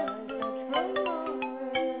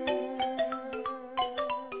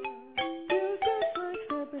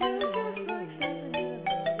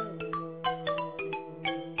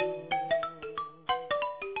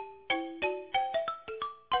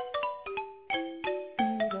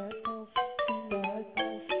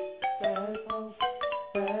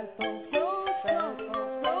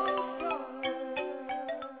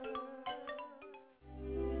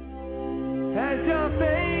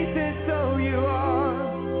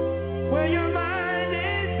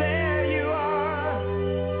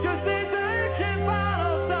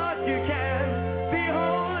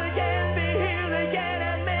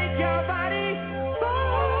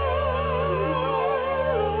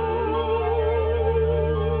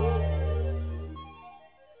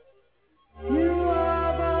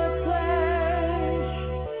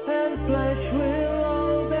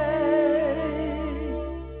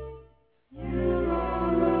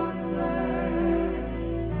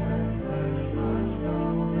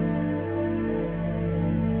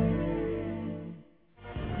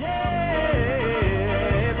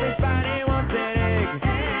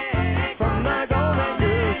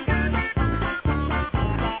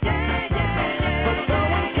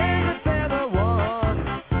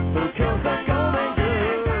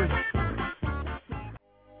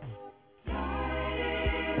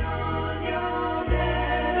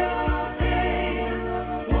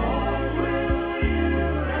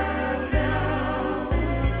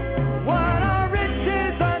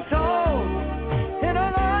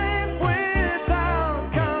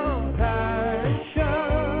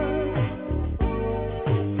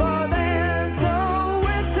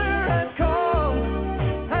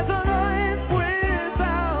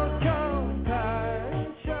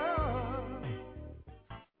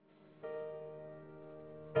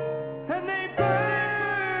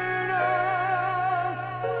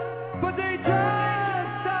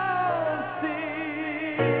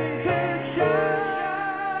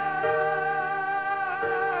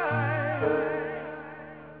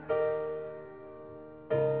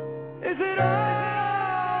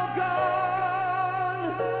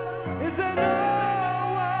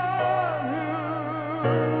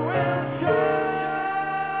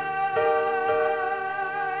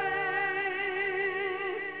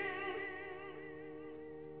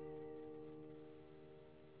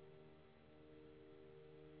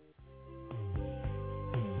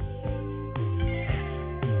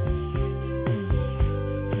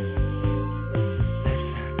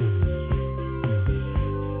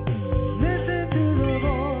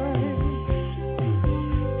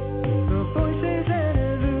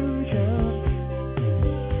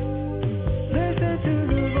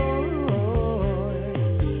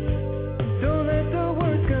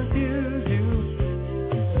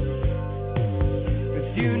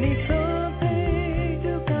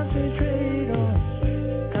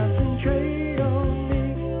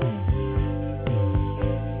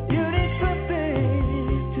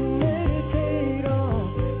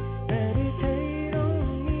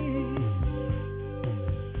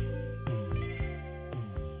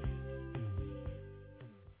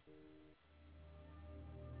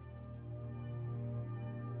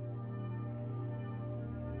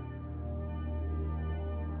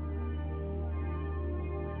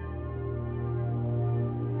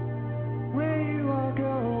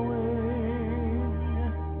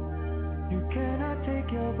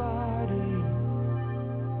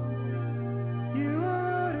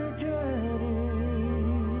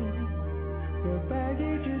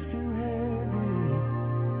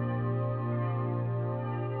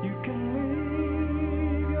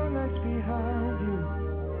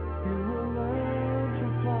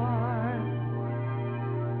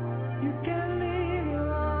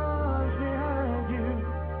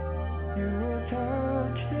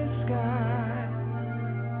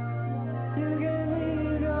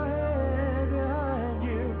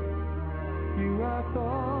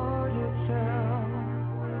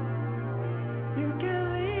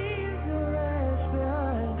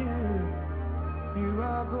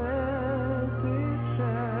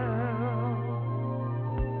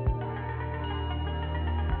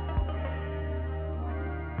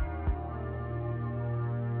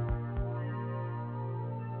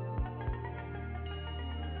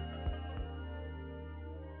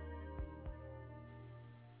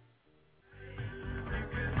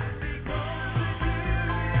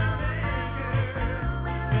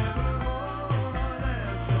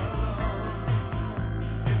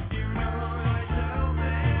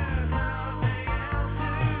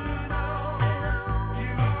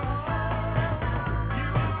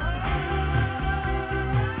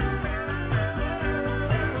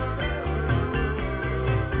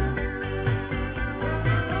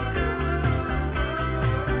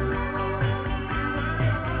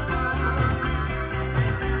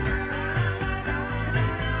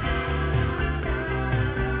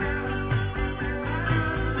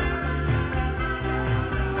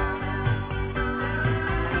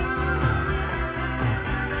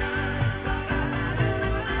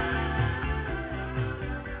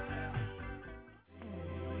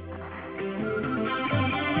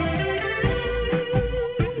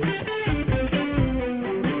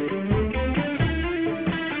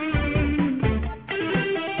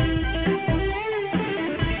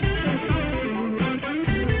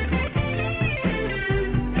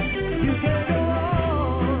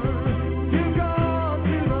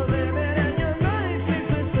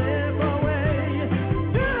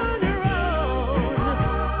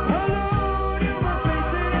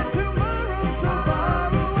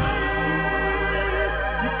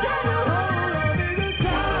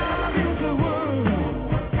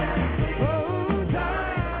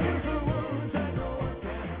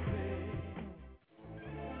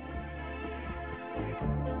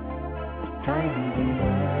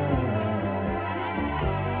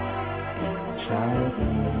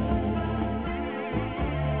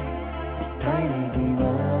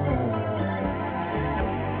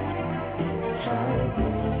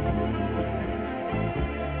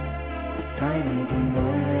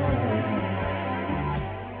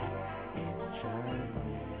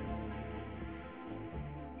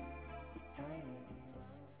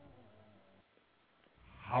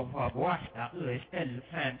 of what is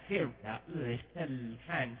fanfare is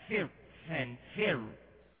fanfare.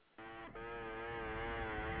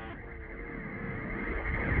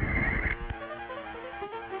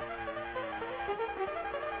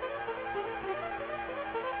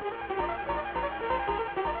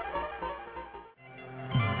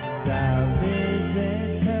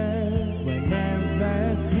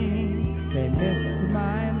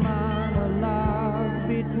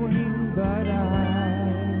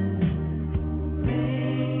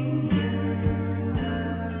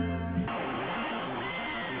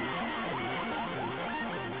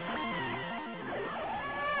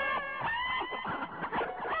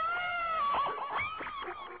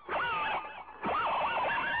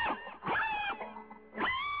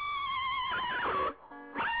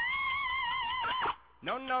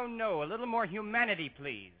 No, a little more humanity,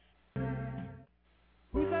 please.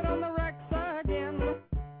 Who's that on the racks again?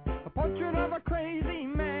 A portrait of a crazy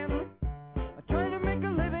man, trying to make a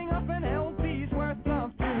living off an LP's worth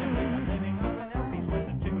of tune. Living off an LP's worth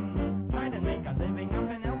of tune. Trying to make a living off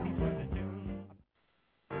an LP's worth of tune.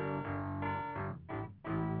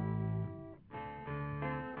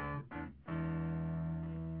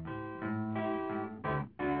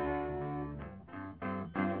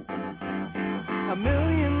 A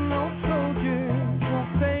million old soldiers will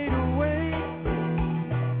fade away,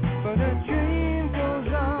 but a dream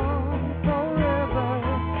goes on forever.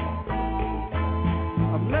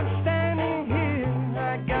 I'm left standing here,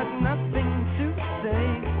 I got nothing to say.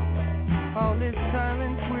 All this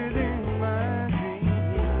silence within my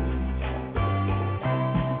dreams.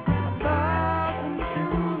 1,000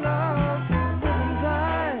 true loves will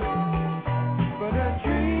die, but a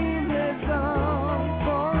dream lives on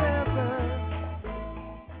forever.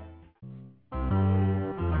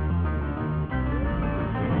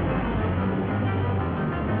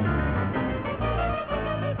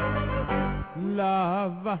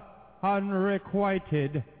 Love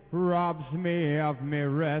unrequited robs me of me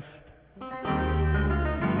rest.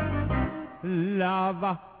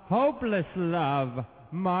 Love, hopeless love,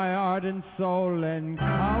 my ardent soul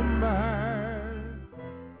encumbers.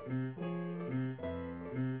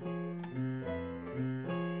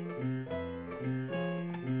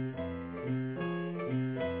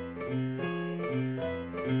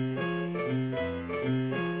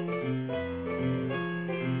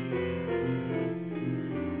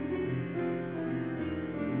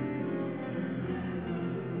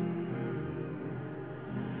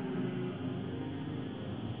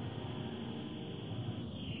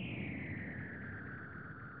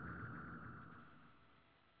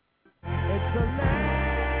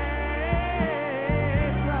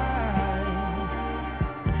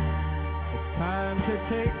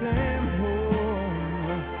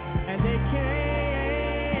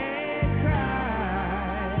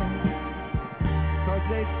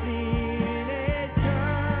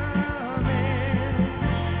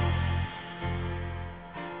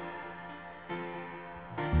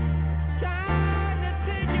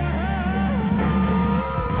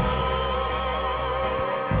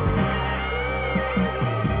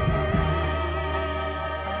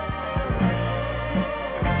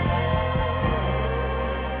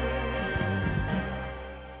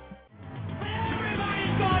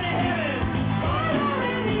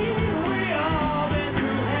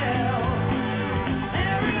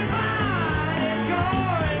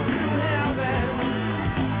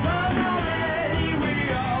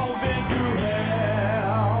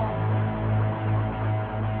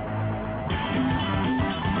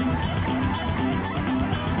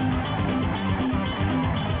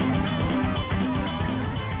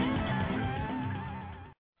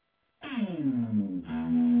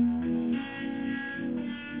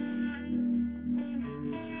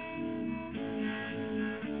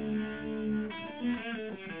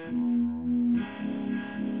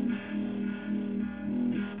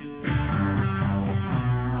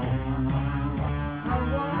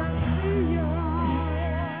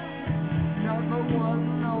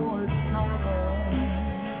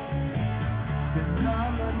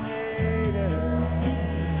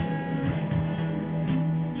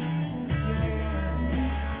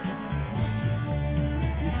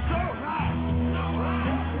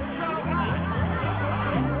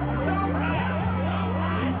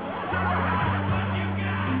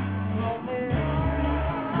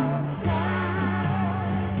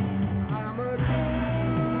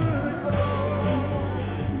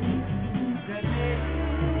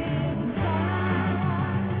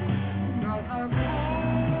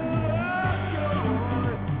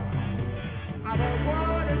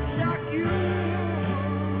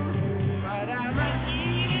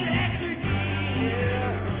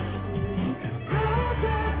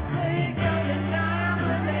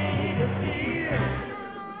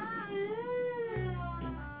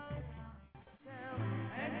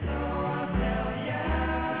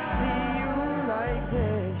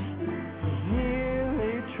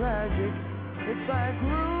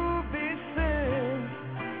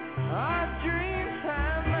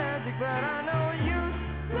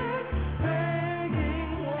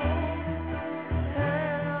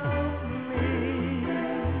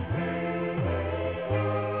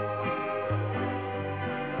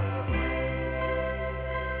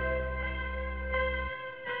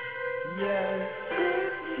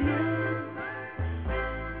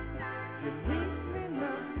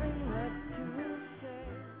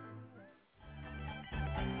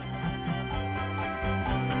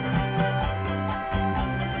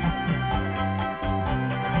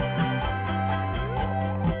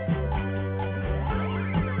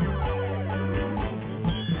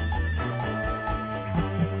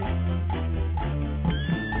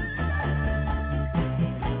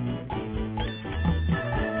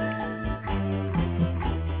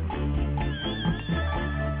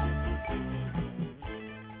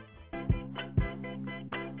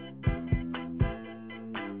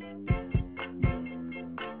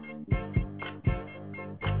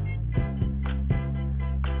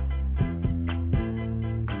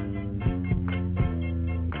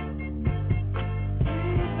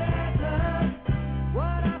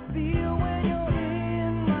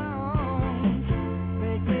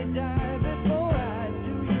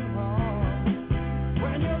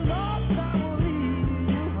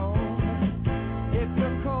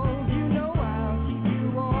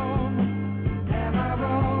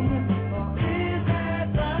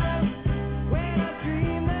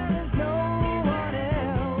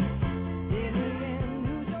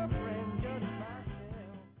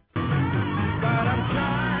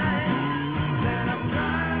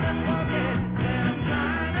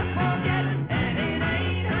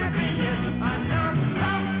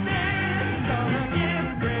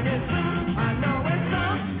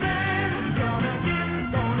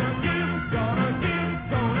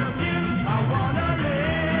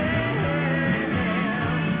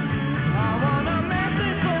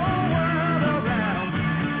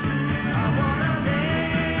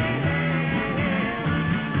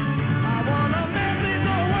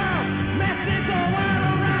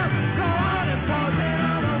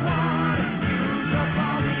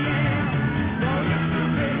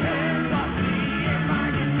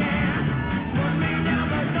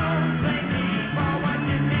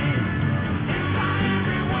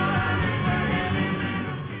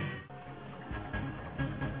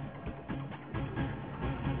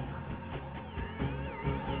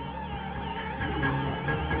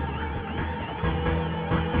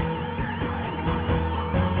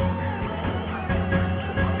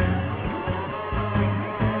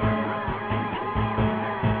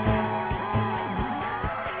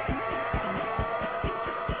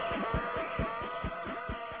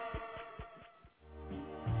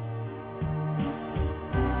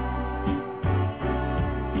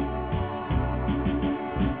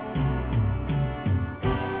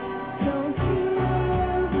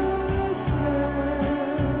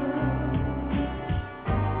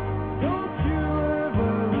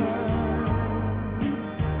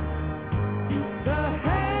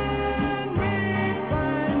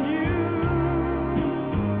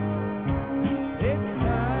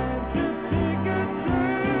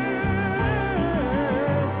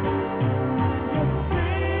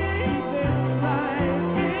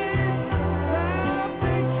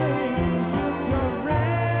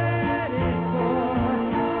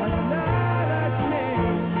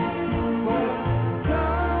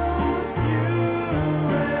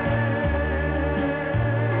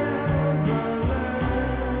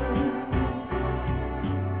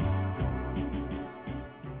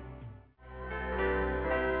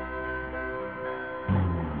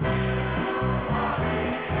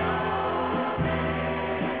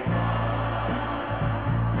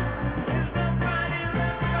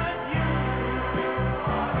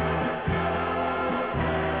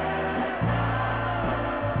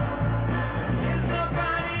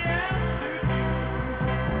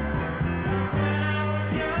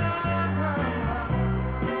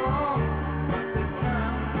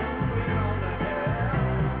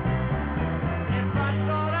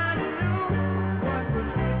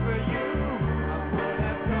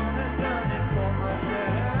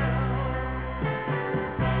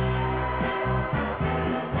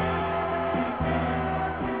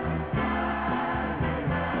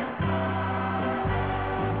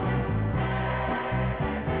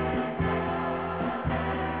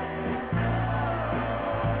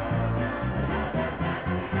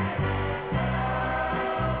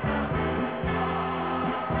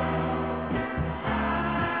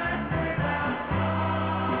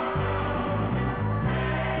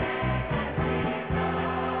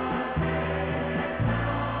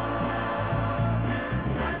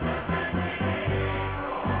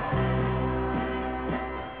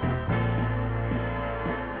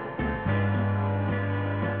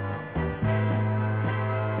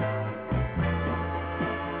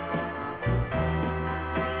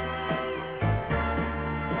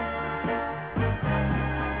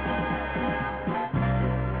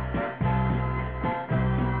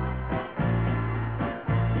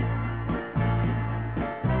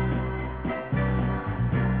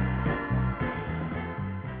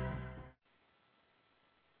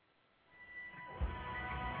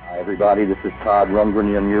 everybody. This is Todd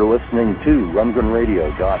Rundgren, and you're listening to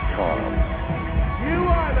RundgrenRadio.com. You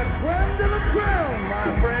are the creme de la creme,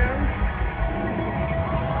 my friend.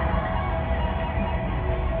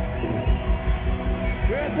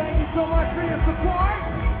 Well, thank you so much for your support.